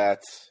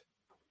that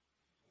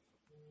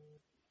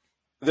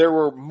there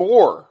were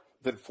more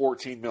than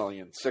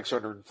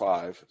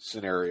 14,605,000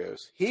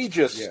 scenarios. He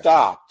just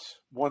stopped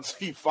once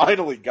he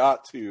finally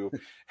got to,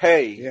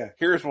 hey,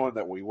 here's one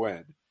that we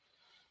win.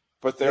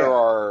 But there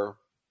are,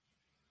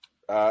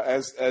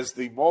 as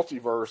the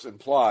multiverse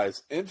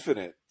implies,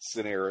 infinite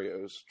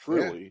scenarios,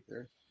 truly.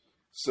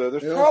 So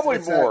there's probably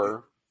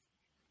more.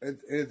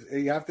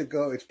 You have to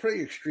go. It's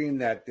pretty extreme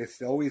that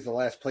it's always the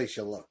last place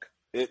you look.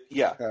 By I'm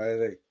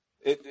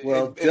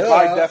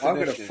definition,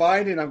 going to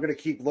find it. I'm going to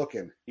keep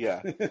looking.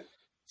 Yeah.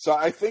 So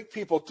I think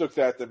people took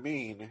that to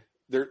mean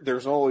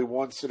there's only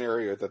one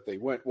scenario that they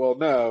went. Well,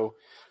 no,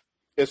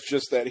 it's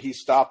just that he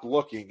stopped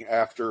looking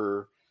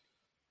after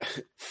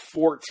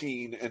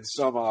 14 and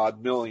some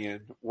odd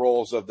million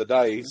rolls of the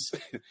dice.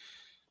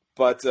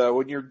 But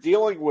when you're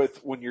dealing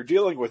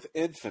with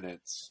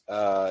infinites,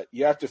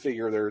 you have to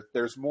figure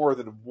there's more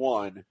than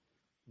one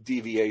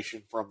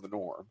deviation from the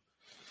norm.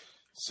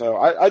 So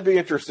I'd be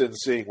interested in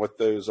seeing what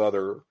those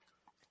other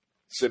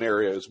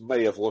scenarios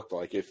may have looked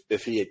like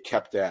if he had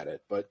kept at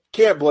it. But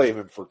can't blame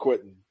him for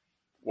quitting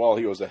while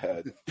he was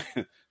ahead,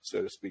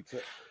 so to speak. So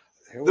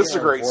this is a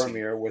great scene.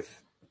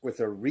 With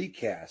a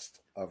recast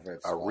of it.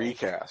 A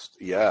recast,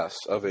 yes,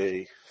 of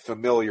a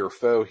familiar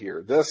foe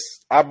here. This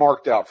I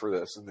marked out for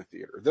this in the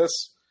theater. This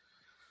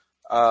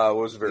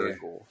was very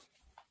cool.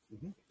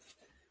 Mm-hmm.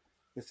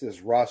 This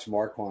is Ross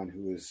Marquand,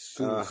 who is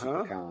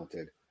super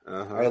talented.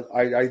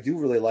 I do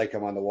really like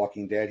him on The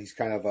Walking Dead. He's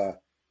kind of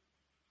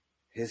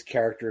his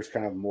character is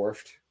kind of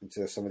morphed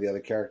into some of the other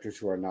characters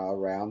who are not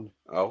around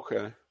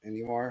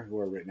anymore, who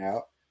are written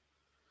out.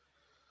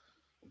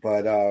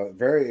 But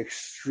very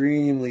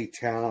extremely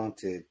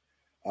talented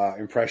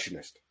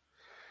impressionist.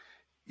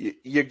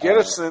 You get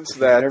a sense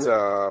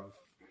that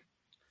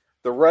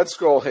the Red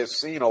Skull has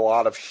seen a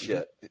lot of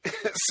shit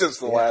since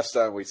the last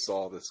time we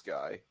saw this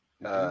guy.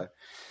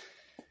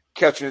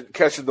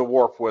 Catching the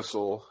warp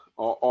whistle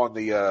on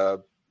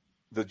the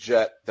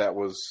jet that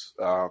was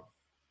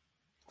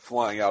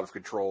flying out of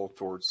control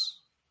towards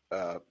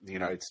the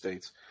United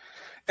States.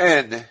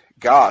 And,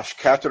 gosh,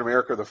 Captain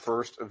America, the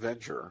first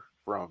Avenger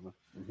from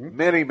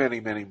many, many,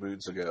 many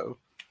moons ago.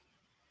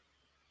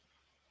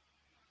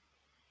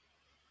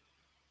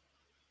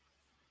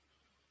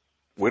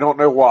 We don't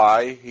know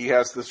why he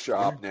has this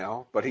job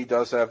now, but he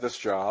does have this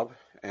job,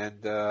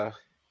 and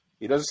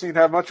he doesn't seem to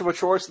have much of a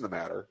choice in the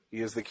matter. He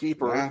is the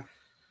keeper. Yeah.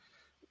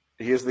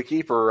 He is the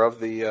keeper of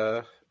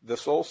the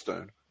Soul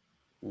Stone.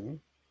 Mm-hmm.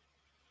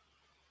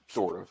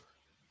 Sort of.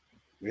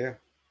 Yeah.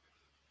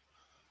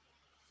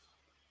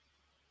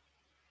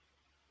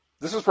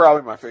 This is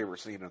probably my favorite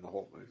scene in the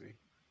whole movie.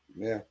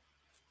 Yeah.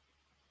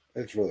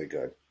 It's really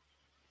good.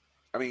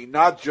 I mean,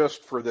 not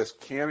just for this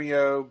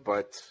cameo,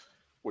 but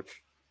which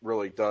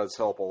really does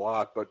help a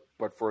lot, but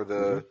for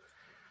the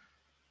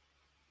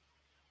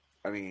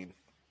I mean,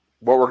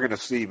 what we're going to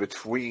see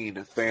between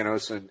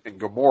Thanos and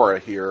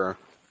Gamora here,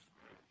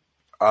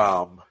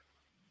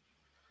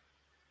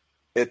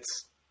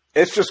 it's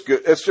just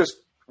good. It's just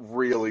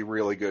really,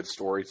 really good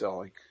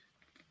storytelling.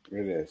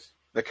 It is.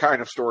 The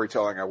kind of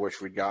storytelling I wish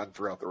we'd gotten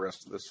throughout the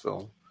rest of this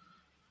film.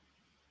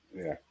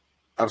 Yeah.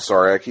 I'm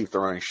sorry, I keep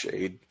throwing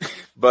shade,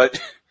 but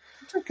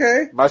it's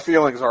okay. My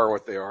feelings are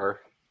what they are.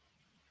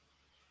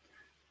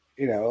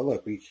 You know,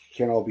 look, we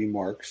can't all be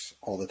marks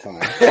all the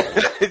time.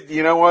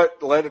 You know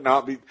what? Let it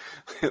not be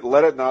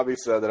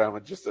said that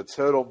I'm just a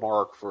total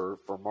mark for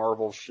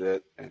Marvel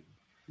shit and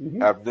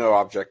have no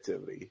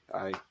objectivity.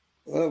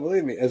 Well,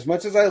 believe me, as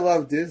much as I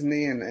love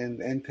Disney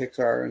and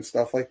Pixar and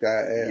stuff like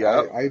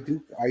that, I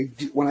do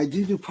when I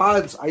do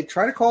pods, I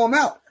try to call them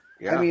out.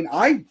 Yeah. I mean,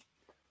 I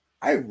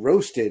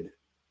roasted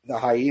the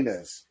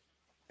hyenas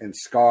and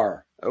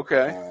Scar.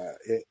 Okay.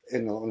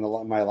 In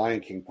my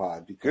Lion King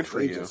pod, because good for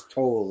they you. Just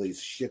totally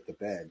shit the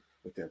bed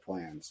with their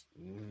plans.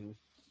 Mm-hmm.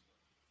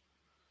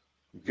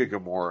 Good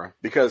Gamora,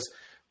 because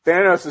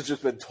Thanos has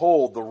just been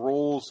told the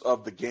rules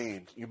of the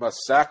game. You must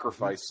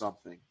sacrifice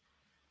something,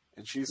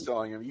 and she's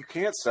telling him you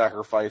can't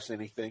sacrifice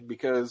anything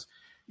because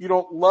you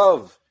don't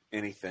love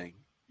anything.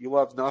 You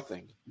love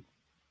nothing.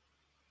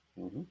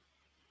 Mm-hmm.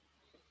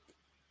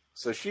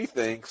 So she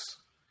thinks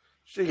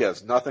she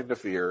has nothing to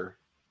fear.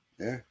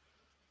 Yeah.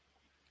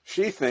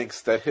 She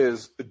thinks that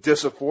his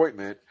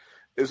disappointment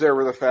is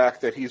over the fact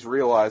that he's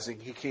realizing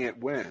he can't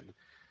win,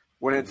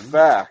 when in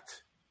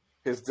fact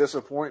his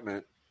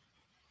disappointment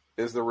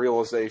is the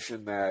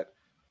realization that,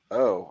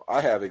 oh,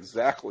 I have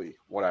exactly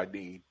what I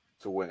need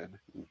to win.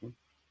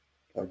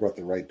 I brought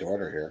the right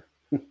daughter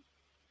here.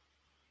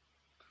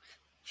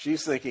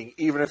 She's thinking,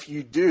 even if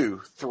you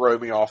do throw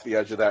me off the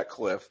edge of that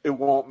cliff, it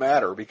won't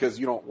matter because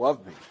you don't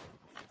love me.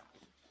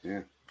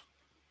 Yeah.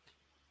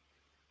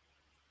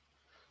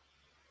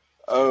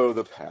 Oh,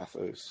 the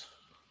pathos.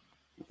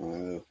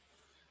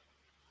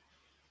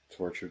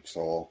 Tortured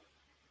soul.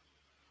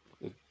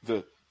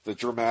 The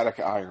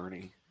dramatic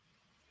irony.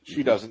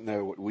 She doesn't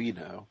know what we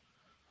know.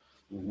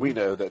 We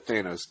know that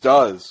Thanos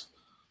does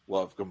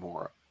love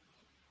Gamora.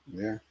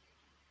 Yeah.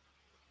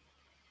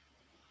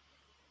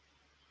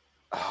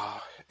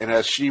 And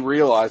as she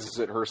realizes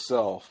it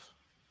herself,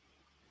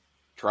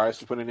 tries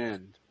to put an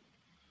end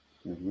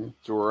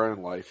to her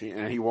own life,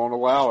 and he won't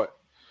allow it.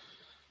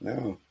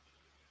 No.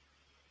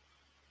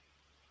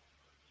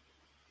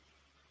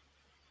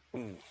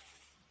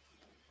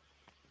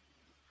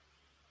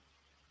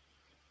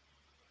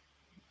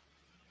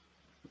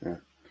 Yeah.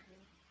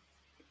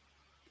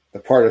 The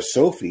part of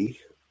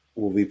Sophie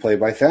will be played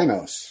by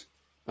Thanos.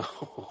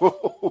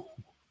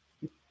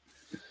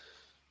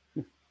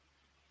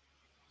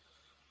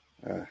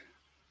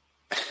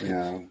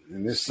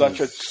 And this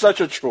such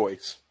a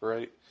choice,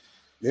 right?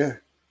 Yeah,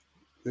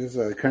 this is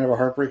a kind of a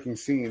heartbreaking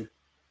scene.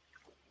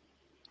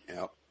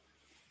 Yeah,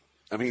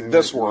 I mean,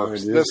 this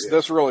works.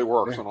 This really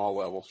works on all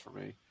levels for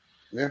me.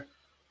 Yeah,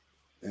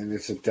 and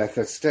it's a death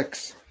that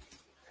sticks.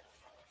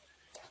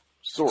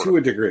 Sort to of.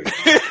 a degree.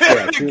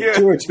 Yeah,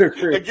 to a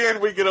degree. Again,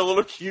 we get a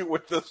little cute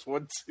with this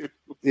one too.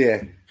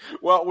 Yeah.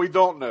 Well, we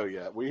don't know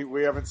yet.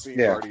 We haven't seen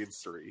Guardians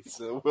 3,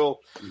 so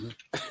we'll.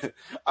 Mm-hmm.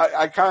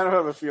 I kind of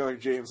have a feeling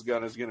James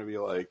Gunn is going to be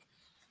like,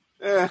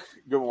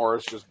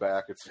 Gamora's just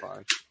back. It's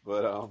fine.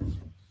 But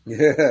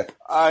yeah,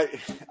 I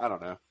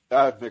don't know.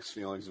 I have mixed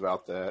feelings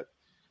about that.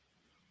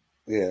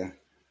 Yeah.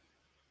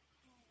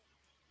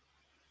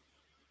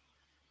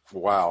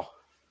 Wow.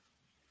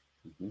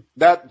 Mm-hmm.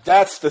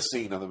 That's the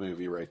scene of the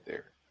movie right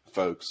there,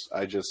 folks.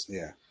 I just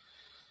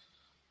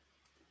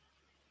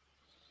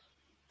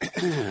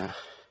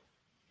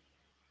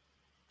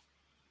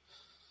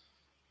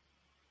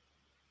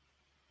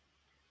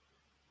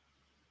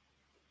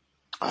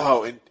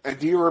Oh, and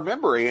do you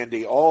remember,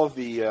 Andy, all of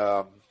the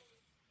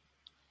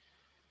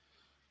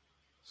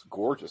it's a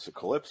gorgeous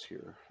eclipse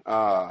here.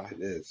 It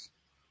is.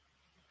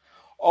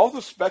 All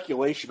the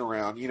speculation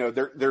around,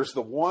 there's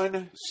the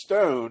one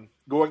stone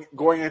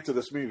going into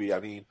this movie. I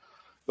mean,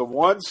 the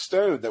one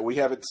stone that we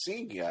haven't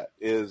seen yet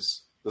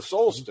is the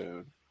Soul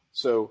Stone.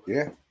 So,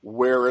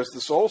 where is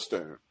the Soul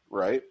Stone,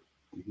 right?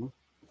 Mm-hmm.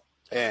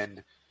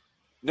 And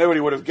nobody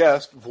would have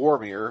guessed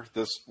Vormir,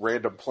 this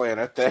random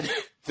planet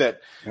that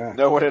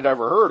no one had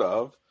ever heard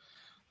of.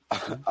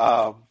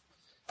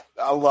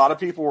 A lot of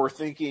people were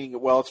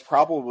thinking, well, it's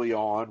probably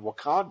on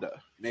Wakanda.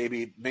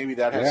 Maybe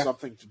that has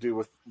something to do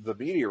with the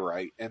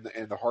meteorite and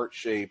the heart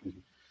shaped,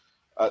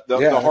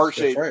 the heart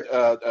shaped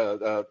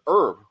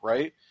herb,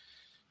 right?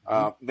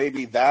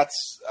 Maybe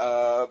that's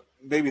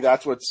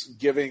what's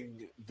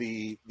giving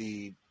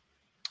the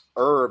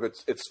herb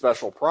its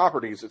special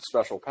properties, its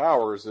special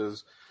powers.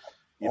 Is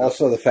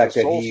also the fact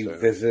that he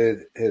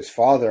visited his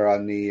father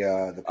on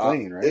the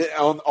plane, right?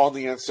 On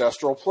the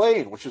ancestral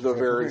plane, which is a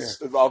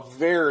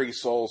very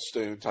Soul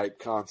Stone type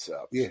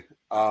concept. Yeah.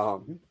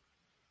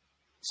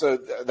 So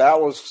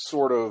that was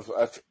sort of,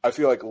 I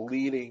feel like,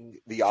 leading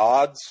the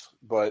odds,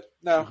 but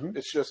no,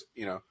 it's just,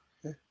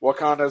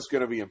 Wakanda is going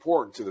to be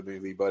important to the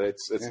movie, but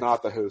it's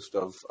not the host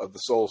of the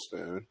Soul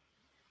Stone.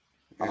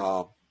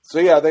 Yeah.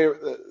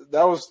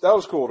 That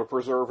was cool to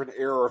preserve an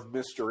air of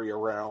mystery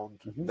around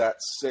that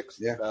sixth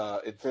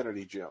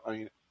Infinity Gem. I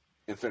mean,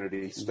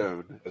 Infinity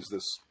Stone, as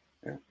this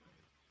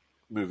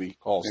movie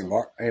calls it.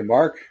 Hey,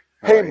 Mark.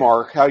 Hey,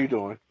 Mark. How you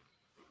doing?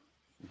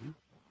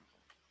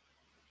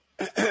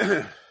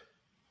 It's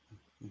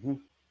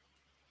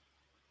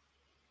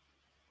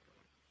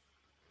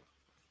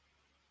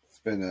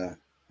been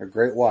a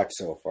great watch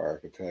so far, I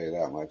can tell you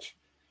that much.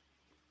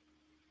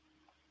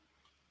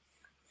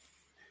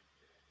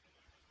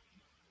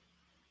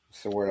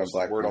 So word on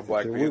Black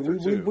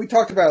Panther. We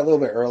talked about it a little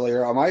bit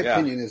earlier. My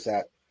opinion is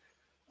that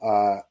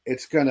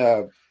it's going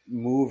to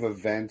move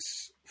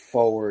events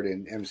forward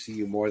in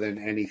MCU more than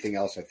anything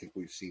else I think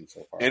we've seen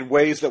so far. In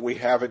ways that we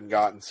haven't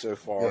gotten so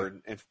far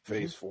in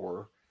Phase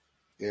 4.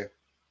 Yeah.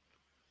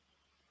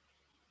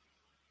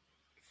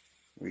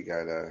 We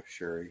got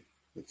Shuri,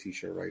 the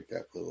T-shirt right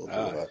there.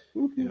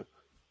 Yeah.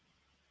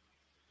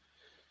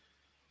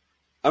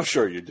 I'm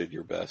sure you did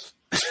your best.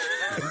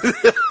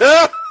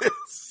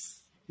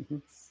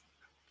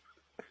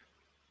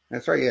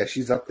 That's right. Yeah,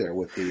 she's up there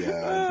with the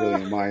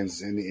brilliant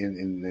minds in the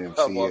MCU.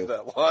 I love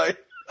that line.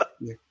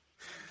 Yeah.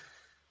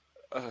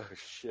 Oh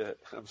shit!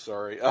 I'm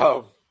sorry.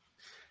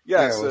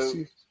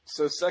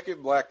 So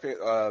second Black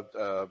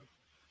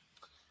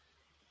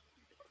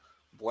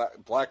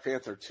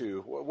Panther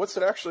 2. What's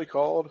it actually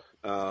called?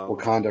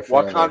 Wakanda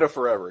Forever. Wakanda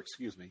Forever.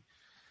 Excuse me.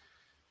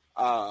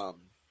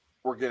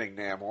 We're getting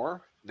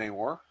Namor.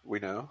 We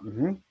know.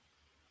 Mm-hmm.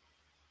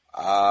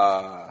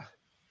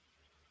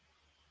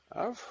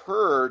 I've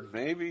heard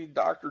maybe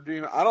Doctor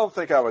Doom. I don't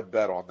think I would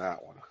bet on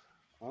that one.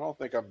 I don't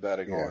think I'm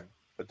betting on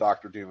a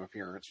Doctor Doom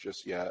appearance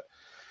just yet.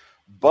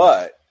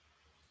 But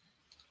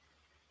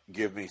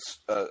give me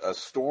a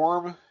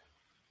Storm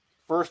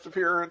first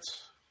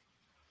appearance.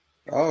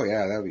 Oh,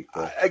 yeah, that'd be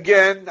cool.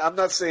 Again, I'm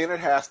not saying it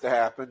has to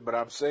happen, but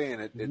I'm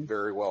saying it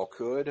very well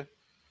could.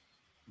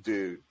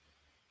 Dude.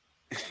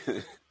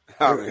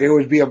 It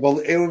would be a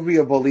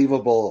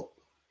believable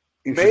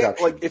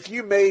introduction. Like if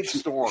you made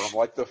Storm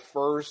like the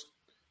first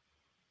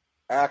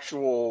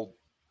actual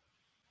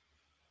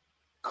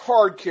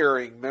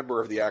card-carrying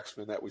member of the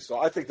X-Men that we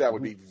saw, I think that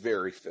would be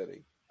very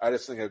fitting. I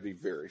just think that would be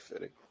very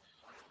fitting.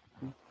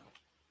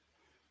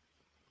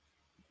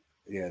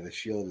 Yeah, the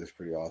shield is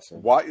pretty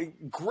awesome. Why?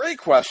 Great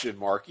question,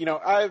 Mark.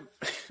 I've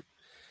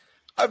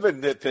been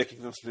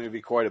nitpicking this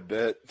movie quite a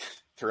bit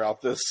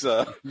throughout this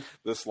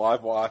this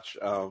live watch.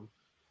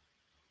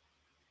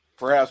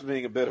 perhaps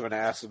being a bit of an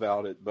ass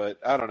about it, but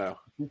I don't know.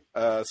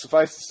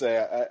 Suffice to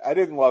say, I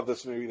didn't love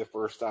this movie the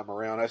first time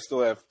around. I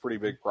still have pretty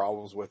big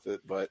problems with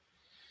it, but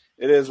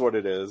it is what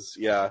it is.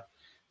 Yeah,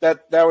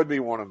 that would be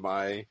one of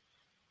my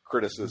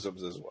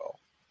criticisms as well.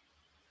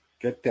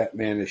 Get that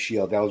man a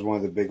shield. That was one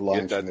of the big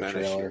lines from the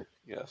trailer.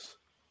 Yes.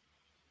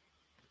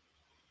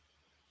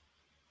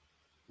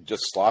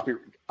 Just sloppy.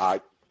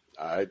 I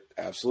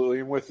absolutely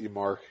am with you,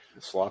 Mark.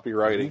 Sloppy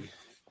writing,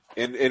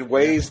 in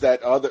ways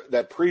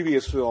that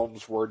previous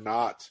films were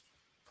not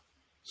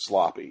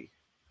sloppy.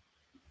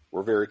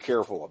 We're very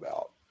careful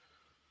about.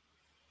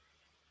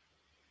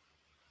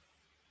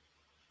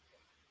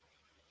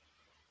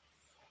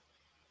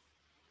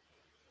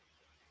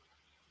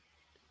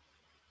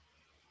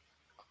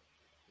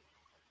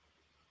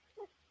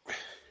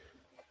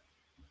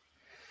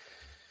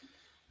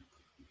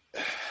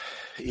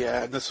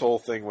 Yeah, and this whole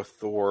thing with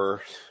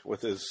Thor,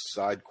 with his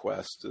side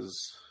quest,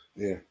 is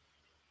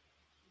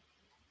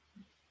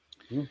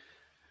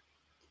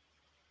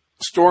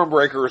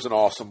Stormbreaker is an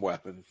awesome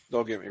weapon.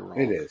 Don't get me wrong.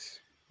 It is,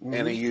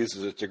 and he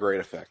uses it to great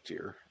effect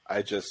here.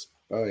 I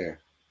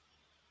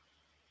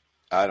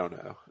don't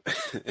know.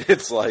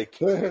 It's like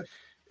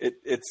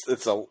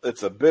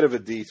it's a bit of a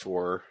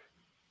detour.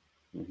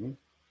 Mm-hmm.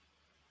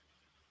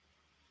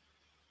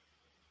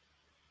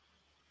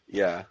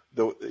 Yeah,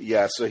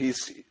 so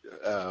he's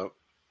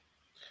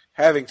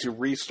having to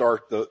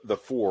restart the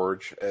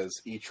forge, as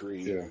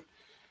Eitri,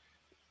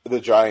 the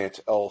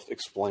giant elf,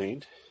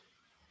 explained.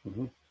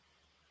 Mm-hmm.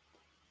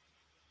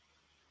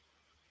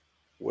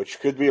 Which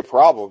could be a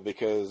problem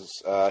because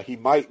he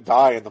might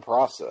die in the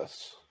process.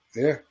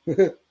 Yeah.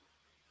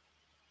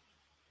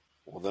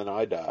 Well, then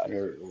I die.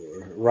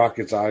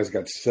 Rocket's eyes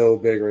got so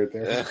big right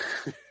there.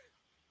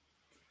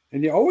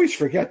 And you always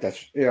forget that,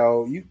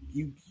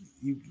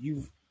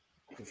 you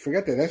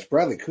forget that that's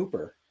Bradley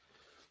Cooper.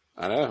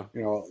 I know.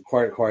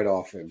 Quite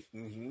often.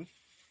 Mm-hmm.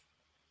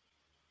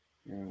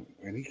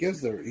 And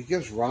he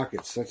gives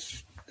Rocket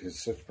such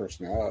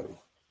personality.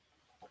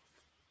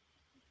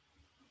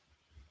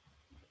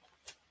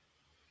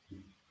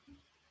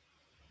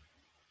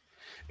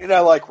 And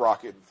I like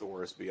Rocket and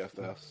Thor as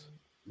BFFs.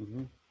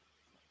 Mm-hmm.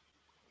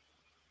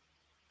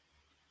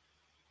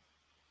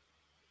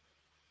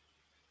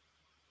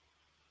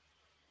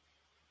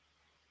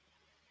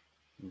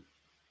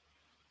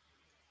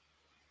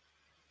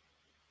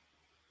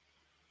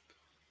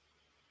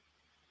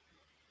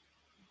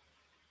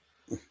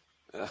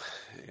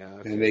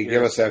 And they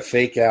give us that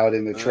fake out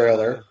in the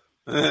trailer.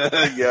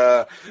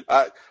 Yeah,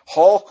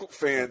 Hulk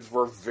fans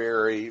were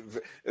very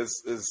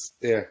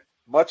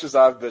much as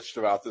I've bitched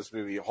about this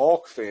movie.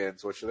 Hulk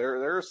fans, which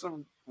there are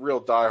some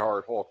real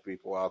diehard Hulk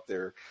people out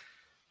there,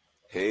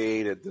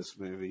 hated this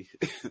movie.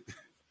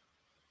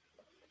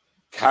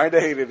 Kind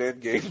of hated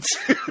Endgame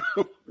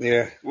too.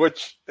 Yeah,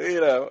 which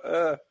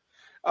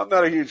I'm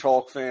not a huge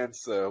Hulk fan,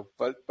 so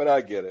but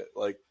I get it.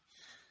 Like,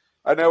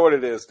 I know what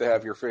it is to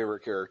have your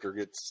favorite character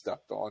get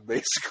stepped on,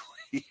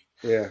 basically.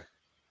 Yeah.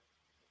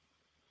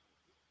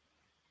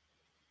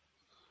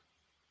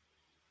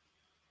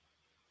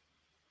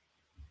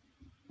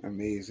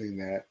 Amazing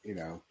that,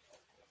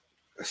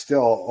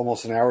 still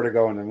almost an hour to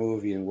go in the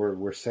movie, and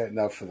we're setting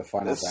up for the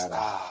final battle.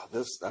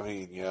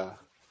 Yeah.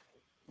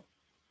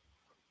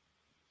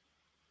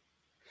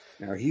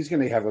 Now he's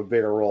going to have a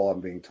bigger role,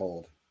 I'm being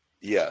told.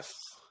 Yes,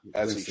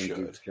 as Winston he should.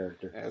 Duke's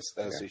character.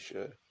 As he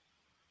should.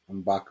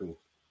 M'Baku.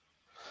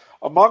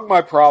 Among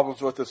my problems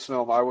with this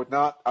film, I would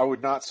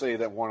not say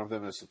that one of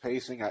them is the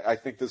pacing. I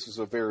think this is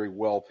a very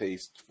well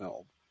paced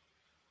film.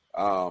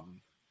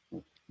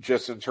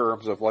 Just in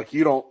terms of, like,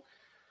 you don't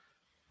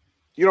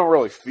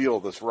really feel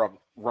this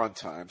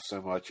runtime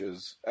so much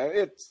as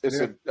it's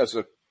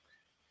a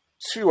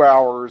 2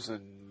 hours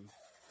and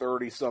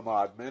 30 some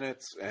odd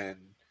minutes, and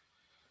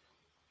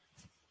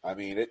I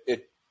mean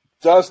it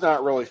does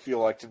not really feel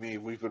like, to me,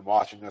 we've been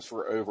watching this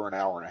for over an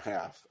hour and a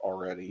half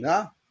already.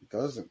 No, it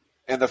doesn't.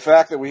 And the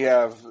fact that we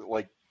have,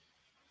 like,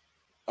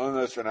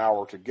 almost an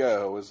hour to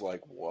go is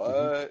like, what?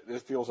 Mm-hmm.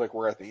 It feels like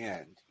we're at the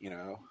end,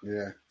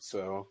 Yeah.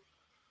 So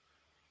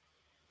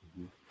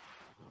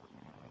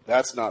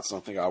that's not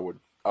something I would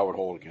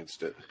hold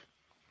against it.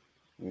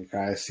 You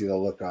kind of see the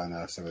look on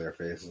some of their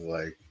faces,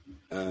 like,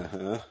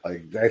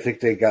 like I think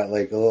they got,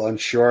 like, a little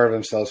unsure of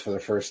themselves for the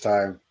first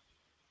time.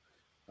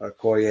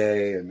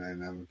 Koye and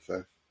them.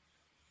 So,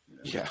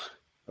 yeah.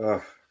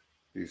 Ugh,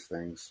 these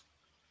things.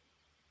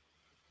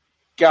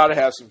 Got to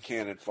have some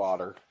cannon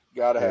fodder.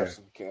 Got to have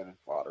some cannon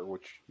fodder,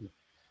 which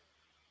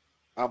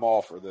I'm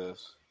all for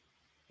this.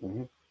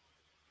 Mm-hmm.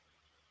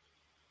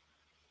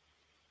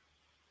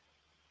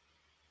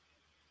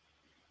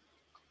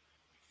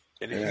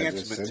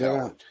 Enhancement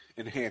talent.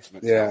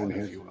 Enhancement talent,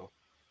 if you will.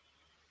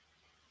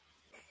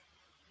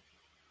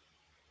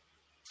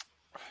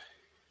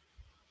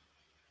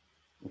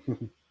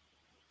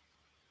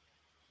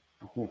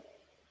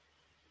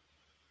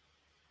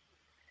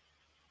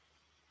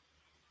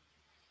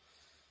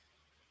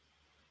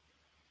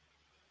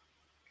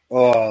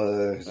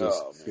 Oh,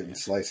 just getting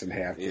sliced in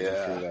half through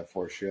that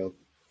force shield.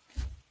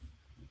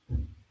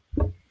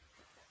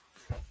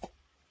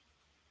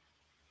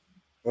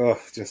 Ugh,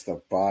 just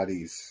the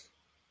bodies.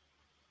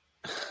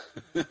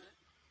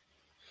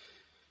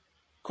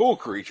 Cool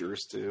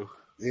creatures, too.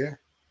 Yeah.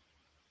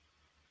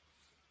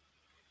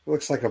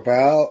 Looks like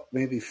about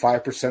maybe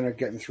 5% are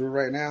getting through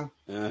right now.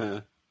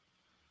 Uh-huh.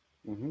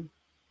 Mm-hmm.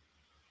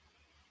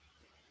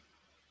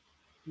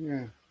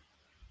 Yeah.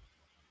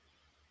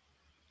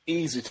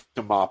 Easy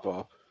to mop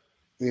up.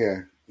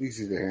 Yeah,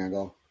 easy to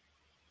handle.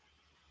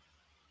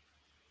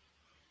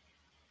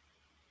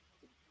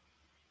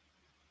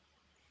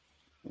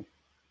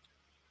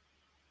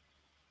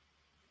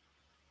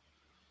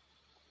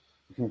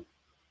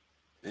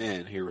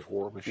 And here's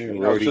War Machine.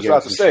 Yeah, I was Rhodey just getting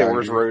about to some say,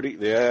 where's shiny.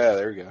 Rhodey? Yeah,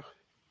 there you go.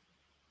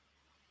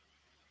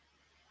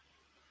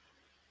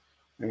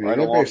 I mean,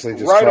 they're basically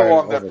just right trying to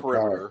along that overpower.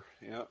 perimeter.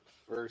 Yep,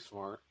 very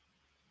smart.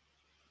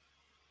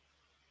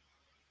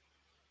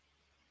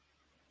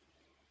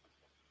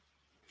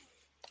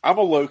 I'm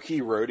a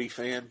low-key Rhodey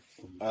fan,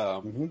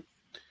 and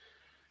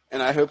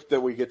I hope that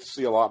we get to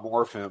see a lot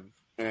more of him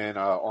in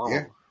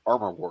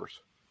Armor Wars.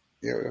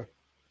 Yeah.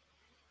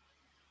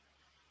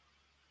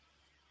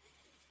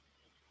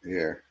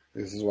 Yeah.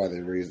 This is why they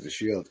raised the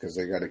shield, because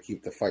they got to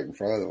keep the fight in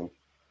front of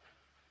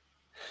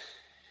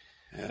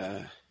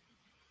them.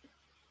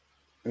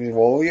 I mean,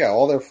 well, yeah,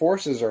 all their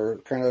forces are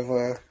kind of,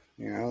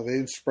 they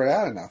didn't spread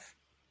out enough.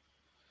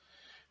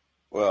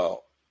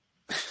 Well,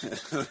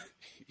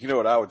 you know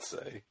what I would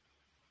say?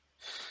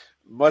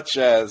 Much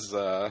as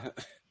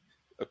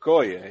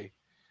Okoye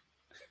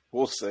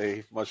will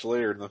say much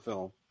later in the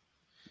film,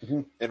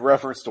 in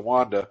reference to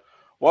Wanda,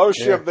 why was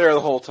she up there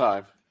the whole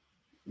time?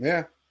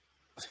 Yeah.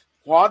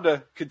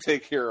 Wanda could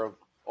take care of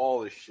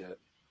all this shit.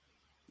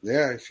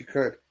 Yeah, she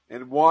could.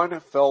 In one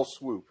fell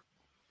swoop.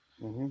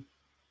 Mm-hmm.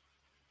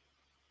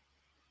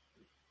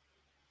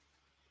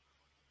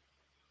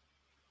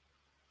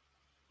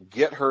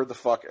 Get her the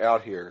fuck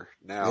out here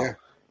now. Yeah.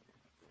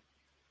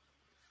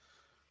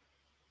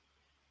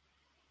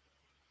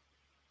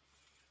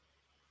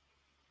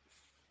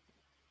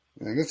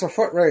 And it's a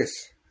foot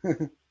race.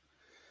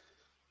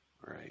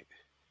 Right.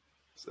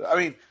 So, I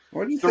mean,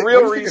 What do you the think,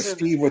 real what do you think reason of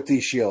Steve with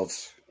these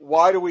shields?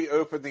 Why do we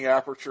open the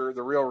aperture?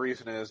 The real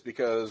reason is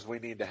because we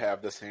need to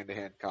have this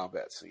hand-to-hand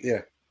combat scene.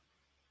 Yeah.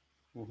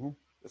 Mm-hmm.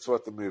 That's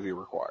what the movie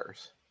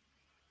requires.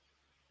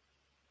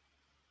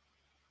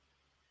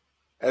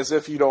 As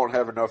if you don't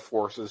have enough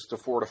forces to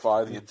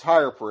fortify the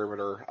entire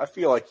perimeter. I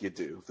feel like you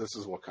do. This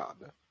is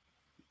Wakanda.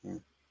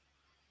 Mm.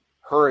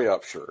 Hurry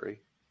up,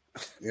 Shuri.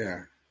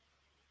 Yeah.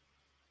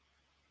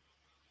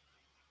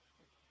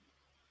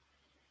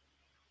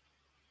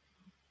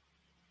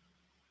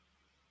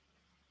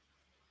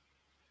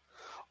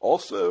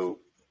 Also,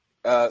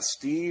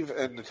 Steve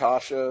and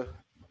Natasha,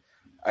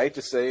 I hate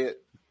to say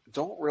it,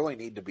 don't really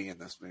need to be in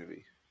this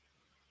movie.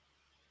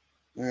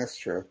 That's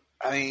true.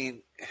 I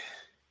mean,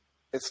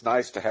 it's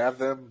nice to have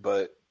them,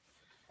 but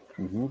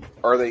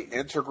are they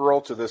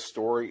integral to this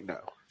story? No.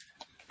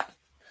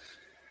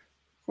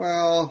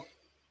 Well,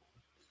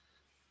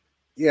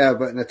 yeah,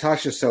 but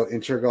Natasha's so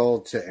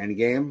integral to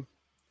Endgame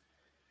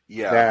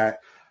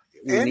that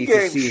we need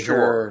to see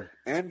her.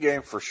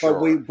 Endgame for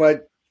sure.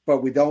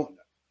 But we don't.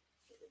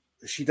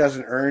 She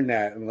doesn't earn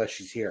that unless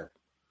she's here.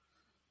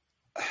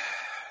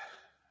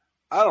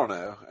 I don't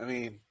know. I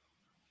mean,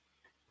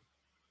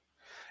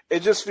 it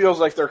just feels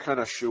like they're kind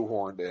of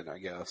shoehorned in, I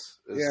guess.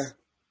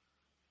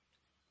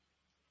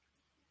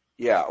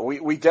 Yeah,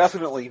 we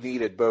definitely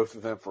needed both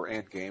of them for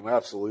Endgame,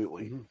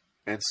 absolutely. Mm-hmm.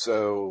 And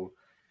so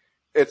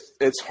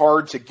it's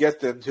hard to get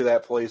them to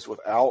that place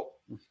without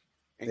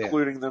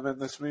including them in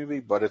this movie,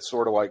 but it's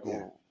sort of like,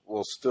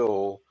 well,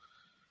 still,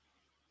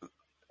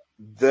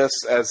 this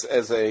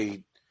as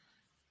a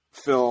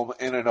film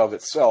in and of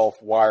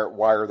itself, why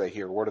are they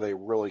here? What are they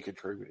really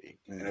contributing?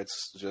 And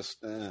it's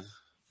just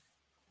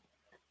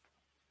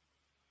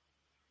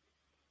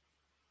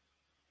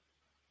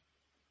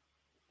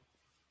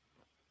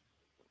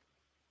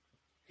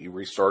He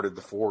restarted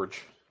the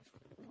forge.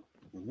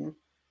 Mm-hmm.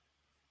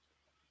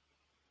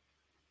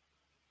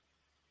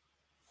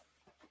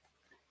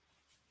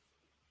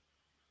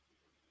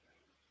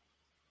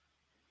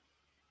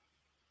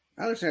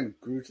 I understand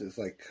Groot is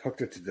like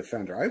hooked it to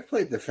Defender. I've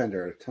played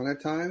Defender a ton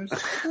of times.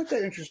 It's not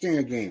that interesting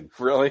a game.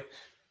 Really?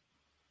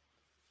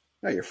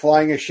 No, you're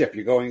flying a ship.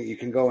 You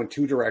can go in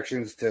two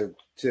directions to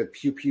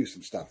pew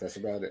some stuff. That's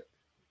about it.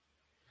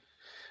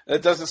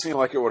 It doesn't seem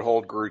like it would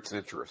hold Groot's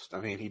interest. I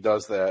mean, he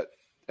does that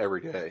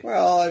every day.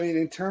 Well, I mean,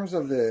 in terms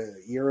of the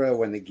era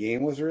when the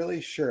game was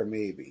released, sure,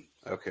 maybe.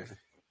 Okay.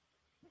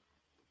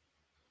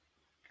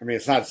 I mean,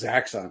 it's not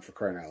Zaxxon for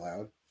crying out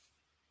loud.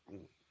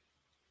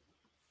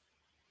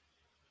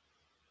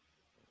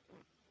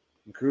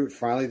 Groot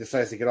finally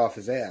decides to get off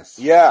his ass.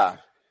 Yeah.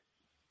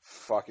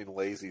 Fucking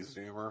lazy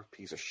Zoomer.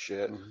 Piece of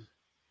shit.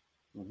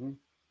 Mm-hmm. Mm-hmm.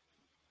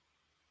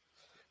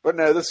 But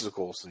no, this is a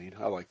cool scene.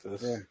 I like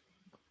this. Yeah.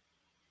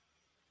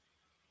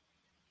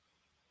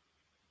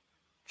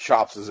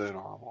 Chops his own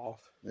arm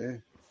off. Yeah.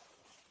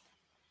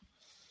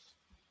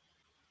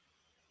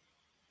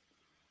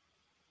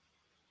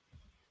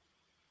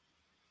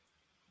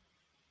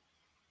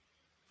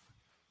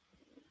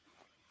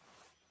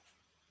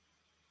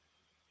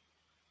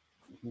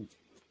 Mm.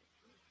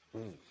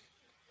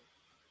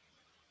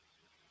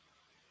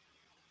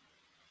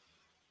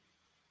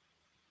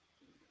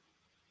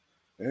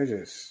 They're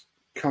just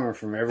coming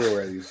from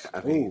everywhere. These.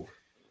 I mean,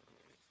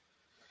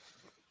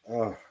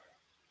 oh.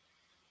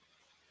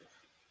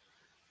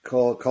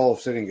 Call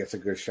of City gets a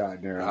good shot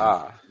in there.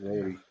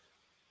 Yeah.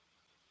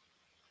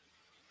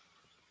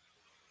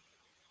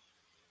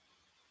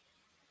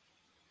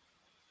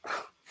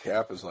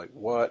 Cap is like,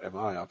 what am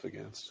I up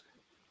against?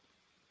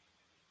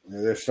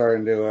 They're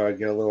starting to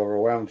get a little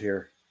overwhelmed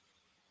here.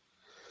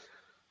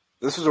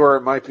 This is where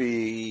it might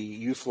be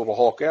useful to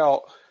Hulk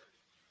out.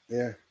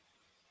 Yeah.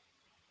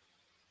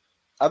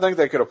 I think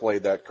they could have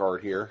played that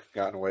card here,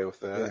 gotten away with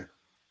that.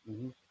 Yeah.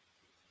 Mm-hmm.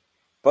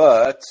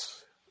 But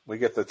we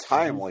get the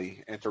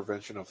timely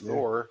intervention of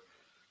Thor.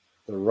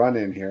 The run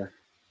in here.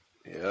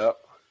 Yep.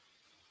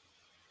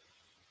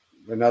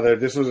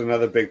 This was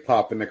another big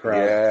pop in the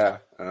crowd. Yeah.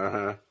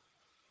 Uh-huh.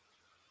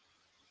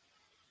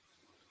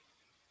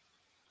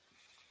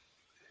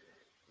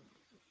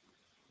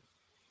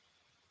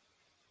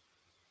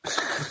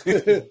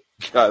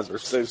 Guys are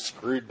so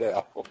screwed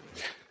now.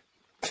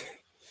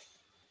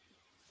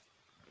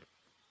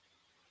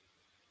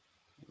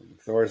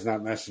 Thor's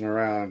not messing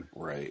around.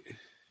 Right.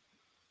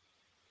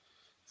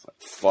 It's like,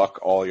 fuck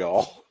all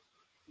y'all.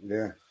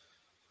 Yeah.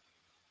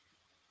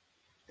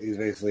 He's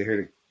basically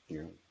here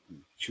to,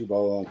 chew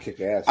ball and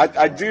kick ass.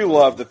 I do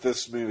love that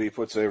this movie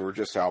puts over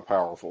just how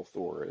powerful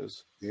Thor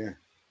is. Yeah.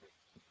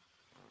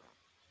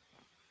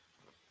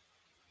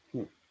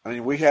 I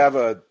mean, we have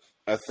a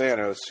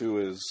Thanos who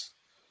is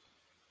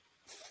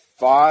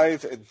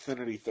 5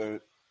 Infinity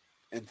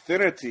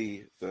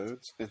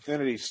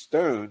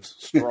Stones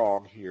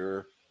strong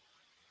here,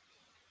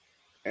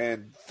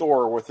 and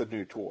Thor with a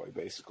new toy,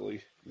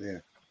 basically. Yeah.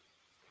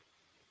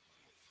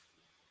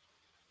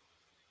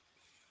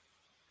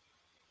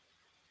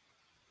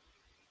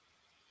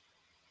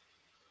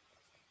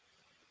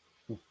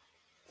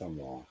 The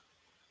Maw.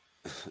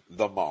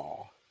 The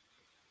Maw.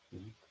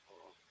 Mm-hmm.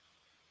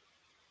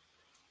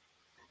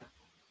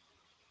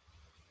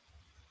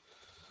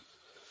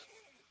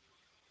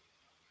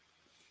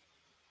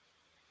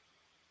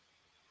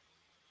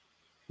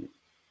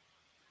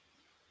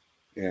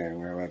 Yeah,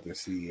 we're about to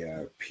see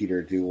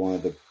Peter do one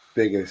of the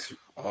biggest,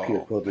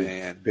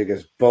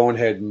 biggest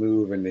bonehead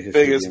move in the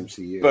history of the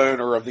MCU.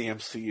 Boner of the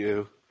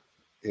MCU.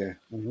 Yeah.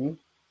 Mm-hmm.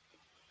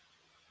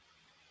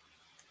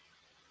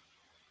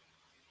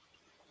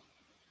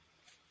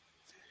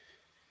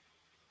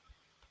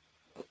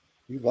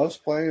 He loves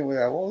playing with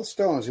all the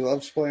stones. He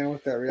loves playing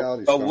with that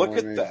reality stone. Oh, look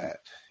at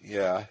that!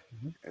 Yeah,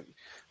 and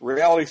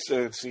reality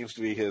stone seems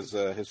to be his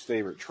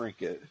favorite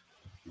trinket.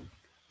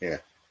 Yeah,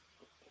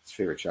 his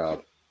favorite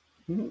child.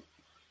 Mm-hmm.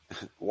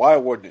 Why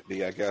wouldn't it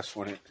be? I guess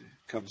when it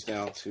comes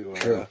down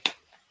to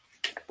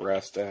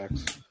brass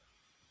tacks.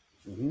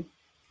 Mm-hmm.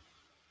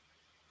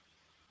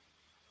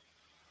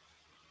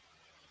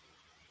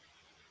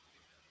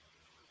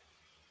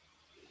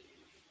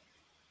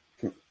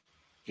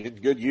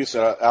 Getting good use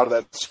out of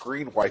that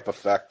screen wipe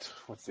effect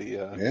with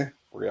the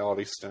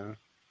reality stone.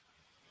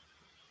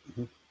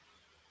 Mm-hmm.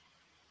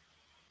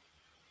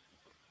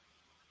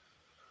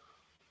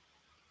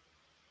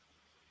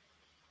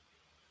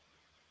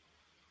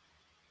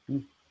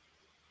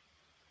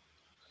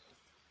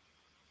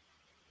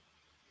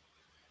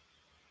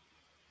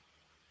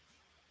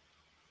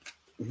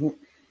 Mm-hmm.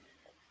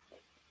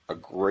 A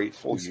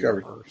grateful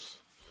universe.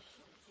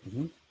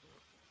 Mm-hmm.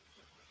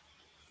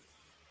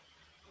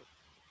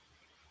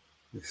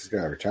 This has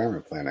got a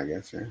retirement plan, I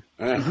guess. Yeah.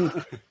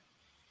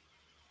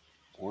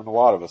 More than a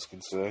lot of us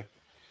can say.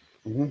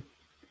 Mm-hmm.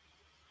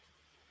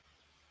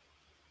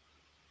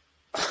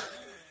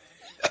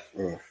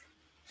 Mm-hmm.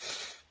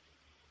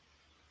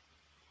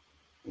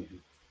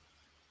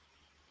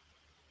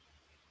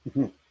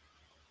 Mm-hmm.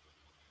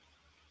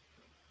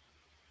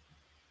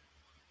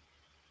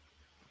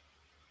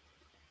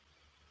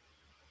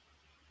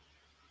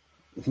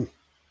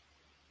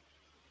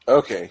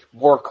 Okay,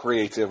 more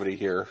creativity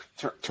here.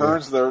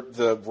 Turns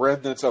the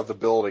remnants of the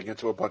building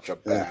into a bunch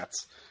of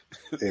bats.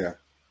 Yeah.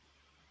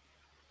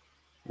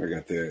 We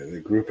got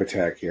the group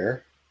attack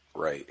here.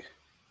 Right.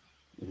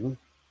 Mm-hmm.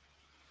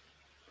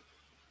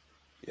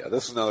 Yeah,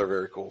 this is another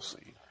very cool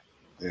scene.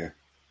 Yeah.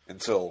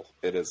 Until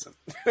it isn't.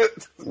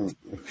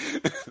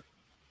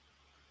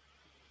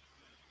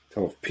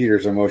 Until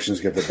Peter's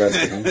emotions get the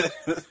best of him.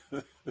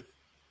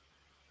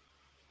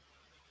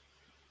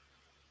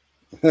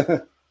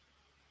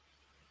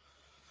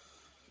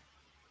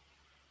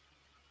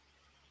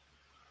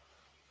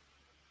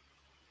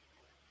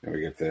 And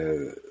we get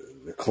the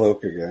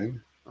cloak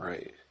again.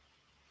 Right.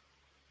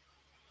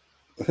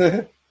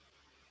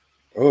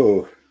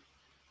 Oh.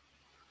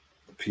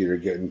 Peter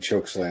getting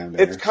chokeslammed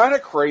there. It's kind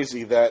of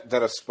crazy that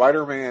a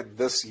Spider-Man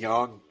this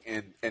young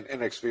and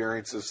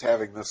inexperienced is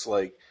having this,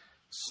 like,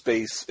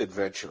 space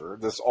adventure,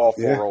 this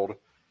off-world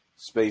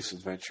space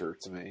adventure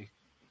to me.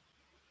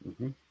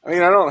 Mm-hmm. I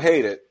mean, I don't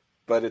hate it,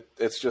 but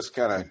it's just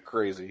kind of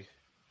crazy.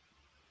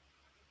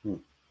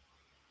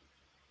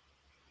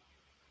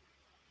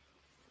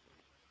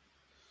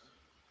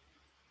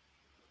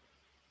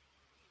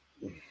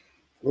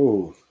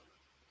 Ooh.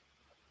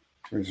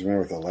 Turns me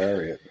with a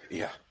lariat.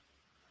 Yeah.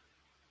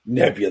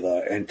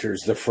 Nebula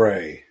enters the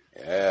fray.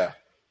 Yeah.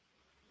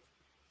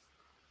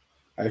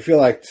 I feel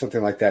like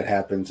something like that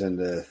happens in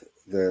the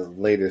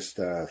latest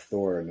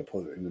Thor in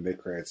the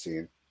mid-credit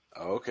scene.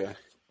 Oh, okay.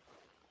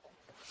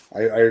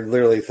 I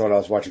literally thought I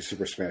was watching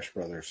Super Smash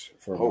Brothers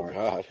for a moment.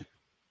 God.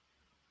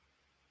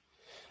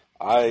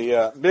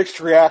 I mixed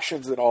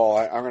reactions and all.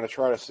 I'm going to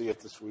try to see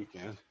it this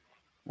weekend.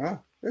 I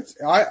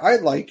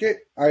like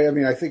it. I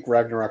mean, I think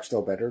Ragnarok's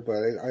still better, but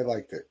I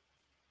liked it.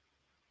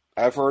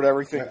 I've heard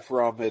everything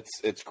from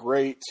it's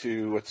great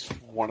to it's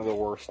one of the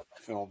worst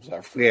films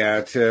ever.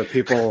 Yeah, to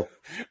people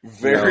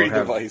very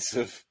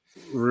divisive.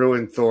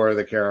 Ruined Thor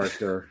the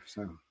character.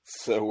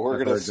 So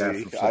we're gonna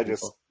see.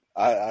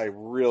 I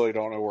really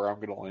don't know where I'm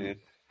gonna land.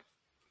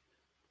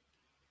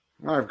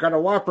 Oh, I've got a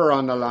Whopper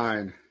on the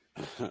line.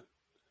 So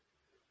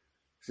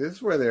this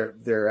is where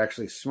they're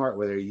actually smart,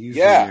 where they're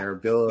using their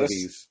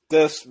abilities.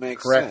 This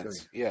makes correctly.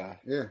 Sense. Yeah.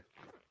 Yeah.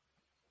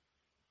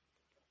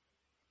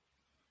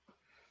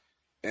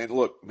 And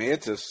look,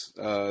 Mantis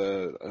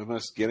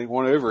almost getting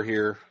one over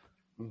here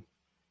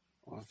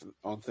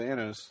on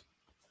Thanos.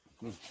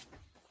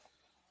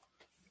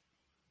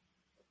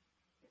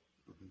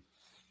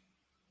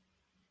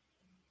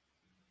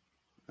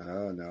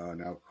 Oh, no.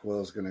 Now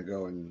Quill's going to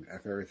go and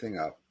F everything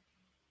up.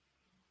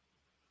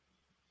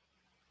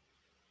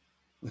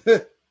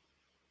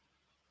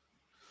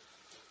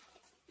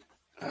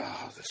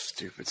 Oh, this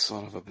stupid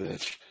son of a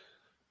bitch.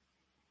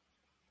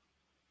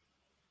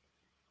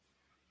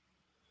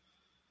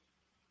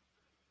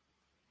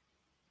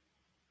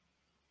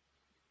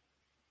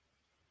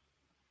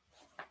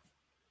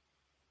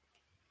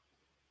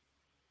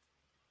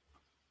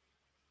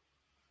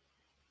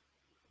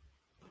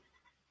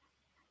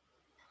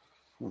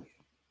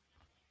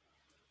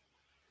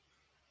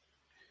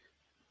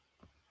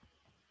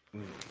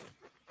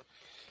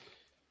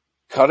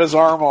 Cut his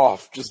arm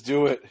off. Just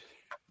do it.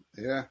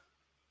 Yeah.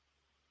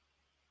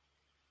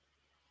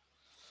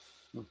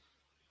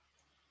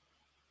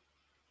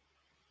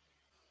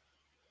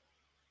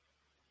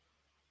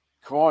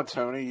 Come on,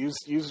 Tony.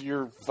 Use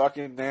your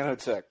fucking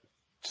nanotech.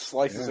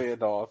 Slice his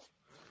hand off.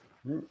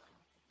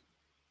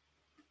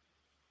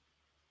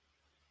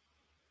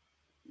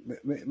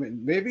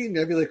 Maybe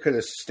Nebula could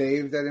have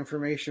saved that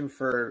information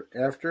for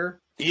after.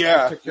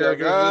 Yeah.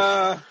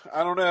 I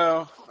don't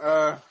know.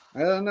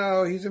 I don't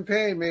know. He's in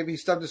pain. Maybe he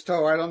stubbed his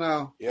toe. I don't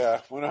know.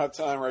 Yeah, we don't have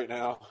time right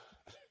now.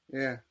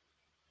 Yeah.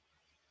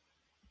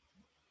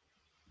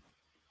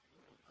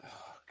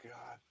 Oh,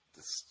 God.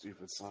 This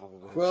stupid son of a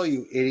bitch. Quill,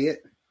 you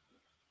idiot.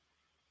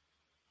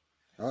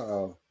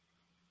 Uh-oh.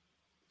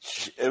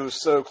 It was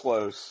so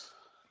close.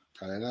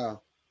 I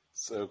know.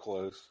 So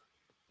close.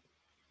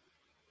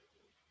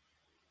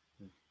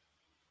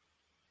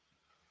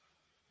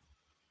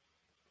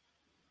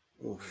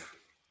 Oof.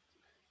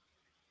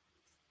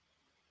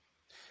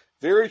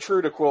 Very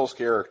true to Quill's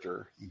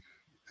character.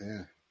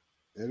 Yeah,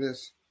 it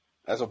is.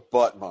 As a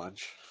butt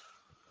munch.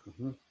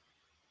 Mm-hmm.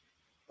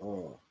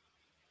 Oh.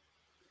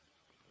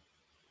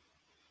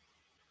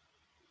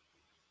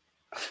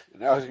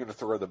 Now he's going to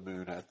throw the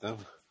moon at them.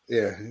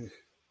 Yeah.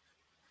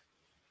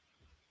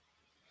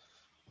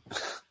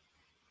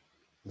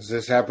 Does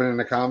this happen in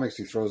the comics?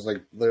 He throws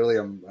like literally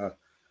a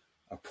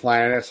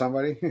planet at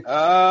somebody?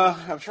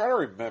 I'm trying to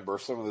remember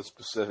some of the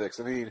specifics.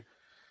 I mean,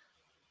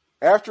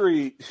 after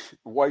he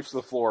wipes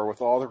the floor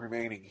with all the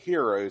remaining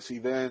heroes, he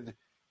then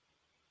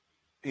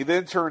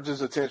turns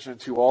his attention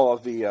to all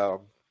of the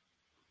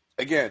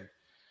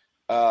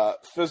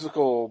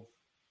physical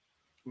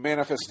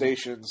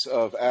manifestations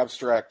of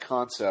abstract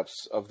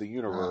concepts of the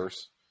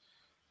universe.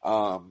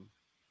 I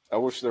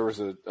wish there was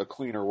a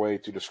cleaner way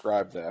to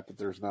describe that, but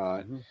there's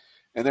not. Mm-hmm.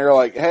 And they're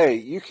like, "Hey,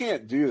 you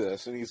can't do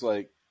this," and he's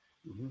like,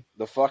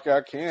 "The fuck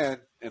I can,"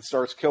 and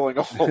starts killing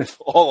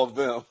all of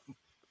them.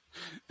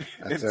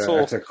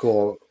 That's a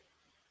cool.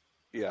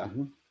 Yeah.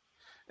 Mm-hmm.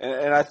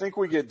 And I think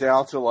we get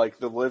down to like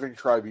the living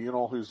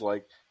tribunal who's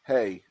like,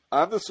 "Hey,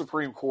 I'm the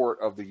Supreme Court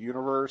of the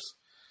universe,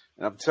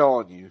 and I'm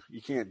telling you,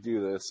 you can't do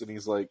this." And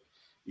he's like,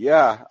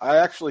 "Yeah, I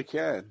actually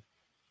can."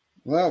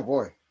 Oh,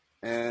 boy.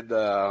 And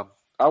I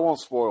won't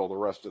spoil the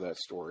rest of that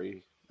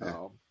story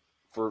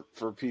for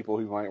people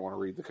who might want to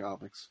read the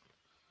comics.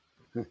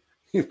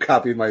 You've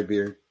copied my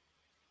beard.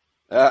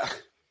 Uh-oh.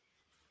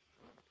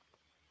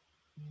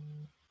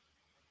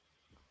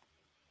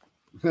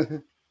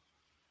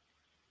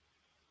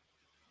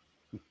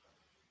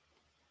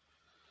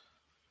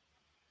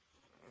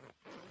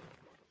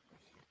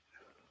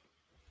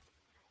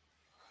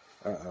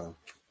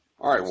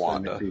 All right,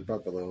 Wanda. Creep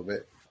up a little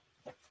bit.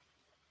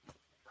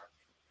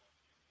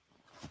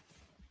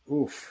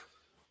 Oof.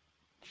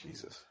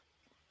 Jesus.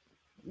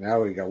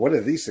 Now we got, what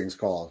are these things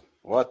called?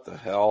 What the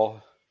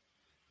hell?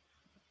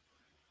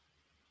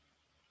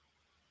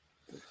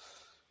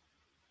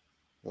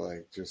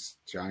 Like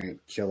just giant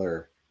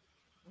killer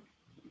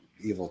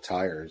evil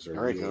tires.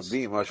 There ain't going to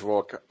be much of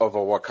a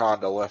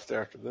Wakanda left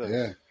after this.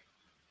 Yeah.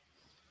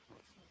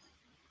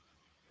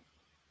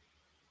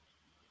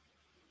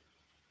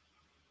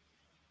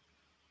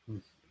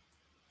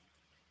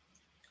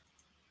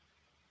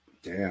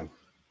 Damn.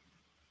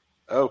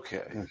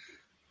 Okay.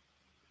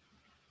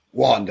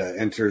 Wanda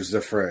enters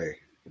the fray.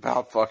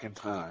 About fucking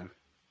time.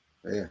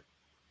 Yeah.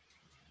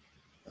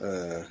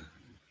 The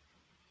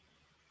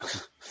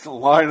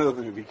line of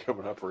the movie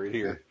coming up right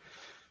here.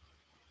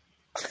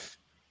 Yeah.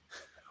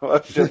 Well,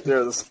 I've just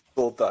there this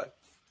whole time.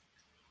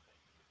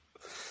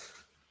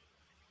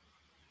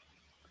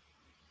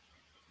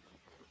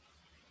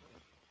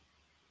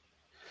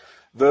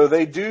 Though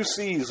they do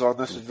seize on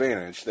this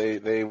advantage,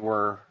 they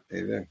were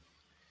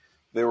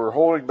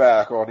holding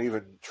back on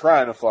even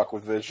trying to fuck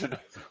with Vision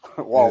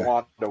while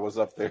Wanda was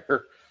up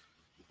there.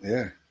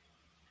 Yeah.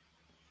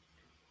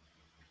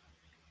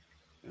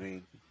 I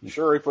mean,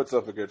 sure, he puts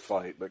up a good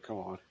fight, but come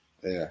on.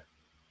 Yeah.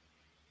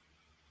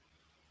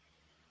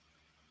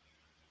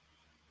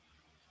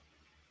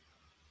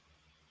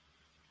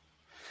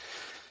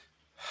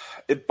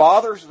 It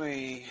bothers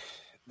me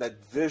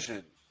that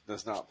Vision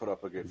does not put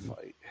up a good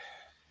fight.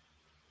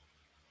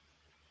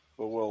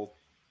 But we'll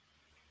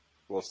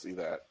see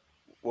that.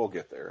 We'll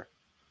get there.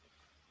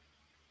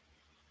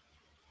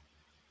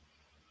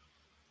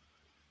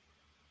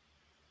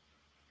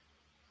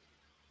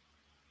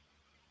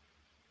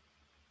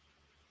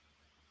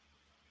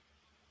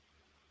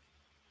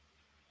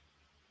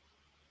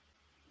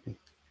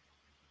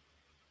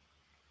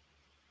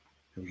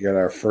 We got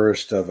our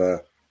first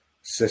of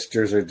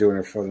sisters are doing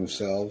it for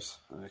themselves.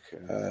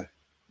 Okay.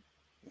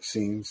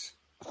 Scenes.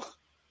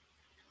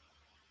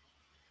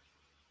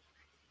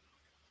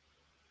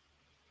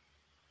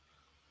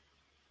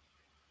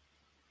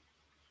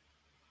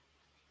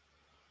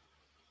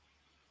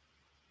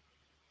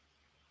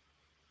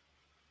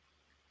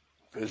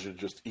 Vision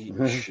just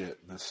eating shit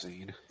in this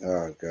scene.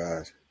 Oh,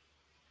 God.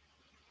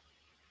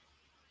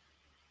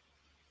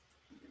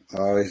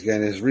 Oh, he's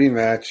getting his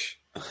rematch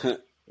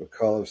with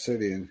Call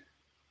Obsidian.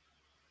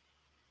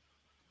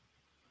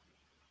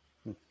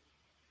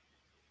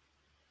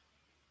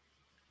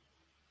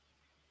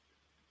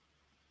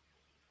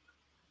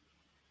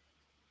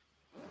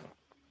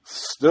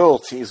 Still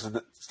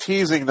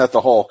teasing that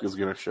the Hulk is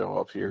going to show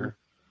up here.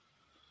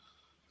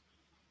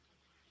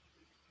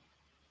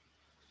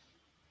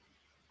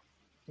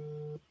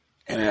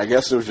 And I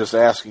guess it was just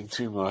asking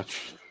too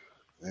much.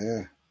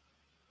 Yeah.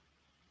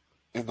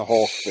 And the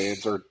Hulk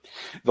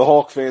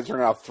fans are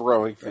now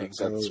throwing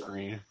things at the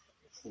screen.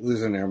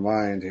 Losing their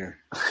mind here.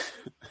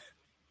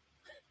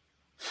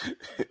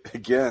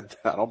 Again,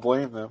 I don't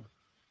blame them.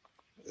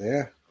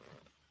 Yeah.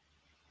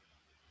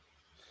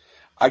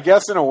 I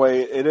guess in a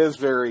way it is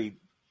very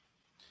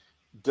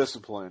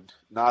disciplined,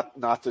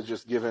 not to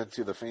just give in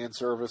to the fan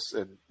service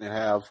and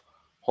have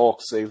Hulk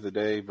save the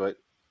day, but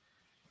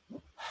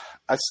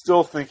I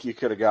still think you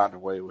could have gotten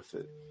away with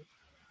it.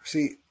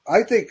 See,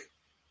 I think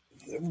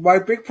my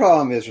big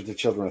problem is with the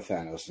children of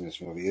Thanos in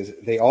this movie is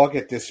they all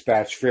get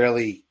dispatched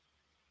fairly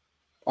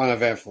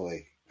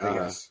uneventfully, I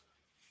guess.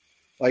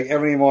 Like,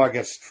 Ebony Maw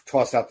gets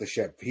tossed out the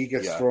ship. He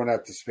gets thrown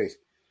out to space.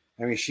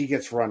 I mean, she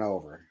gets run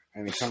over. I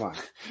mean, come on.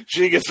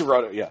 She gets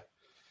run over, yeah.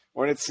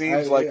 When it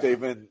seems they've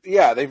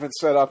been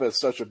set up as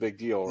such a big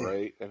deal,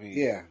 right? I mean,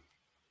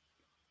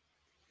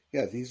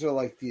 yeah, these are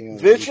like the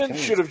Vision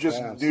should have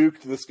just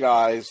nuked this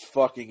guy's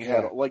fucking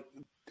head. Like,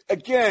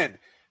 again,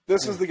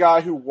 this is the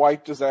guy who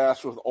wiped his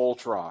ass with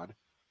Ultron.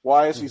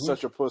 Why is he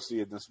such a pussy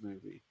in this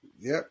movie?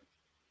 Yep.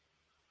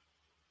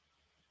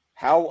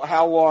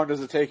 How long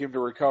does it take him to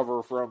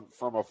recover from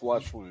a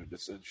flesh wound?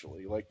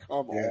 Essentially, like,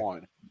 come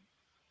on.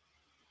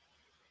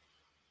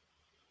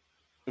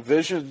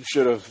 Vision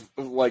should have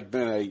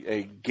been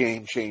a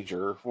game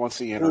changer once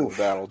he entered the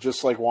battle,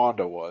 just like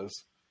Wanda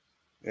was.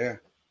 Yeah.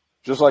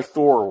 Just like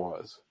Thor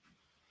was.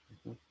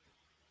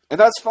 And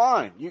that's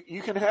fine.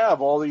 You can have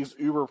all these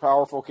uber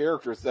powerful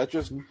characters. That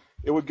just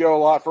it would go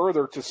a lot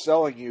further to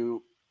selling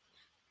you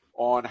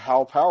on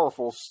how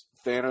powerful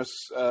Thanos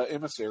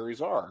emissaries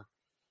are.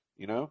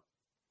 You know?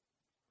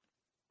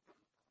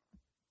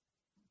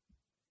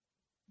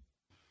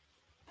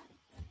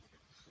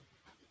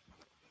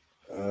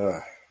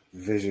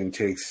 Vision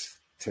takes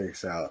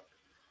out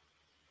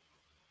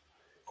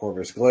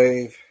Corvus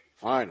Glaive.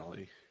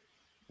 Finally.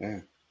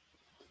 Yeah.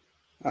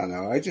 I don't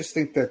know. I just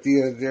think that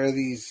there are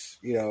these,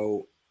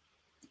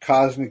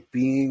 cosmic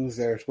beings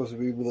that are supposed to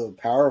be really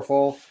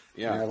powerful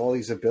and have all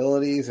these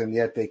abilities, and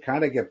yet they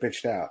kind of get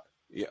bitched out.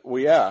 Yeah.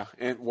 Well, yeah.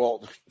 And,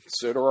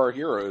 so do our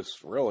heroes,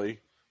 really.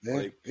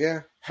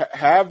 Yeah.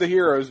 Have the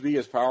heroes be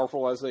as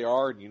powerful as they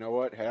are, and you know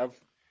what? Have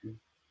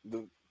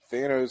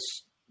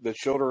the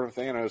children of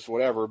Thanos,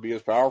 whatever, be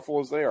as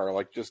powerful as they are.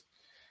 Like, just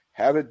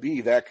have it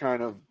be that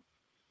kind of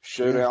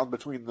showdown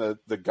between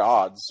the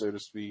gods, so to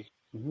speak.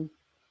 Mm-hmm.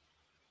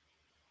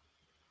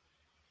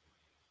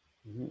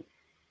 Mm-hmm.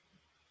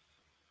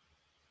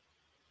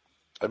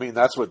 I mean,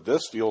 that's what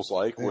this feels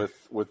like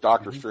with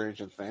Doctor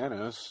Strange and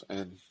Thanos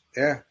and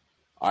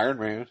Iron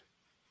Man.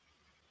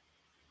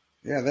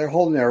 Yeah, they're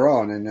holding their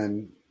own, and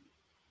then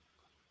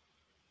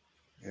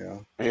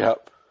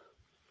Yep.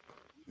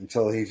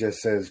 Until he just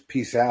says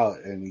peace out,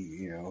 and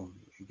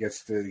he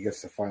gets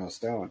the final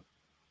stone.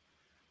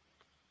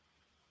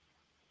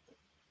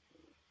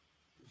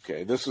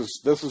 Okay, this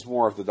is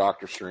more of the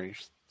Doctor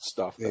Strange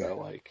stuff that I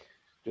like.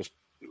 Just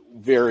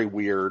very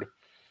weird,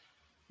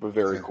 but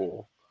very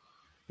cool.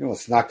 You know,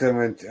 it's knocked him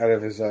out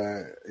of his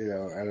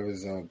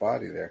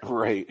body there.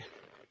 Right.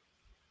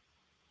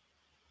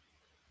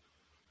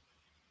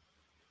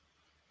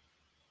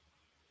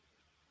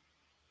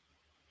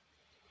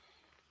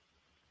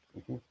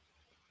 Mm-hmm.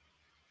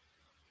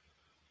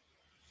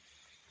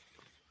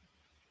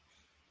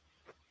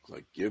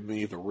 Like, give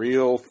me the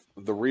real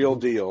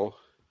deal.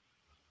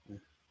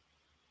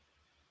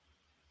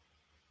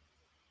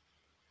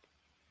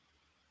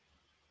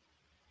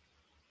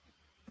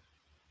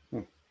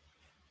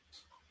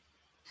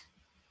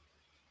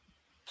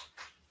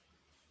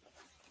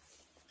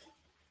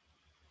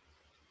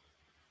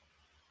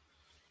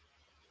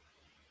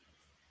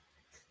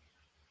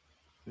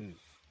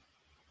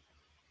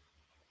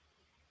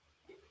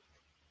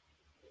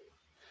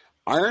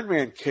 Iron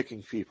Man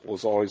kicking people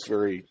is always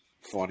very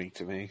funny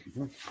to me.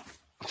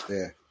 Mm-hmm.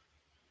 Yeah.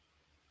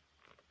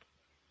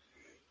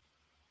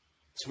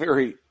 It's a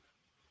very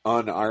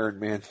un-Iron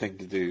Man thing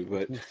to do,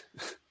 but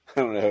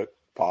I don't know, it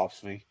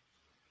pops me.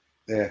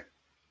 Yeah.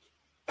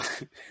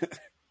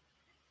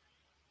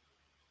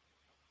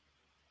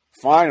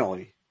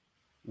 Finally,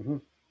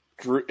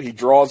 he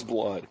draws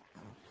blood.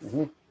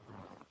 Mm-hmm.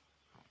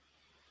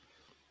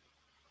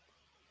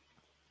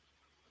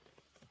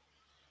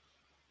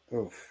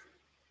 Oof.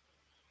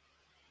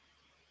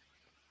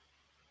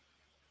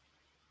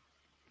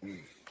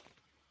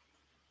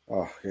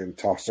 Oh, getting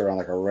tossed around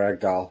like a rag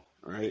doll.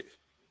 Right.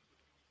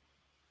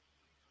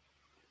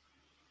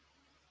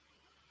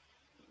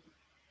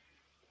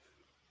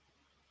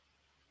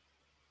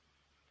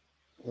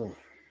 Oof.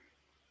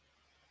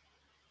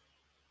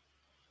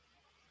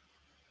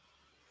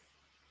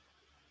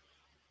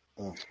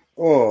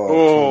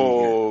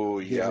 Oh,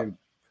 yeah.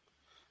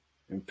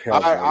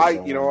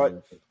 Impaled. You know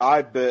what?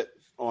 I bet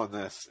on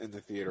this in the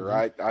theater.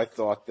 Mm-hmm. I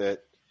thought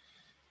that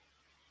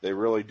they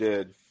really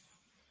did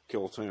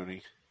kill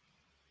Tony.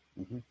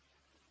 Mm-hmm.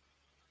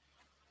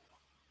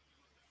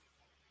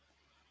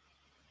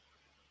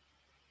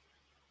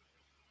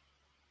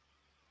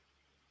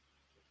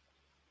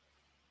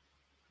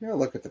 Yeah,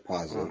 look at the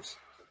positives.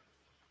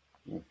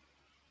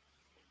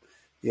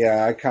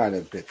 Yeah, I kind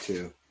of bit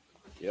too.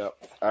 Yep,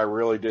 I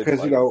really did.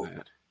 Because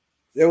that.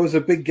 It was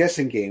a big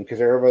guessing game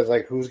because everybody's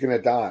like, "Who's going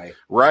to die?"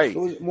 Right. It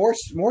was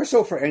more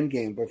so for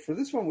Endgame, but for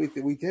this one,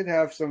 we did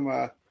have some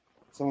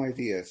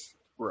ideas.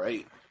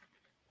 Right.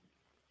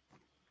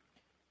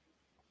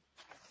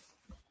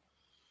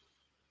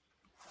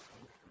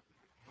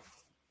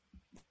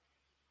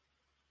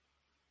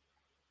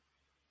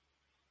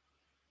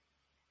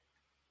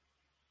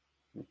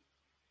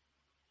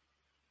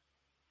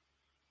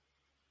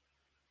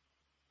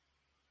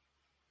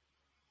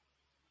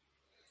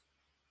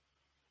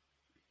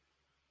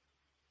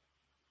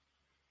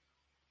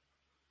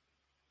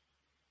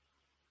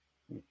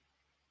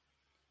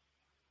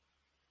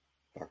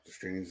 Doctor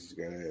Strange has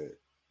got to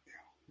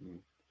do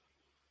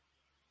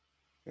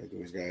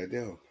what he's got to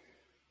do.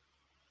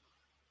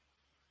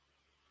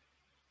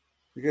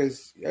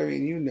 Because, I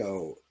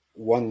mean,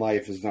 one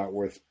life is not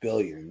worth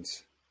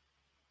billions.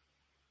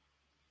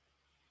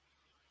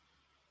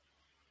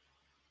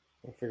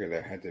 I figured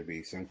there had to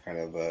be some kind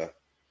of a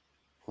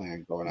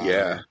plan going on.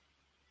 Yeah.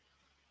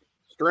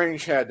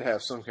 Strange had to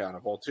have some kind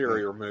of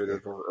ulterior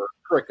motive or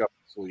trick up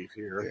his sleeve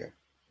here. Yeah.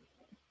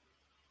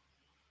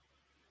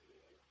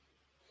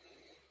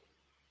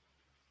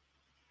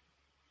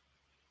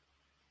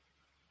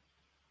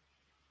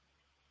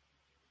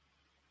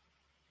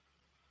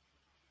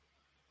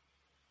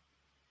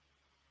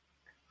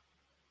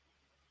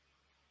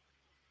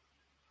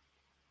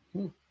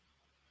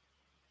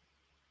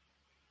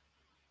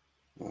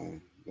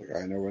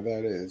 I know where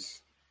that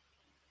is.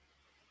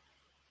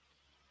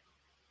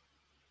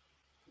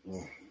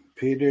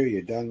 Peter,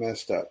 you done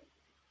messed up.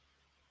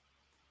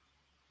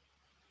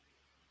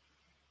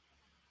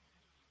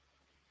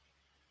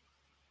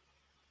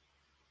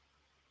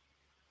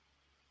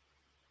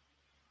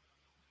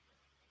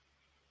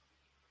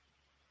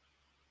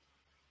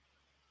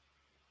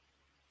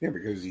 Yeah,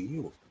 because of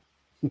you.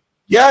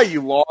 Yeah,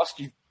 you lost,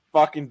 you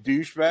fucking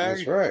douchebag.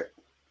 That's right.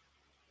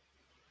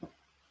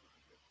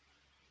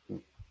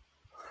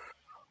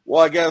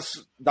 Well, I guess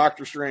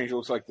Doctor Strange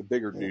looks like the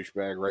bigger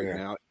douchebag right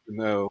now, even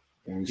though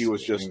he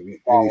was just.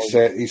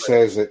 He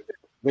says that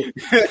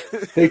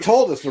they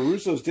told us, the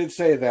Russos did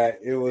say that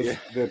it was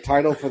the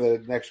title for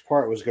the next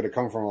part was going to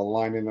come from a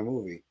line in the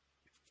movie.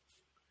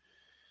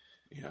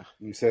 Yeah.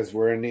 He says,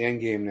 "We're in the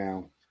end game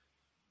now."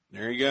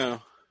 There you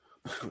go.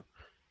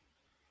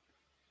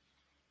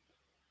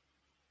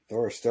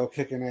 Thor is still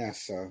kicking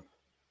ass,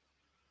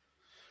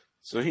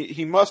 So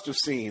he must have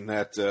seen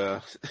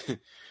that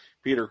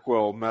Peter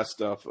Quill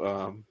messed up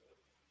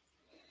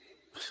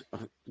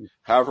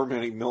however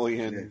many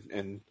million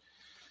and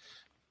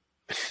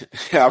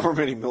however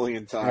many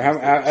million times.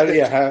 How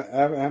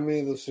many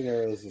of those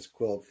scenarios does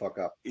Quill fuck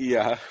up?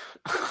 Yeah.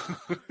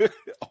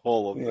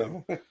 All of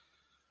them.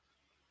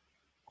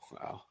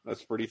 Wow,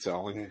 that's pretty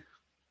telling.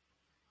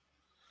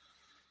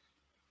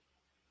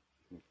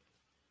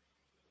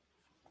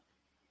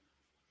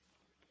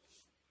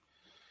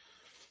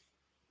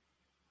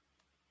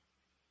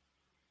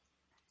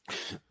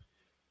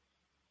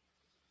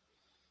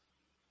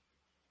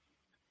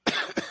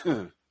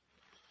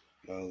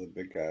 Oh, the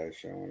big guy is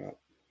showing up.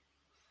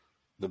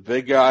 The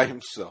big guy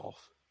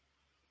himself.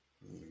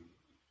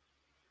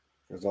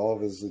 Because all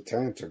of his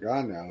lieutenants are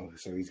gone now,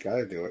 so he's got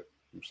to do it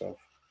himself.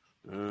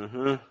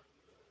 Uh-huh.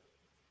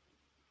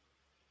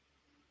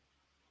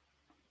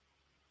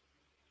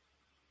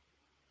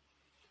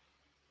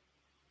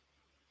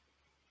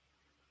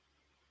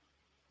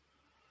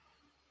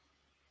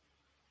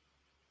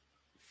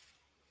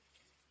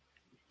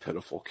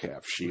 Pitiful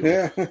Cap shield.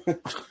 Yeah.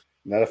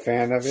 Not a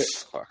fan of it?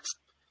 Sucks.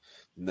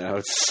 No,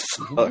 it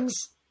sucks.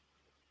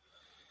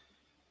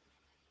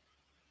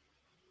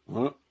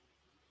 Huh?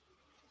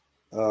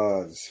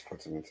 Oh, just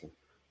puts him into.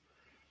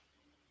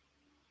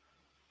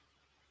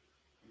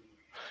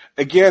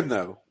 Again,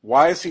 though,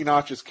 why is he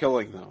not just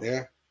killing them?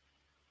 Yeah.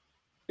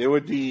 It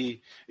would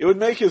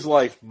make his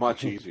life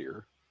much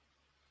easier.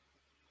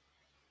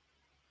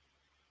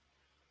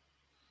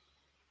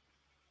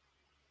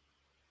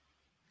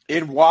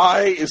 And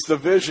why is the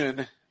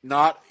Vision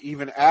not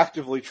even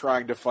actively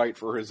trying to fight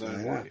for his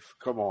own life?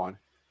 Come on.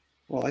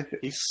 Well,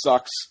 he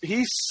sucks.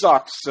 He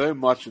sucks so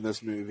much in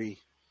this movie,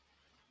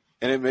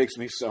 and it makes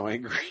me so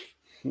angry.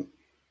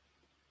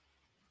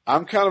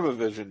 I'm kind of a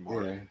Vision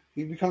mark. Yeah.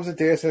 He becomes a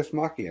Deus Ex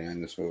Machina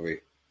in this movie.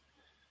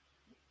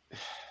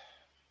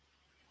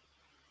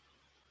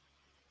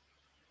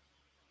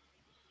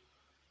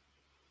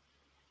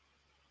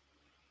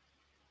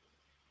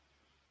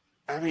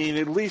 I mean,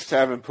 at least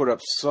have him put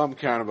up some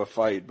kind of a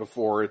fight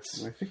before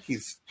it's. I think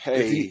he's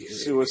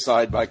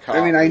suicide by cop.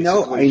 I mean, I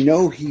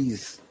know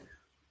he's,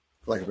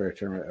 like a better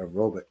term, a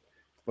robot.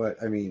 But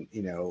I mean,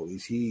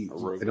 is he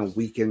in a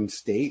weakened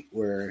state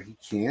where he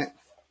can't?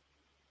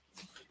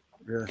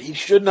 Yeah. He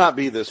should not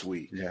be this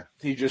weak. Yeah,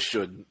 he just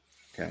shouldn't.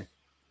 Okay.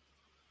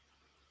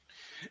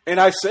 And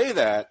I say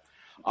that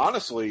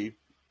honestly,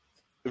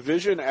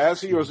 Vision as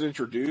he was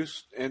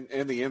introduced in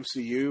the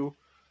MCU.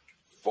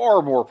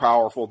 Far more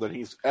powerful than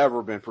he's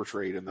ever been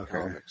portrayed in the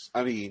comics.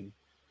 I mean,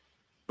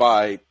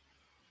 by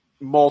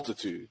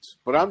multitudes.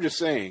 But I'm just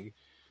saying,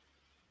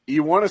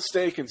 you want to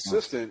stay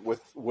consistent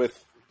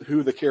with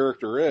who the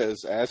character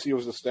is as he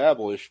was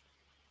established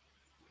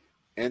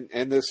in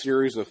this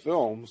series of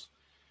films.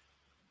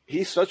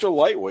 He's such a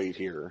lightweight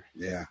here.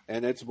 Yeah.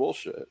 And it's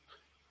bullshit.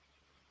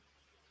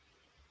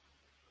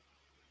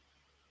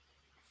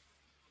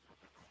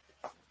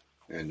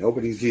 And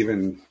nobody's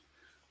even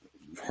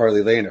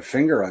hardly laying a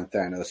finger on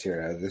Thanos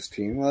here out of this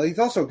team. Well, he's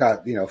also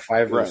got,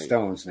 5 of the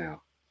stones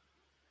now.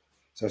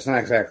 So it's not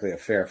exactly a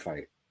fair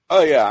fight.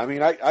 Oh, yeah. I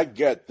mean, I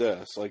get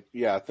this. Like,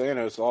 yeah,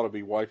 Thanos ought to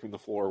be wiping the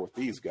floor with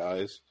these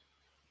guys.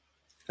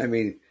 I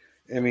mean,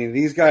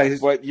 these guys...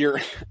 But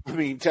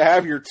to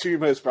have your two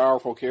most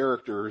powerful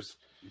characters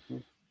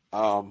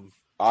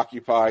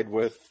occupied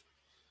with,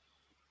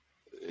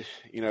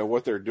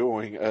 what they're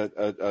doing,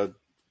 a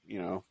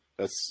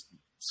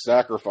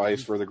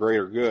sacrifice for the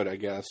greater good, I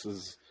guess,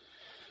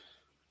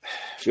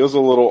 feels a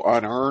little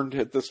unearned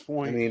at this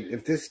point. I mean,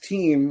 if this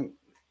team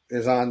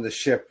is on the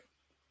ship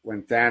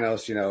when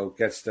Thanos,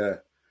 gets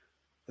the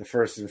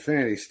first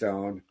Infinity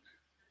Stone,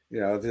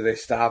 do they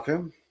stop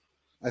him?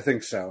 I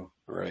think so.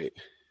 Right.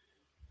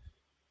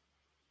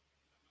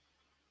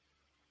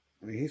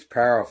 I mean, he's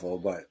powerful,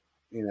 but,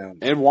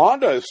 And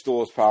Wanda is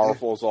still as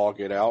powerful as all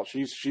get out.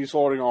 She's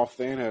holding off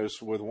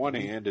Thanos with one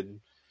hand and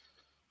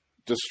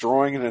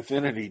destroying an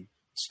Infinity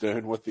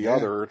Stone with the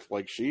other.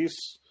 Like,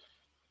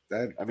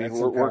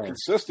 we're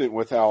consistent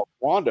with how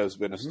Wanda's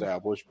been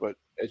established, but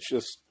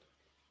it's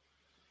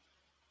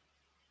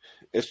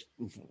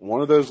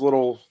one of those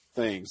little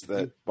things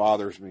that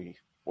bothers me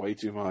way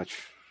too much.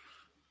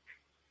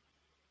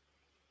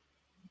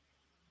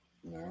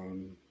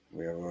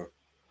 We have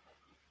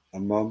a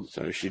mom.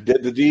 So she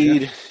did the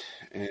deed,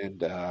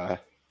 and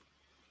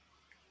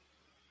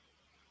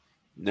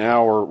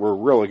now we're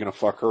really going to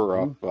fuck her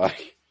up by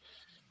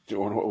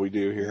doing what we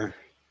do here.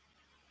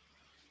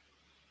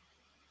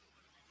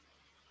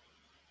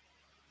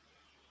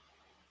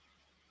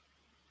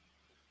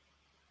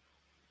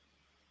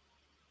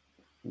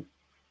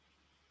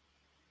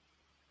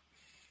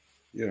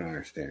 You don't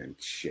understand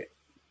shit,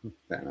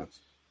 Thanos.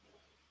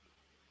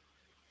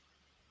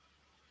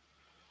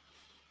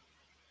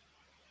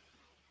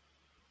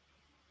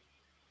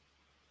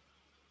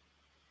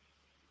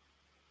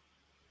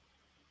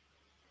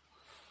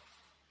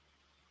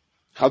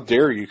 How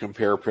dare you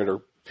compare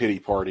pity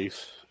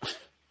parties?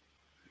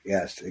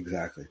 Yes,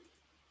 exactly.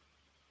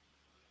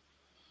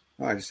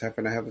 Oh, I just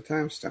happen to have the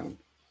time stone.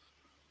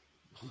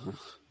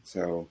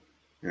 So,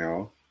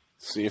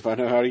 see if I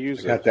know how to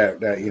use it. Got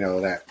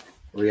that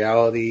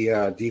reality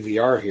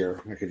DVR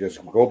here. I could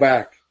just go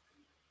back.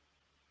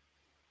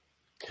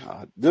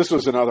 God, this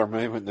was another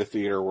moment in the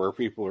theater where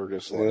people are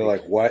just they're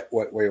like, what?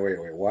 Wait,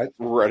 what?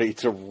 Ready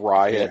to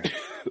riot.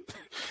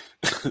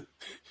 Yeah.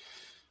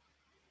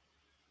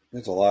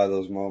 There's a lot of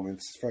those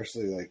moments,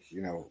 especially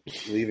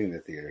leaving the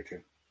theater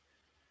too.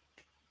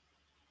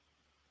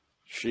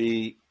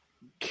 She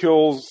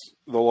kills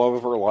the love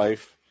of her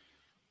life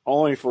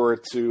only for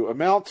it to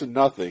amount to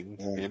nothing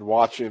and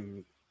watch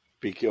him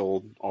be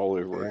killed all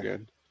over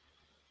again.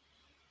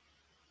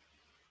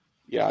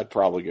 Yeah, I'd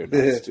probably go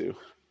nuts too.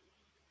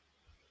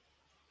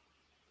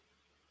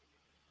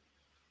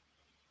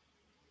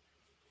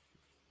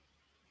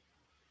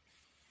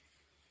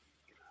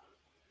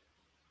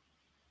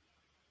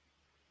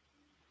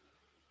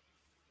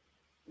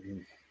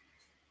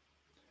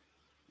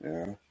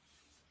 Yeah.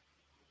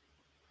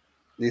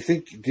 Do you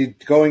think,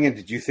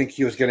 did you think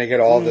he was going to get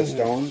all the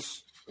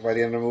stones by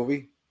the end of the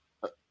movie?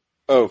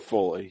 Oh,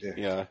 fully.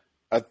 Yeah.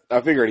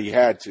 I figured he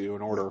had to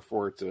in order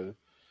for it to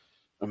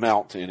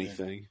amount to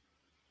anything.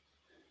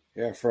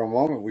 Yeah, for a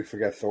moment we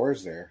forgot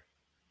Thor's there.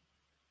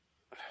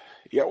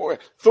 Yeah,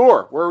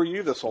 Thor, where were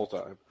you this whole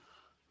time?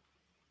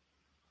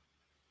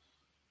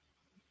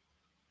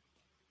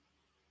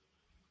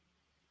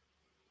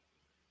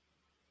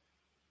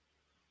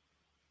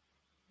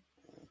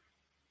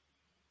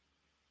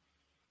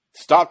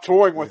 Stop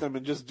toying with him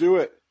and just do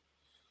it.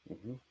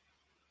 Mm-hmm.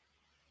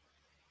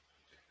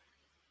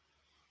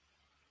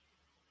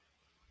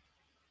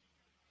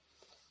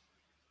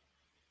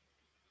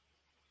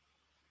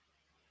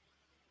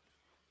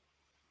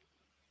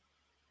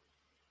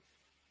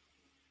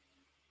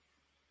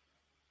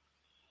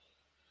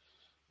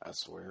 I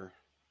swear.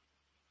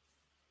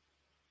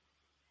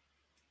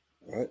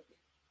 What?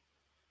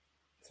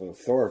 So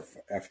Thor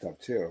effed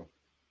up too.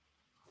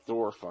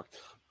 Thor fucked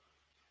up.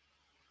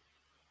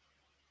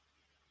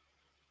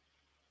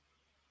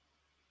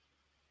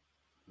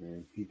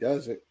 And he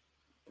does it,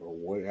 but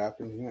what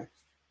happens next?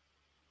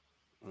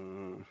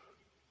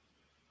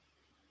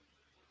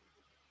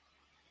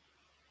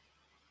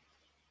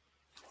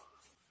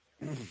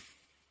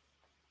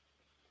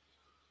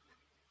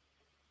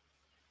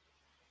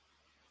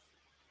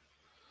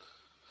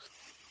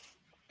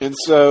 And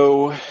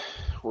so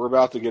we're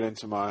about to get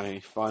into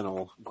my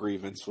final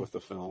grievance with the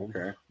film.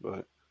 Okay.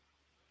 But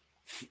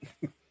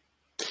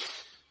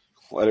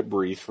let it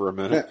breathe for a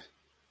minute.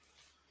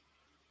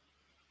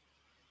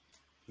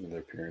 Another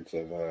appearance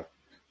of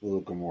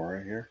little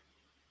Gamora here.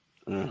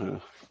 Uh-huh.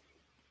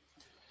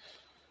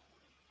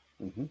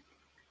 Mm-hmm.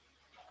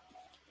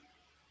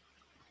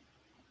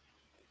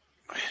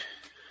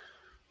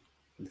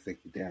 You think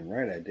you're damn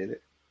right I did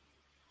it.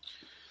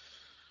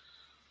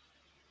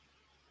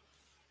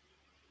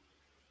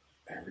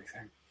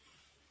 Everything.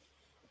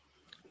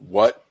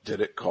 What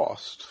did it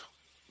cost?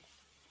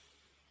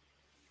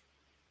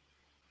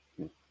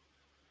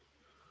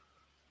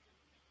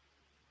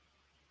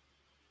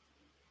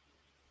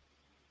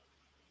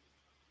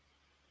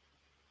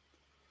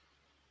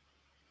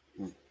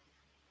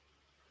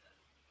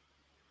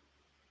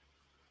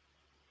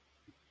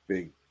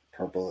 Big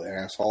purple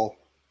asshole.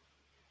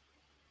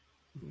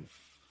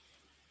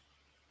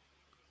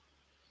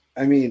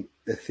 I mean,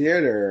 the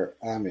theater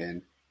I'm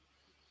in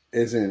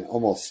is in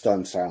almost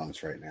stunned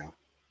silence right now.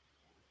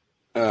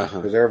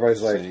 Because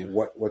everybody's like,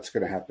 what's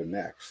going to happen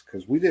next?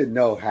 Because we didn't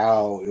know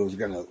how it was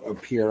going to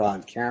appear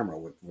on camera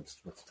with what's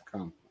to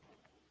come.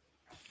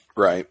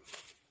 Right.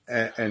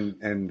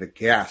 And the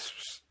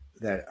gasps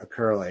that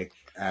occur, like,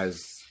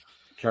 as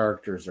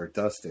characters are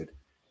dusted.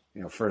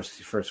 You know,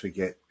 first we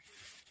get,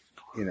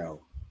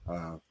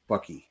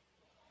 Bucky.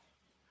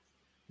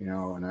 You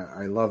know, and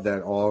I love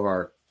that all of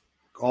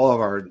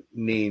our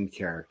named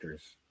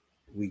characters,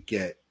 we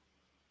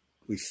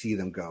see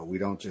them go. We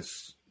don't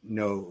just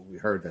know we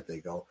heard that they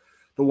go.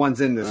 The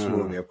ones in this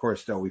movie, of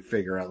course, though, we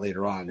figure out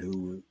later on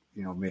who,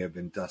 may have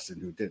been dusted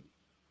and who didn't.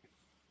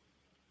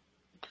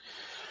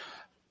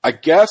 I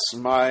guess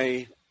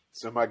my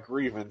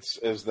grievance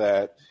is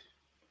that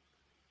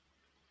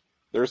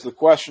there's the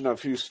question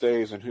of who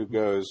stays and who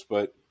goes,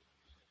 but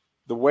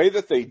the way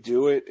that they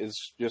do it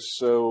is just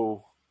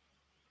so.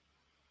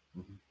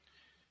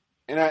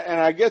 And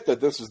I get that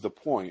this is the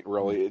point,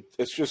 really.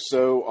 It's just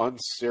so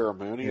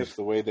unceremonious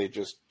the way they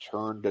just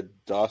turn to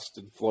dust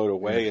and float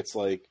away. It's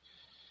like,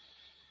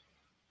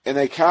 and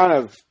they kind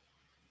of,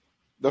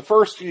 the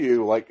first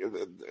few, like,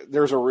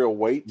 there's a real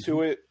weight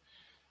to it,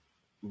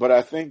 but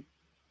I think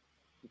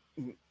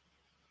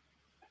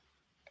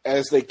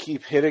as they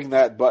keep hitting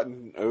that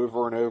button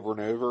over and over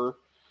and over,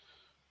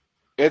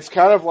 it's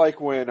kind of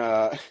like when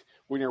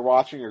you're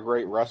watching a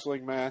great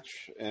wrestling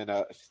match, and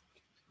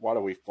why do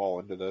we fall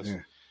into this?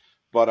 Yeah.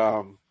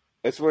 But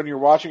it's when you're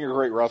watching a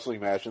great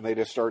wrestling match and they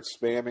just start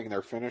spamming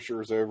their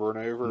finishers over and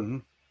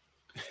over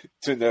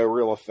to no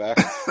real effect.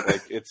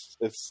 Like it's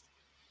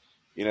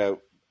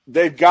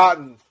they've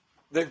gotten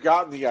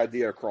the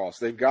idea across.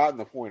 They've gotten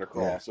the point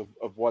across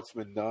of what's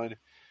been done,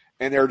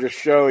 and they're just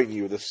showing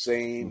you the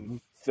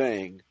same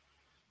thing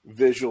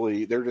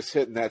visually. They're just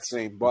hitting that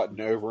same button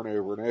over and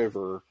over and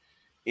over.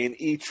 In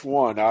each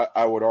one,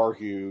 I would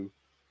argue,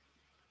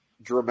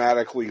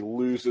 dramatically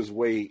loses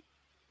weight.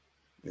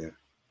 Yeah.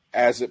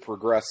 As it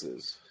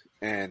progresses.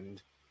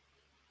 And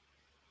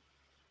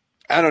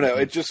I don't know,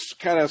 it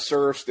just kind of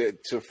serves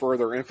to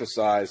further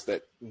emphasize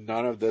that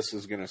none of this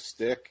is going to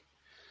stick.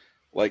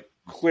 Like,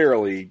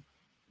 clearly,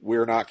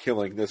 we're not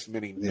killing this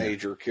many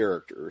major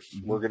characters.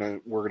 We're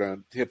gonna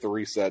hit the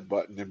reset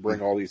button and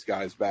bring all these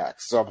guys back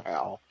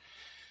somehow.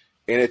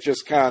 And it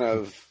just kind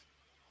of,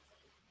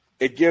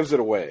 it gives it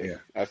away. Yeah.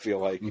 I feel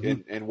like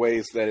in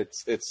ways that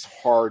it's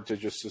hard to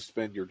just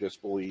suspend your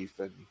disbelief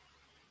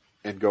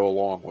and go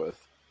along with.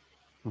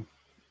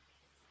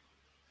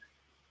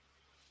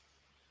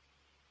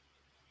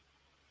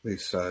 At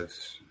least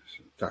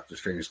Doctor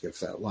Strange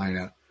gets that line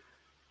out.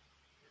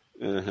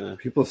 Uh-huh.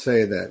 People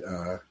say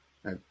that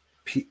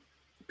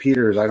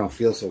Peter's "I don't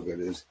feel so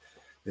good"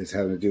 is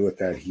having to do with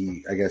that.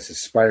 I guess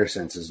his spider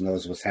senses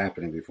knows what's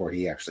happening before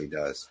he actually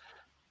does.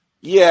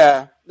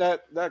 Yeah,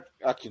 that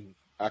I can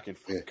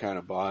kind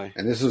of buy.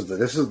 And this is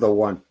the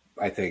one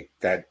I think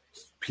that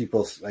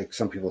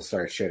some people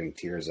start shedding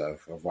tears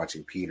of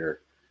watching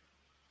Peter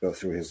go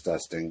through his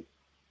dusting.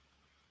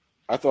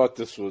 I thought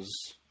this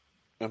was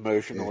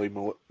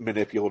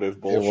manipulative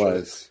bullshit. It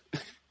was.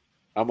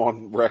 I'm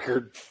on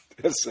record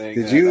as saying.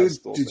 Did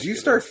you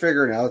start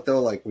figuring out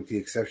though, like with the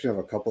exception of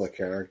a couple of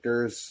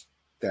characters,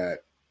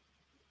 that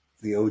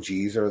the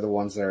OGs are the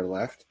ones that are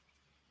left?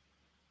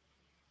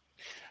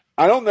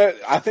 I don't know.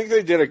 I think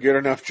they did a good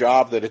enough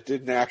job that it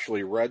didn't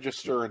actually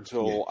register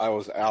until I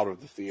was out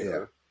of the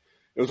theater. Yeah.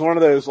 It was one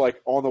of those,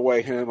 like, on the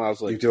way home, I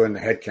was like... You're doing the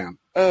head count.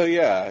 Oh,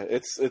 yeah.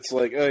 It's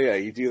like, oh, yeah,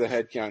 you do the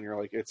head count, and you're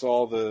like, it's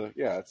all the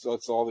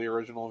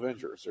original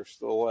Avengers. They're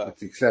still left. With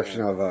the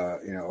exception of,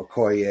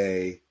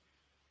 Okoye.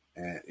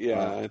 And,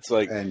 it's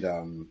like...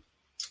 And,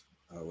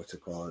 what's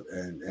it called?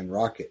 And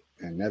Rocket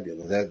and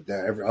Nebula.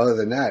 Other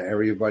than that,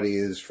 everybody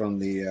is from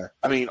the...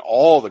 I mean,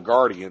 all the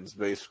Guardians,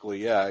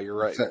 basically, yeah, you're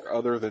right.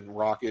 Other than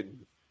Rocket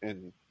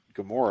and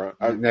Gamora.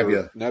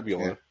 Nebula.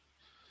 Yeah.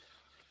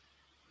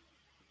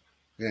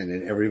 And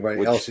then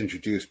everybody else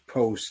introduced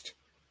post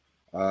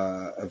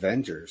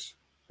Avengers,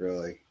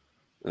 really.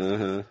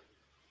 Uh-huh.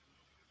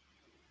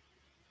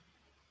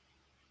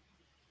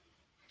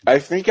 I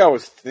think I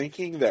was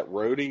thinking that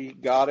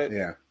Rhodey got it,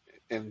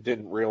 and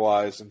didn't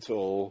realize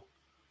until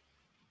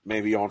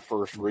maybe on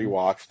first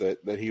rewatch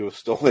that he was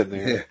still in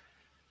there. Yeah.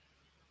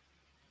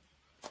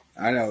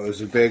 I know, it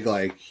was a big,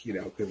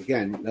 because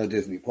again, no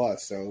Disney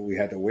Plus, so we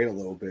had to wait a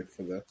little bit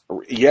for the...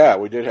 Yeah,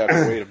 we did have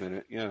to wait a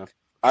minute, yeah.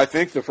 I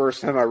think the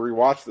first time I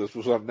rewatched this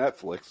was on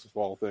Netflix, of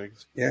all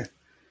things. Yeah.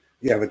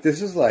 Yeah, but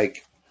this is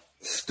like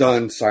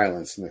stunned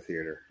silence in the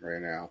theater right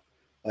now.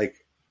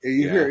 Like,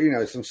 you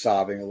hear, some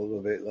sobbing a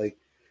little bit. Like,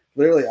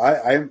 literally,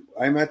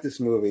 I'm at this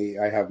movie.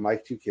 I have my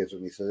two kids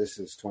with me, so this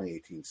is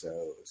 2018.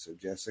 So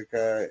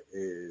Jessica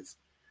is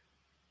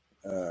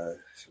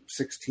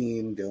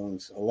 16,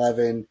 Dylan's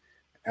 11.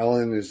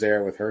 Ellen is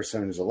there with her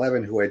son who's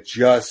 11, who had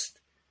just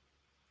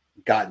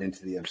gotten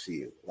into the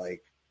MCU.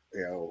 Like,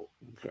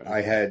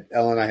 okay.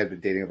 Ellen and I had been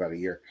dating about a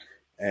year,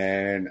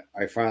 and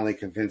I finally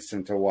convinced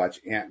him to watch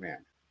Ant-Man.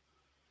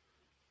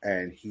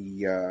 And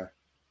he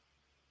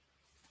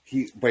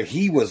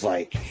was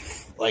like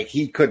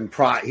he couldn't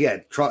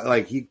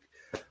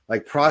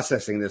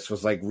processing this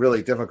was like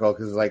really difficult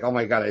because it's like, oh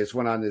my God, I just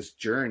went on this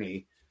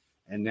journey,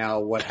 and now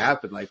what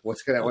happened? Like,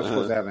 what's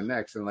supposed to happen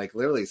next? And like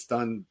literally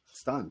stunned.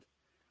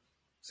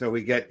 So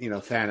we get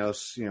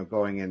Thanos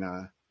going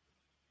in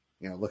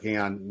looking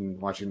on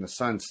and watching the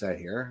sunset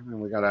here, and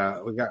we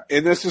got.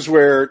 And this is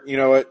where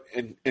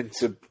and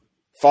to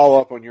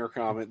follow up on your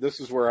comment, this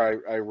is where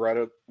I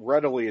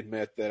readily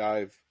admit that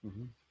I've.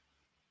 Mm-hmm.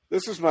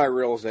 This is my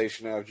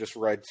realization. I've just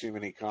read too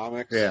many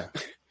comics. Yeah,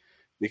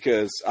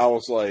 because I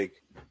was like,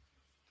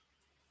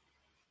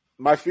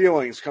 my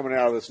feelings coming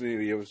out of this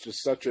movie. It was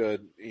just such a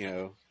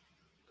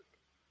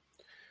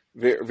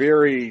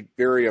very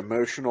very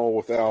emotional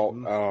without.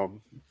 Mm-hmm.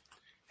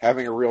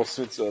 Having a real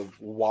sense of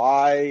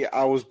why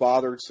I was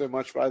bothered so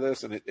much by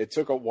this. And it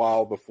took a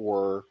while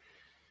before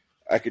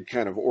I could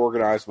kind of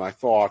organize my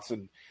thoughts.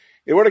 And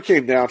what it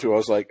came down to, I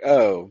was like,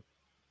 oh,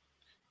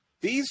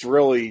 these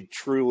really,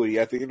 truly,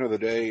 at the end of the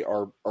day,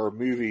 are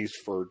movies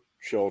for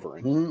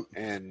children. Mm-hmm.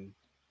 And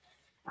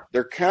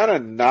they're kind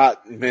of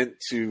not meant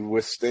to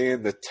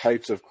withstand the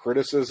types of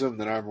criticism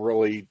that I'm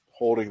really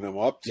holding them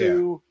up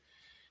to.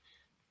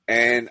 Yeah.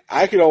 And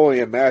I could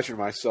only imagine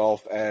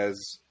myself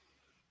as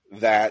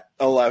that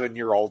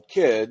 11-year-old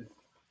kid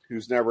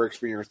who's never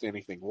experienced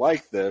anything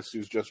like this,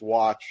 who's just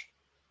watched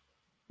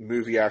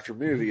movie after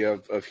movie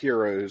of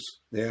heroes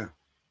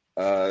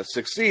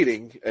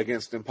succeeding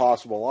against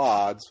impossible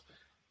odds,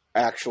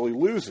 actually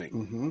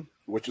losing,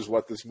 which is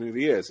what this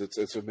movie is.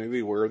 It's a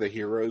movie where the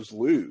heroes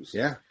lose.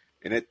 Yeah.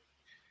 And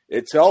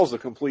it tells a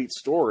complete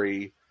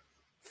story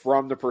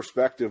from the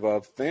perspective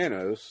of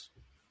Thanos,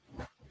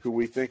 who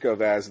we think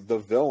of as the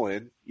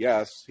villain.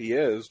 Yes, he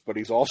is, but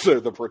he's also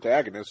the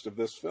protagonist of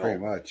this film. Pretty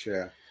much,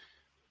 yeah.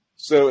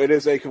 So it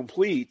is a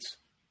complete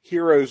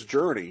hero's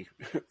journey.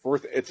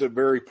 It's a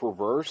very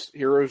perverse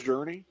hero's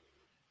journey,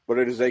 but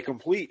it is a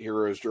complete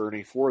hero's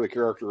journey for the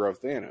character of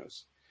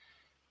Thanos.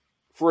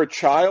 For a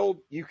child,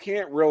 you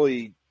can't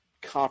really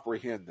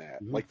comprehend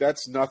that. Mm-hmm. Like,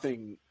 that's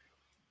nothing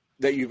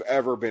that you've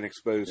ever been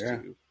exposed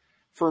to.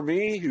 For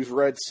me, who's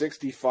read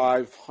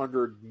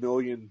 6,500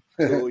 million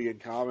billion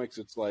comics,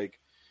 it's like,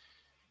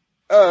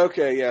 oh,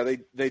 okay, yeah,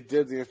 they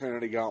did the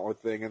Infinity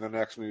Gauntlet thing, and the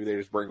next movie they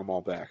just bring them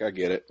all back. I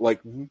get it. Like,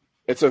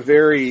 it's a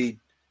very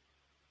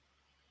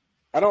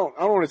don't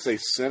want to say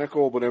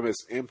cynical, but in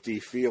this empty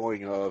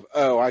feeling of,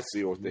 oh, I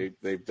see what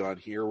they've done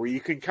here, where you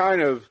can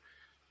kind of,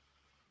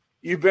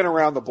 you've been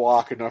around the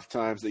block enough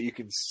times that you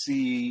can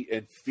see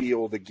and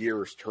feel the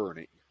gears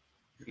turning,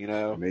 you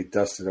know? And they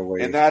dusted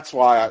away. And that's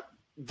why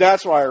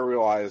I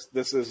realized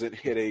this isn't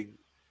hitting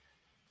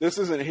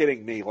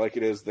me like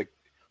it is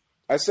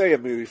I say a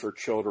movie for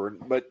children,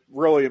 but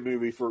really a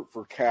movie for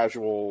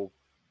casual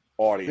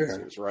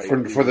audiences, right?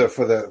 For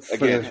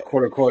the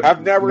quote unquote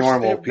I've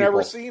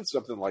never seen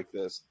something like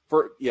this.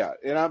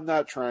 And I'm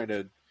not trying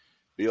to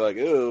be like,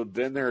 oh,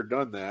 been there,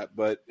 done that,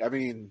 but I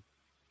mean,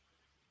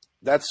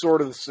 that's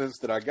sort of the sense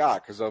that I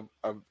got because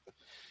I'm,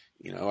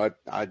 you know,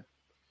 I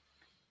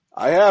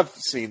have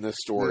seen this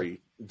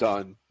story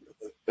done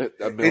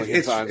a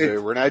million times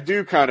over, and I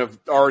do kind of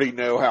already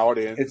know how it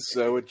ends,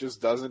 so it just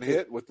doesn't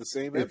hit with the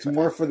same impact. It's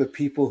more for the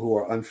people who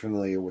are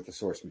unfamiliar with the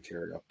source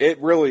material.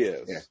 It really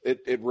is. Yeah.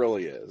 It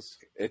really is.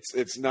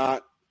 It's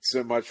not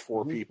so much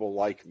for people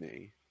like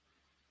me.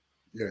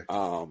 Yeah.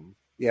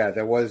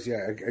 There was,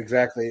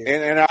 exactly.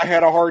 And I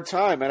had a hard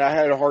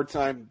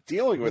time,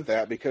 dealing with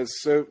that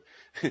because so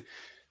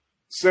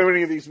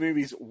many of these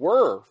movies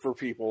were for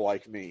people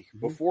like me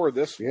before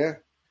this one. Yeah.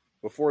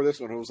 Before this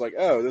one, it was like,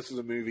 oh, this is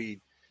a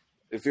movie.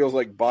 It feels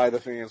like by the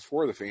fans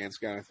for the fans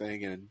kind of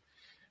thing, and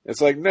it's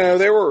like no,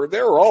 they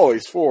were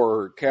always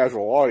for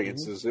casual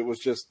audiences. It was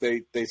just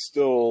they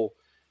still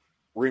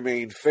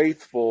remained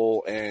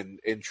faithful and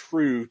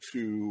true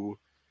to,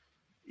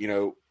 you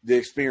know, the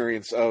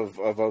experience of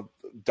a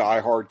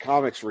diehard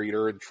comics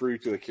reader and true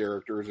to the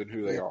characters and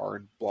who they are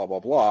and blah blah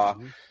blah.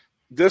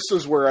 This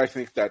is where I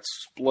think that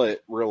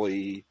split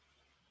really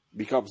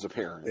becomes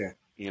apparent. Yeah,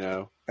 you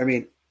know, I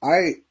mean,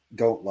 I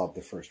don't love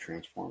the first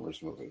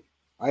Transformers movie.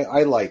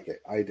 I like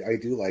it. I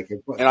do like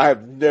it. And I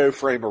have no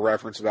frame of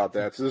reference about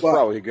that, so this is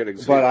probably a good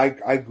example.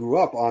 But I grew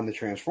up on the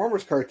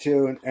Transformers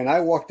cartoon, and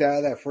I walked out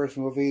of that first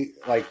movie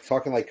like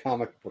talking like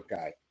comic book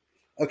guy.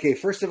 Okay,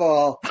 first of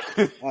all,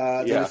 the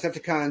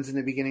Decepticons in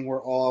the beginning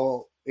were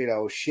all, you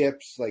know,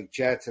 ships like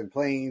jets and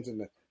planes, and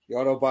the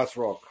Autobots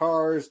were all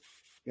cars.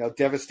 You know,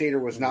 Devastator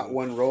was not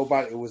one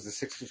robot; it was the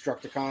 6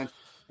 Constructicons.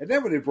 And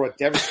then when they brought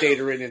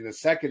Devastator in the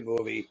second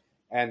movie,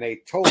 and they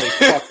totally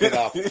fucked it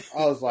up,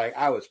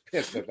 I was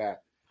pissed at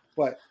that.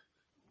 But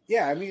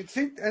yeah, I mean,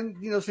 same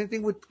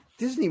thing with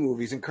Disney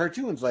movies and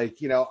cartoons. Like,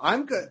 you know,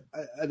 I'm good.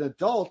 An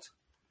adult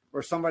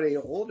or somebody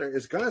older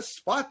is going to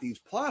spot these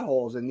plot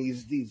holes and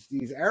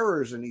these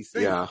errors and these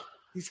things. Yeah.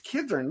 These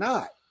kids are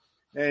not,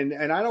 and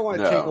I don't want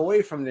to take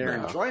away from their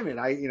enjoyment.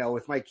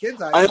 With my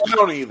kids, I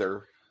don't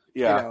either.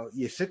 Yeah, you know,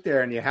 you sit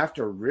there and you have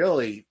to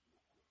really,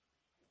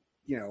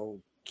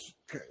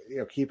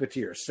 keep it to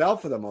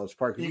yourself for the most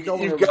part. You've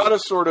got to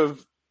sort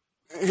of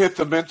hit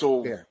the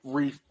mental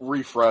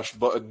refresh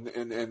button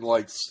and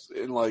like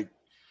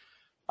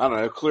I don't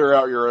know, clear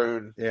out your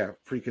own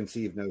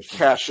preconceived notion,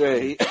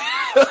 cachet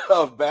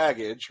of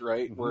baggage,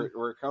 right?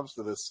 Where it comes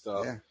to this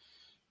stuff,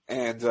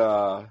 and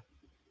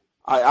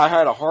I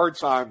had a hard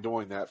time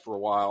doing that for a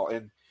while,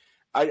 and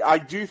I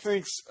do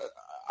think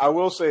I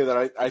will say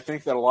that I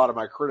think that a lot of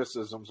my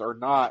criticisms are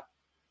not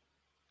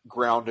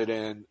grounded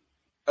in,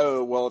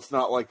 oh well, it's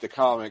not like the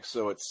comics,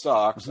 so it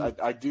sucks.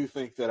 I do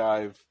think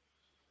that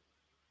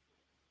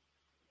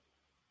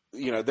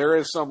there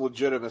is some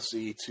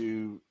legitimacy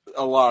to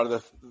a lot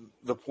of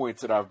the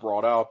points that I've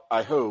brought out,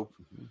 I hope,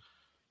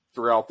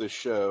 throughout this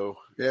show.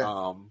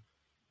 Yeah.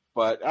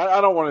 But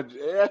I don't want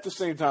to, at the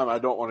same time, I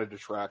don't want to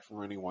detract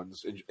from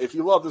anyone's. If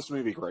you love this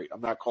movie, great.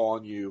 I'm not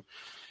calling you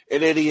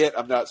an idiot.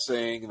 I'm not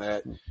saying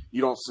that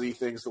you don't see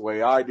things the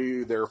way I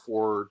do,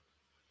 therefore,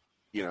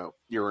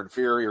 you're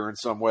inferior in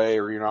some way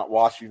or you're not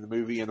watching the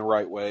movie in the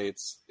right way.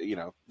 It's,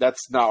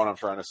 that's not what I'm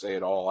trying to say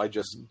at all. I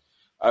just...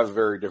 I have a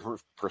very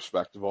different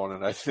perspective on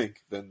it, I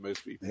think, than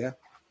most people. Yeah.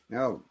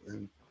 No,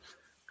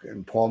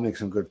 and Paul makes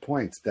some good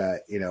points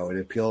that, it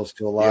appeals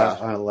to a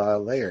lot on a lot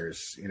of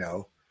layers,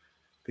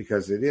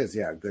 because it is,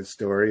 a good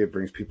story. It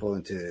brings people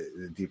into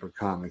the deeper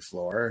comics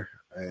lore.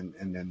 And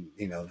then,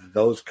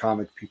 those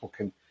comic people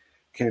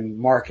can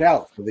mark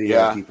out for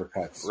the deeper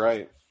cuts.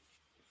 Right.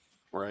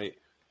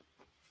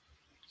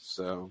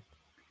 So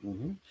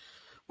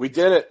we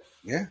did it.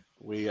 Yeah.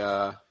 We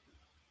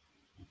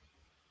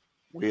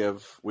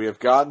have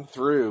gotten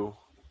through,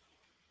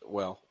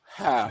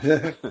 half,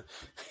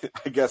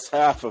 I guess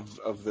half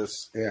of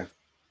this. Yeah.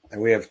 And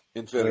we have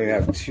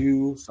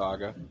two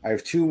saga. I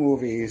have 2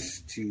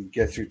 movies to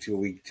get through till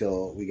we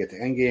get to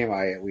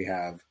Endgame. We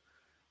have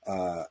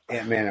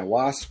Ant-Man and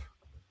Wasp,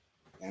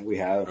 and we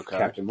have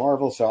Captain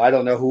Marvel. So I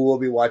don't know who will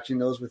be watching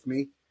those with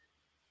me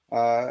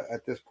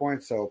at this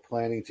point. So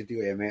planning to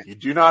do Ant-Man. You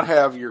do not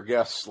have your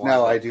guests lined up.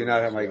 No, I do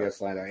not have my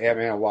guests lined up.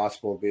 Ant-Man and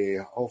Wasp will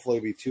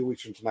hopefully be 2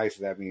 weeks from tonight.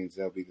 So that means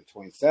that'll be the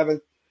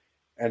 27th.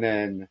 And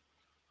then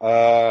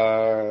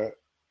I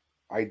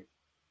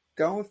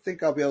don't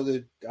think I'll be able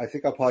to. I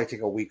think I'll probably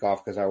take a week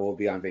off because I will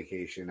be on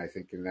vacation. I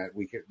think in that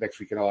week, next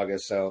week in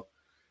August. So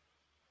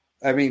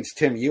that means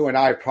Tim, you and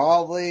I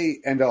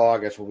probably end of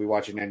August will be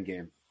watching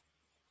Endgame.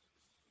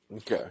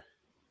 Okay,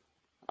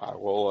 I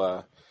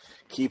will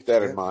keep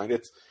that in mind.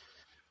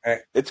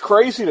 It's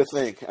crazy to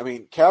think. I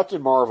mean,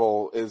 Captain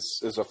Marvel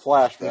is a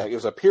flashback.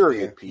 Is a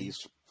period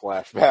piece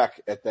flashback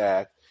at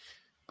that.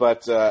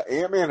 But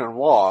Ant-Man and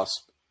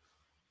Wasp,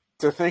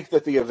 to think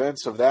that the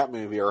events of that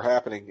movie are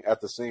happening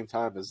at the same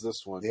time as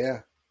this one,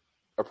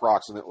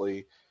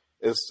 approximately,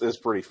 is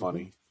pretty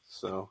funny.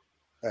 So,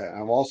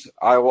 I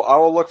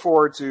will look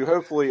forward to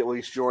hopefully at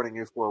least joining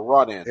you for a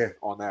run-in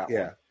on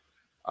that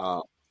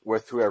one,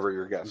 with whoever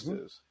your guest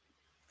is.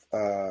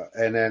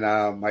 And then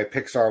my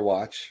Pixar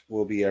watch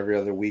will be every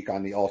other week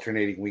on the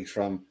alternating weeks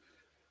from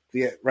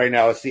right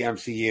now it's the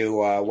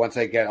MCU. Once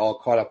I get all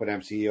caught up with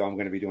MCU, I'm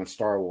going to be doing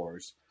Star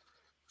Wars.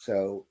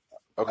 So,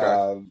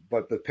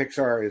 but the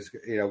Pixar is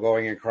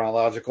going in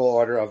chronological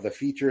order of the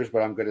features,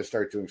 but I'm going to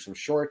start doing some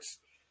shorts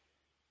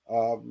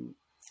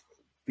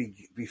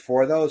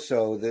before those.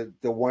 So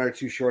the one or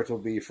two shorts will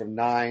be from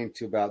 9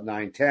 to about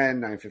 9:10,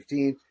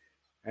 9:15,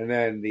 and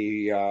then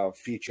the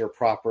feature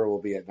proper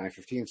will be at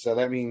 9:15. So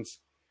that means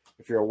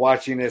if you're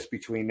watching this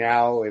between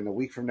now and a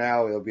week from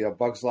now, it'll be A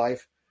Bug's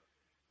Life,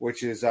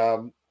 which is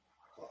low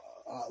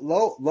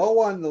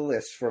on the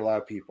list for a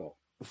lot of people.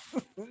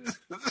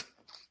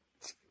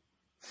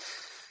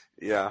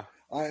 Yeah,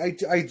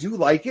 I do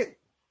like it.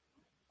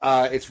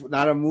 It's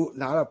not a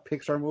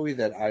Pixar movie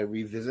that I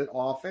revisit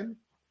often,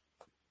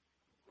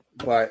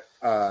 but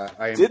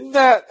didn't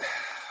that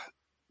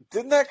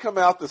come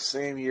out the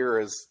same year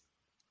as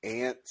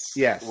Ants?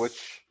 Yes.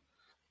 Which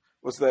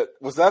was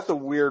that the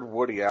weird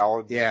Woody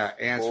Allen? Yeah,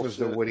 Ants was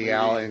the Woody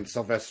Allen,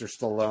 Sylvester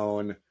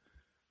Stallone.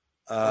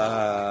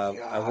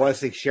 I want to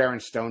say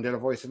Sharon Stone did a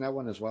voice in that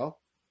one as well.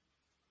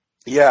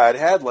 Yeah, it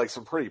had like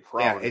some pretty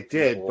prominent. Yeah, it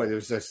did, people. But it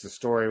was just the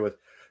story with.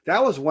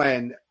 That was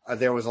when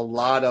there was a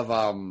lot of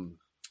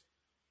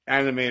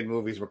animated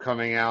movies were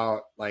coming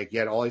out. Like you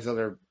had all these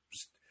other.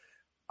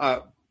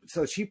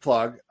 So cheap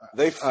plug.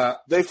 They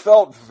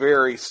felt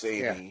very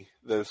samey.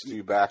 Those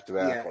two back to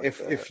back. Yeah,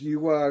 if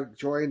you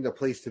join the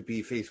Place to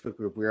Be Facebook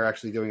group, we're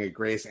actually doing a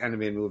greatest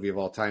animated movie of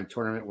all time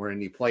tournament. We're in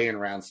the play-in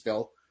round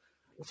still.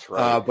 That's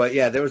right. But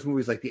yeah, there was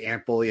movies like The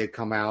Ant Bully had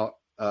come out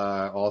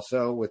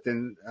also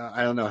within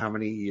I don't know how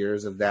many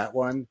years of that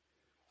one.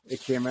 It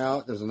came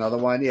out. There's another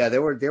one. Yeah, they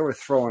were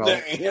throwing all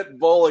the Ant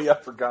Bully. I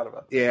forgot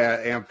about that. Yeah,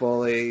 Ant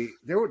Bully.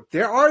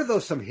 There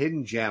are some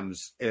hidden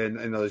gems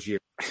in those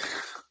years.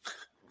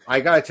 I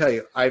gotta tell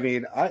you. I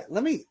mean, I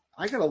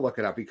gotta look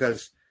it up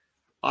because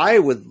I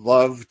would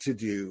love to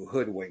do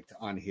Hoodwinked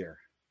on here.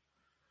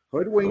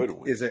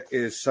 Hoodwinked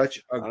is such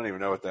a. I don't even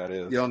know what that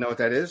is. You don't know what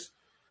that is?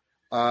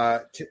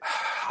 I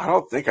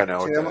don't think I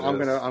know. Tim, what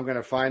that is. I'm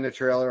gonna find the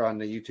trailer on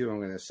the YouTube. I'm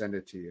gonna send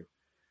it to you.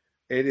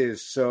 It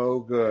is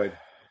so good.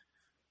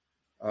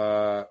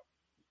 Let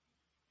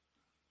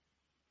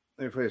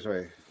me put it this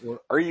way.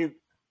 Are you?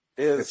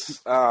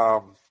 It's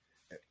not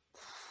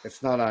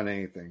on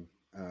anything.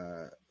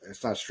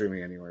 It's not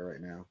streaming anywhere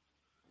right now.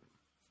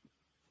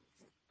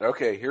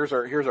 Okay, here's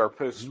our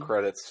post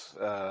credits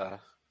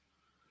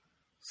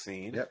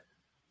scene. Yep.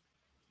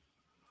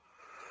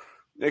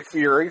 Nick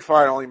Fury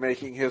finally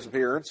making his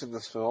appearance in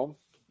this film.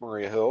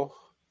 Maria Hill.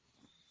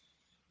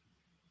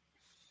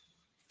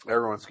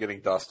 Everyone's getting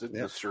dusted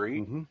in the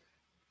street. Mm-hmm.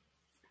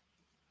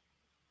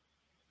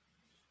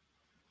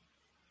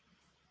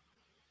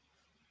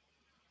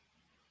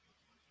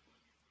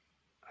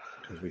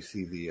 Because we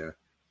see the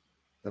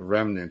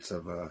remnants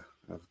of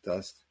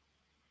dust.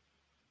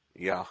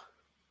 Yeah.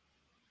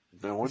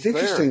 No one's it's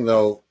interesting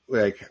though,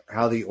 like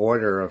how the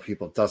order of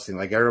people dusting.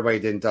 Like everybody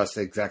didn't dust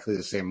at exactly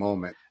the same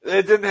moment.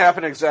 It didn't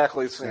happen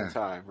exactly the same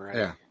time,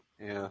 right?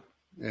 Yeah.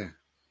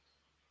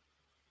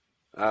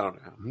 I don't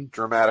know. Mm-hmm.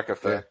 Dramatic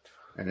effect.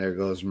 Yeah. And there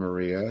goes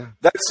Maria.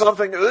 That's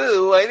something.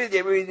 Ooh, why did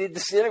everybody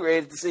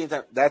disintegrate at the same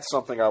time? That's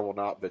something I will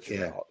not bitch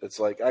about. It's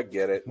like I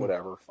get it.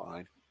 Whatever.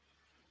 Fine.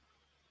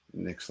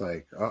 Nick's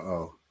like,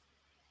 uh-oh.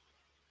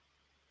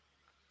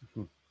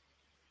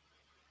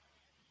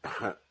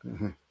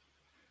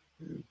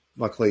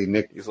 Luckily,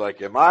 Nick. He's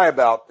like, am I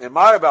about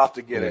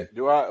to get it?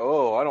 Do I?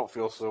 Oh, I don't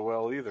feel so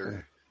well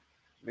either.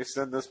 Let me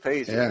send this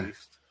page at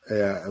least.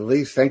 Yeah, at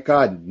least, thank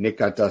God, Nick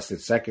got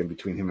dusted second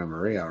between him and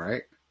Maria,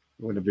 right?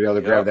 Wouldn't be able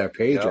to grab that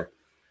pager.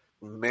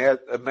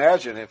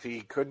 Imagine if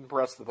he couldn't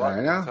press the button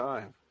in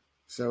time.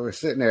 So we're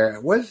sitting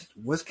there.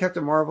 Was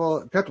Captain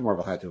Marvel? Captain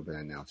Marvel had to have been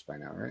announced by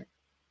now, right?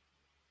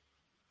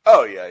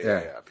 Oh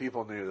yeah.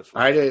 People knew this.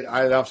 I did.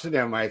 I'm sitting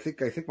there. I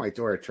think my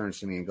daughter turns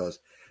to me and goes,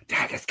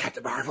 "Dad, it's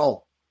Captain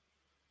Marvel."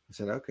 I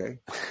said, "Okay."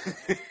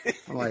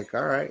 I'm like,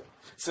 "All right."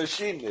 So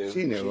she knew.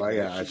 She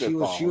knew.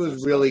 She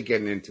was really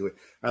getting into it.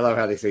 I love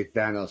how they say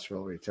Thanos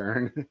will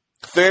return.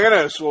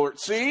 Thanos will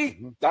see.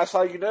 Mm-hmm. That's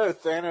how you know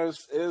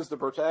Thanos is the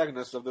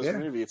protagonist of this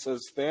movie. It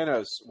says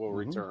Thanos will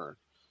return.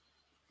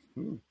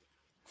 Mm-hmm.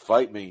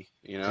 Fight me,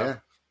 you know. Yeah.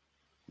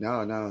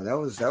 No, that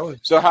was.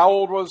 So how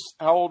old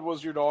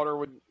was your daughter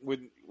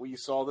when you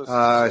saw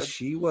this?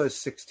 She was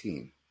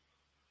 16.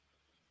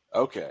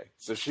 Okay,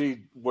 so she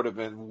would have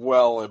been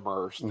well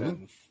immersed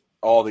in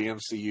all the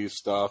MCU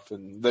stuff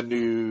and the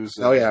news.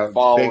 And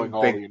following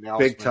all the announcements.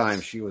 Big time.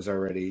 She was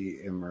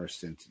already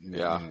immersed in.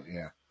 Yeah.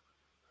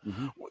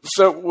 Mm-hmm.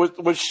 So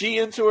was she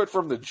into it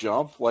from the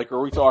jump? Like,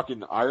 are we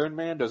talking Iron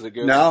Man? Does it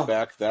go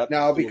back that?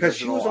 No, because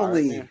she was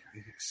only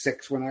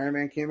 6 when Iron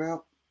Man came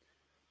out.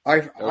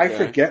 I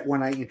forget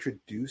when I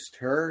introduced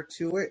her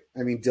to it.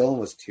 I mean, Dylan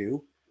was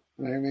 2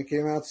 when Iron Man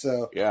came out,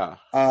 so yeah.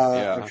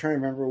 I'm trying to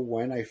remember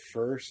when I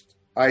first.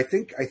 I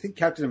think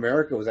Captain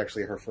America was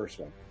actually her first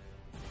one,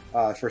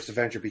 first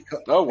Avenger.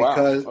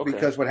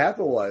 Because what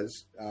happened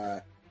was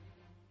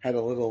had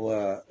a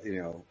little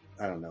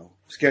I don't know,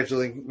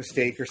 scheduling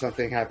mistake or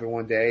something happened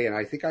one day, and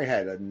I think I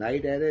had a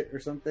night edit or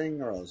something,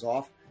 or I was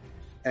off,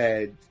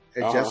 and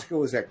Jessica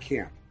was at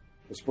camp.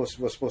 Was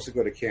supposed to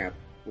go to camp,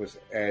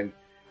 and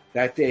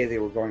that day they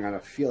were going on a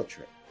field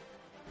trip,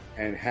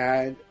 and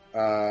had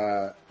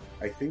I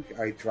think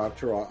I dropped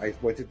her off. I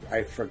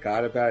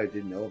forgot about it, I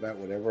didn't know about it,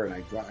 whatever, and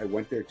I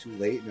went there too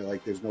late, and they're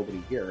like, "There's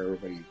nobody here.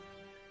 Everybody,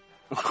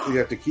 you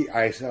have to keep."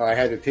 So I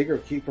had to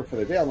keep her for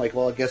the day. I'm like,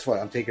 "Well, guess what?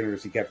 I'm taking her to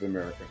see Captain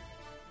America."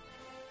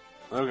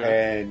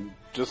 Okay. And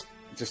just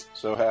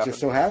so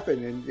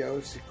happened,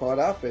 and she caught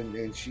up,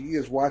 and she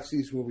has watched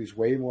these movies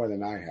way more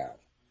than I have.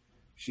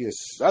 She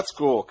is. That's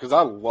cool because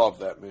I love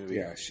that movie.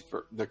 Yeah,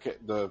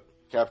 the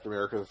Captain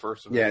America, the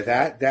first one. Yeah,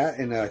 that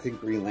and I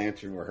think Green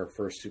Lantern were her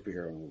first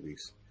superhero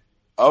movies.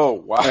 Oh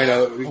wow! I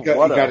know we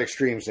got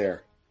extremes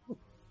there.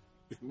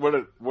 What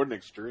an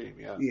extreme!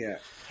 Yeah. Yeah.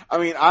 I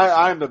mean,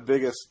 I'm the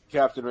biggest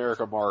Captain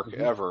America mark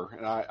ever,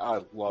 and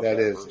I love that.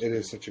 It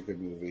is such a good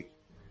movie.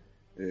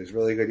 It is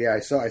really good. Yeah, I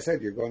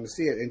said you're going to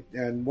see it.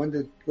 And when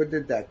did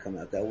that come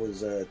out? That was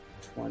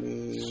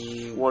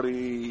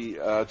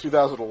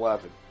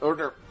 2011. Or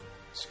no,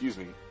 excuse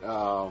me.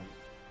 10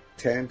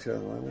 to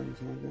 11,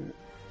 something like that.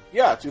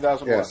 Yeah,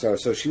 2011. Yeah,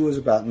 so she was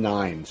about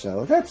 9.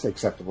 So that's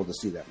acceptable to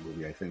see that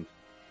movie, I think.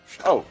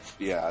 Oh,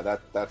 yeah,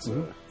 that's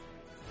a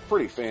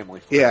pretty family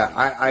friendly. Yeah,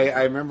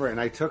 I remember,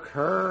 and I took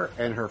her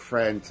and her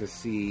friend to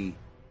see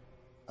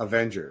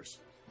Avengers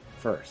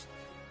first.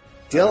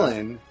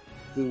 Dylan,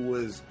 who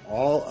was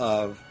all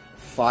of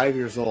 5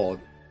 years old,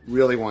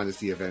 really wanted to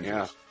see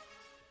Avengers.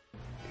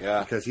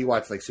 Yeah. Because he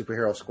watched like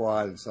Superhero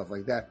Squad and stuff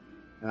like that.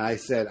 And I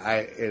said,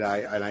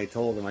 I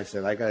told him, I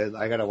said, I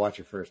gotta watch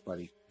it first,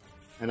 buddy.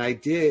 And I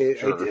did.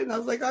 Sure. I did. And I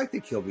was like, I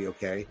think he'll be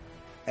okay.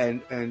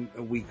 And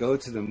we go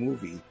to the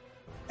movie,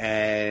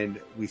 and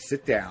we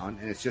sit down,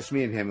 and it's just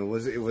me and him. It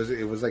was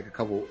like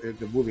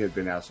the movie had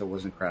been out, so it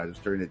wasn't crowded. It was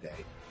during the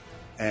day,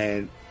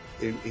 and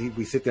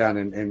we sit down,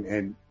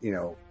 and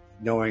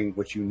knowing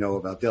what you know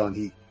about Dylan,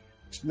 he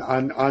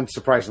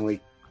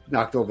unsurprisingly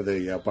knocked over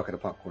the bucket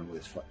of popcorn with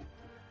his foot.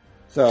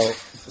 So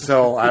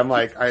I'm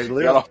like, I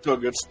literally got off to a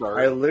good start.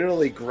 I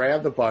literally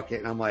grabbed the bucket,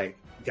 and I'm like,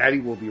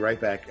 Daddy will be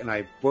right back. And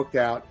I booked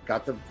out,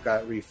 got it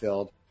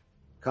refilled,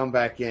 come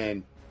back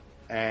in,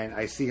 and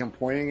I see him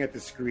pointing at the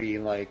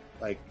screen, like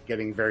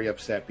getting very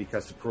upset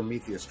because the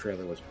Prometheus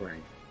trailer was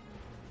playing.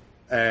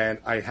 And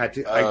I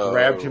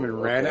grabbed him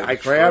and ran. I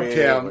grabbed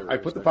him. I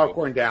put the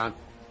popcorn down,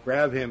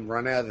 grab him,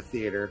 run out of the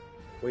theater,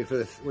 wait for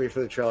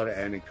the trailer to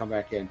end, and come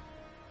back in.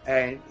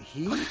 And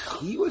he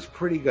was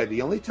pretty good.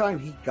 The only time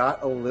he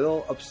got a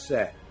little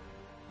upset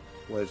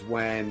was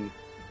when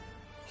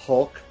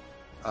Hulk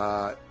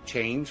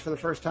changed for the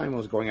first time and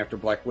was going after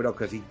Black Widow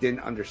because he didn't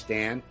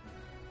understand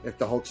if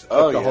the Hulk's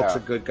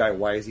a good guy,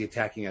 why is he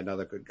attacking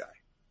another good guy?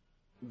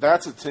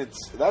 That's a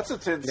tense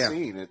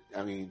scene.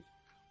 I mean,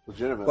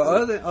 legitimately. But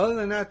other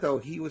than that, though,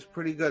 he was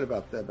pretty good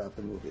about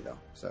the movie, though.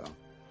 So,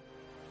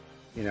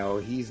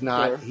 he's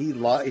not he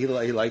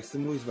likes the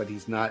movies, but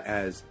he's not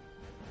as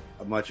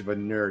much of a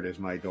nerd as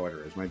my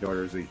daughter is. My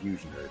daughter is a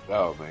huge nerd.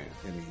 Oh man!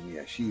 I mean,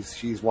 yeah,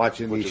 she's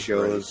watching these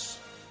shows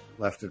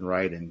left and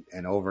right and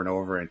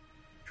over and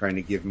trying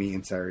to give me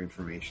insider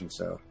information.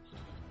 So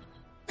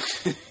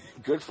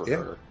good for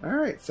her. All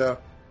right, so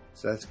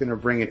that's going to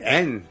bring an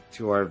end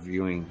to our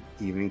viewing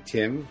evening.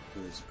 Tim,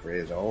 it was great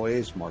as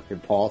always. Mark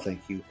and Paul,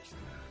 thank you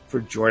for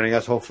joining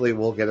us. Hopefully,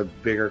 we'll get a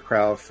bigger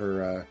crowd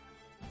for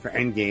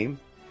Endgame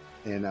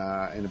in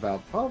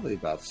probably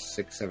about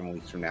 6-7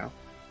 weeks from now.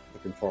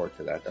 Looking forward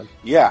to that, though.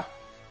 Yeah.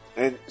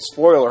 And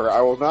spoiler,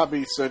 I will not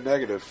be so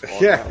negative on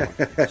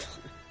that one.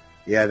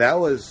 Yeah,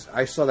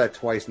 I saw that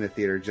twice in the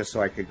theater just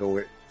so I could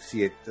go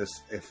see it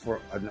for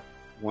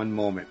one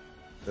moment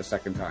the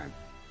second time.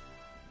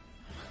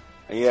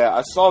 Yeah,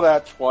 I saw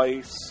that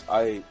twice.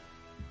 I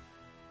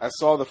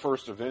saw the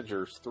first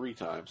Avengers 3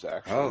 times,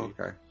 actually. Oh,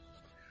 okay.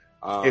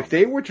 If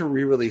they were to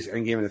re-release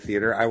Endgame in the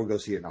theater, I would go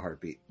see it in a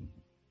heartbeat.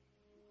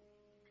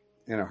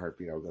 In a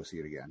heartbeat, I would go see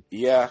it again.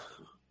 Yeah,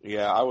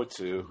 I would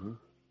too.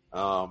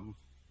 Mm-hmm.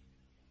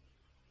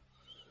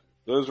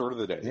 Those were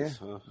the days. Yeah.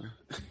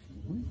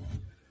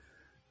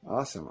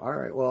 Awesome. All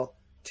right. Well,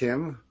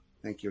 Tim,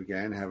 thank you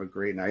again. Have a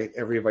great night.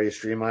 Everybody at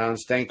Stream Lounge,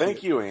 thank you.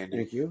 Thank you, Andy.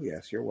 Thank you.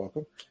 Yes, you're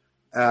welcome.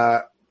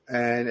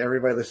 And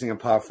everybody listening on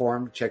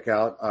Podform, check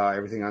out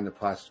everything on the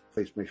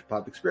PlayStation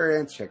Pop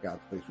Experience. Check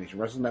out the PlayStation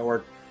Wrestling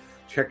Network.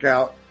 Check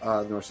out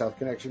North-South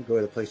Connection. Go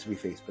to the Place to Be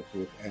Facebook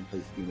group and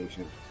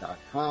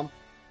PlaceToBeNation.com.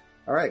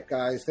 All right,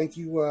 guys. Thank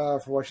you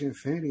for watching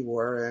Infinity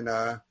War. And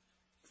for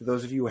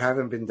those of you who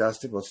haven't been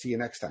dusted, we'll see you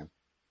next time.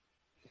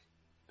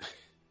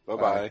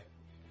 Bye-bye.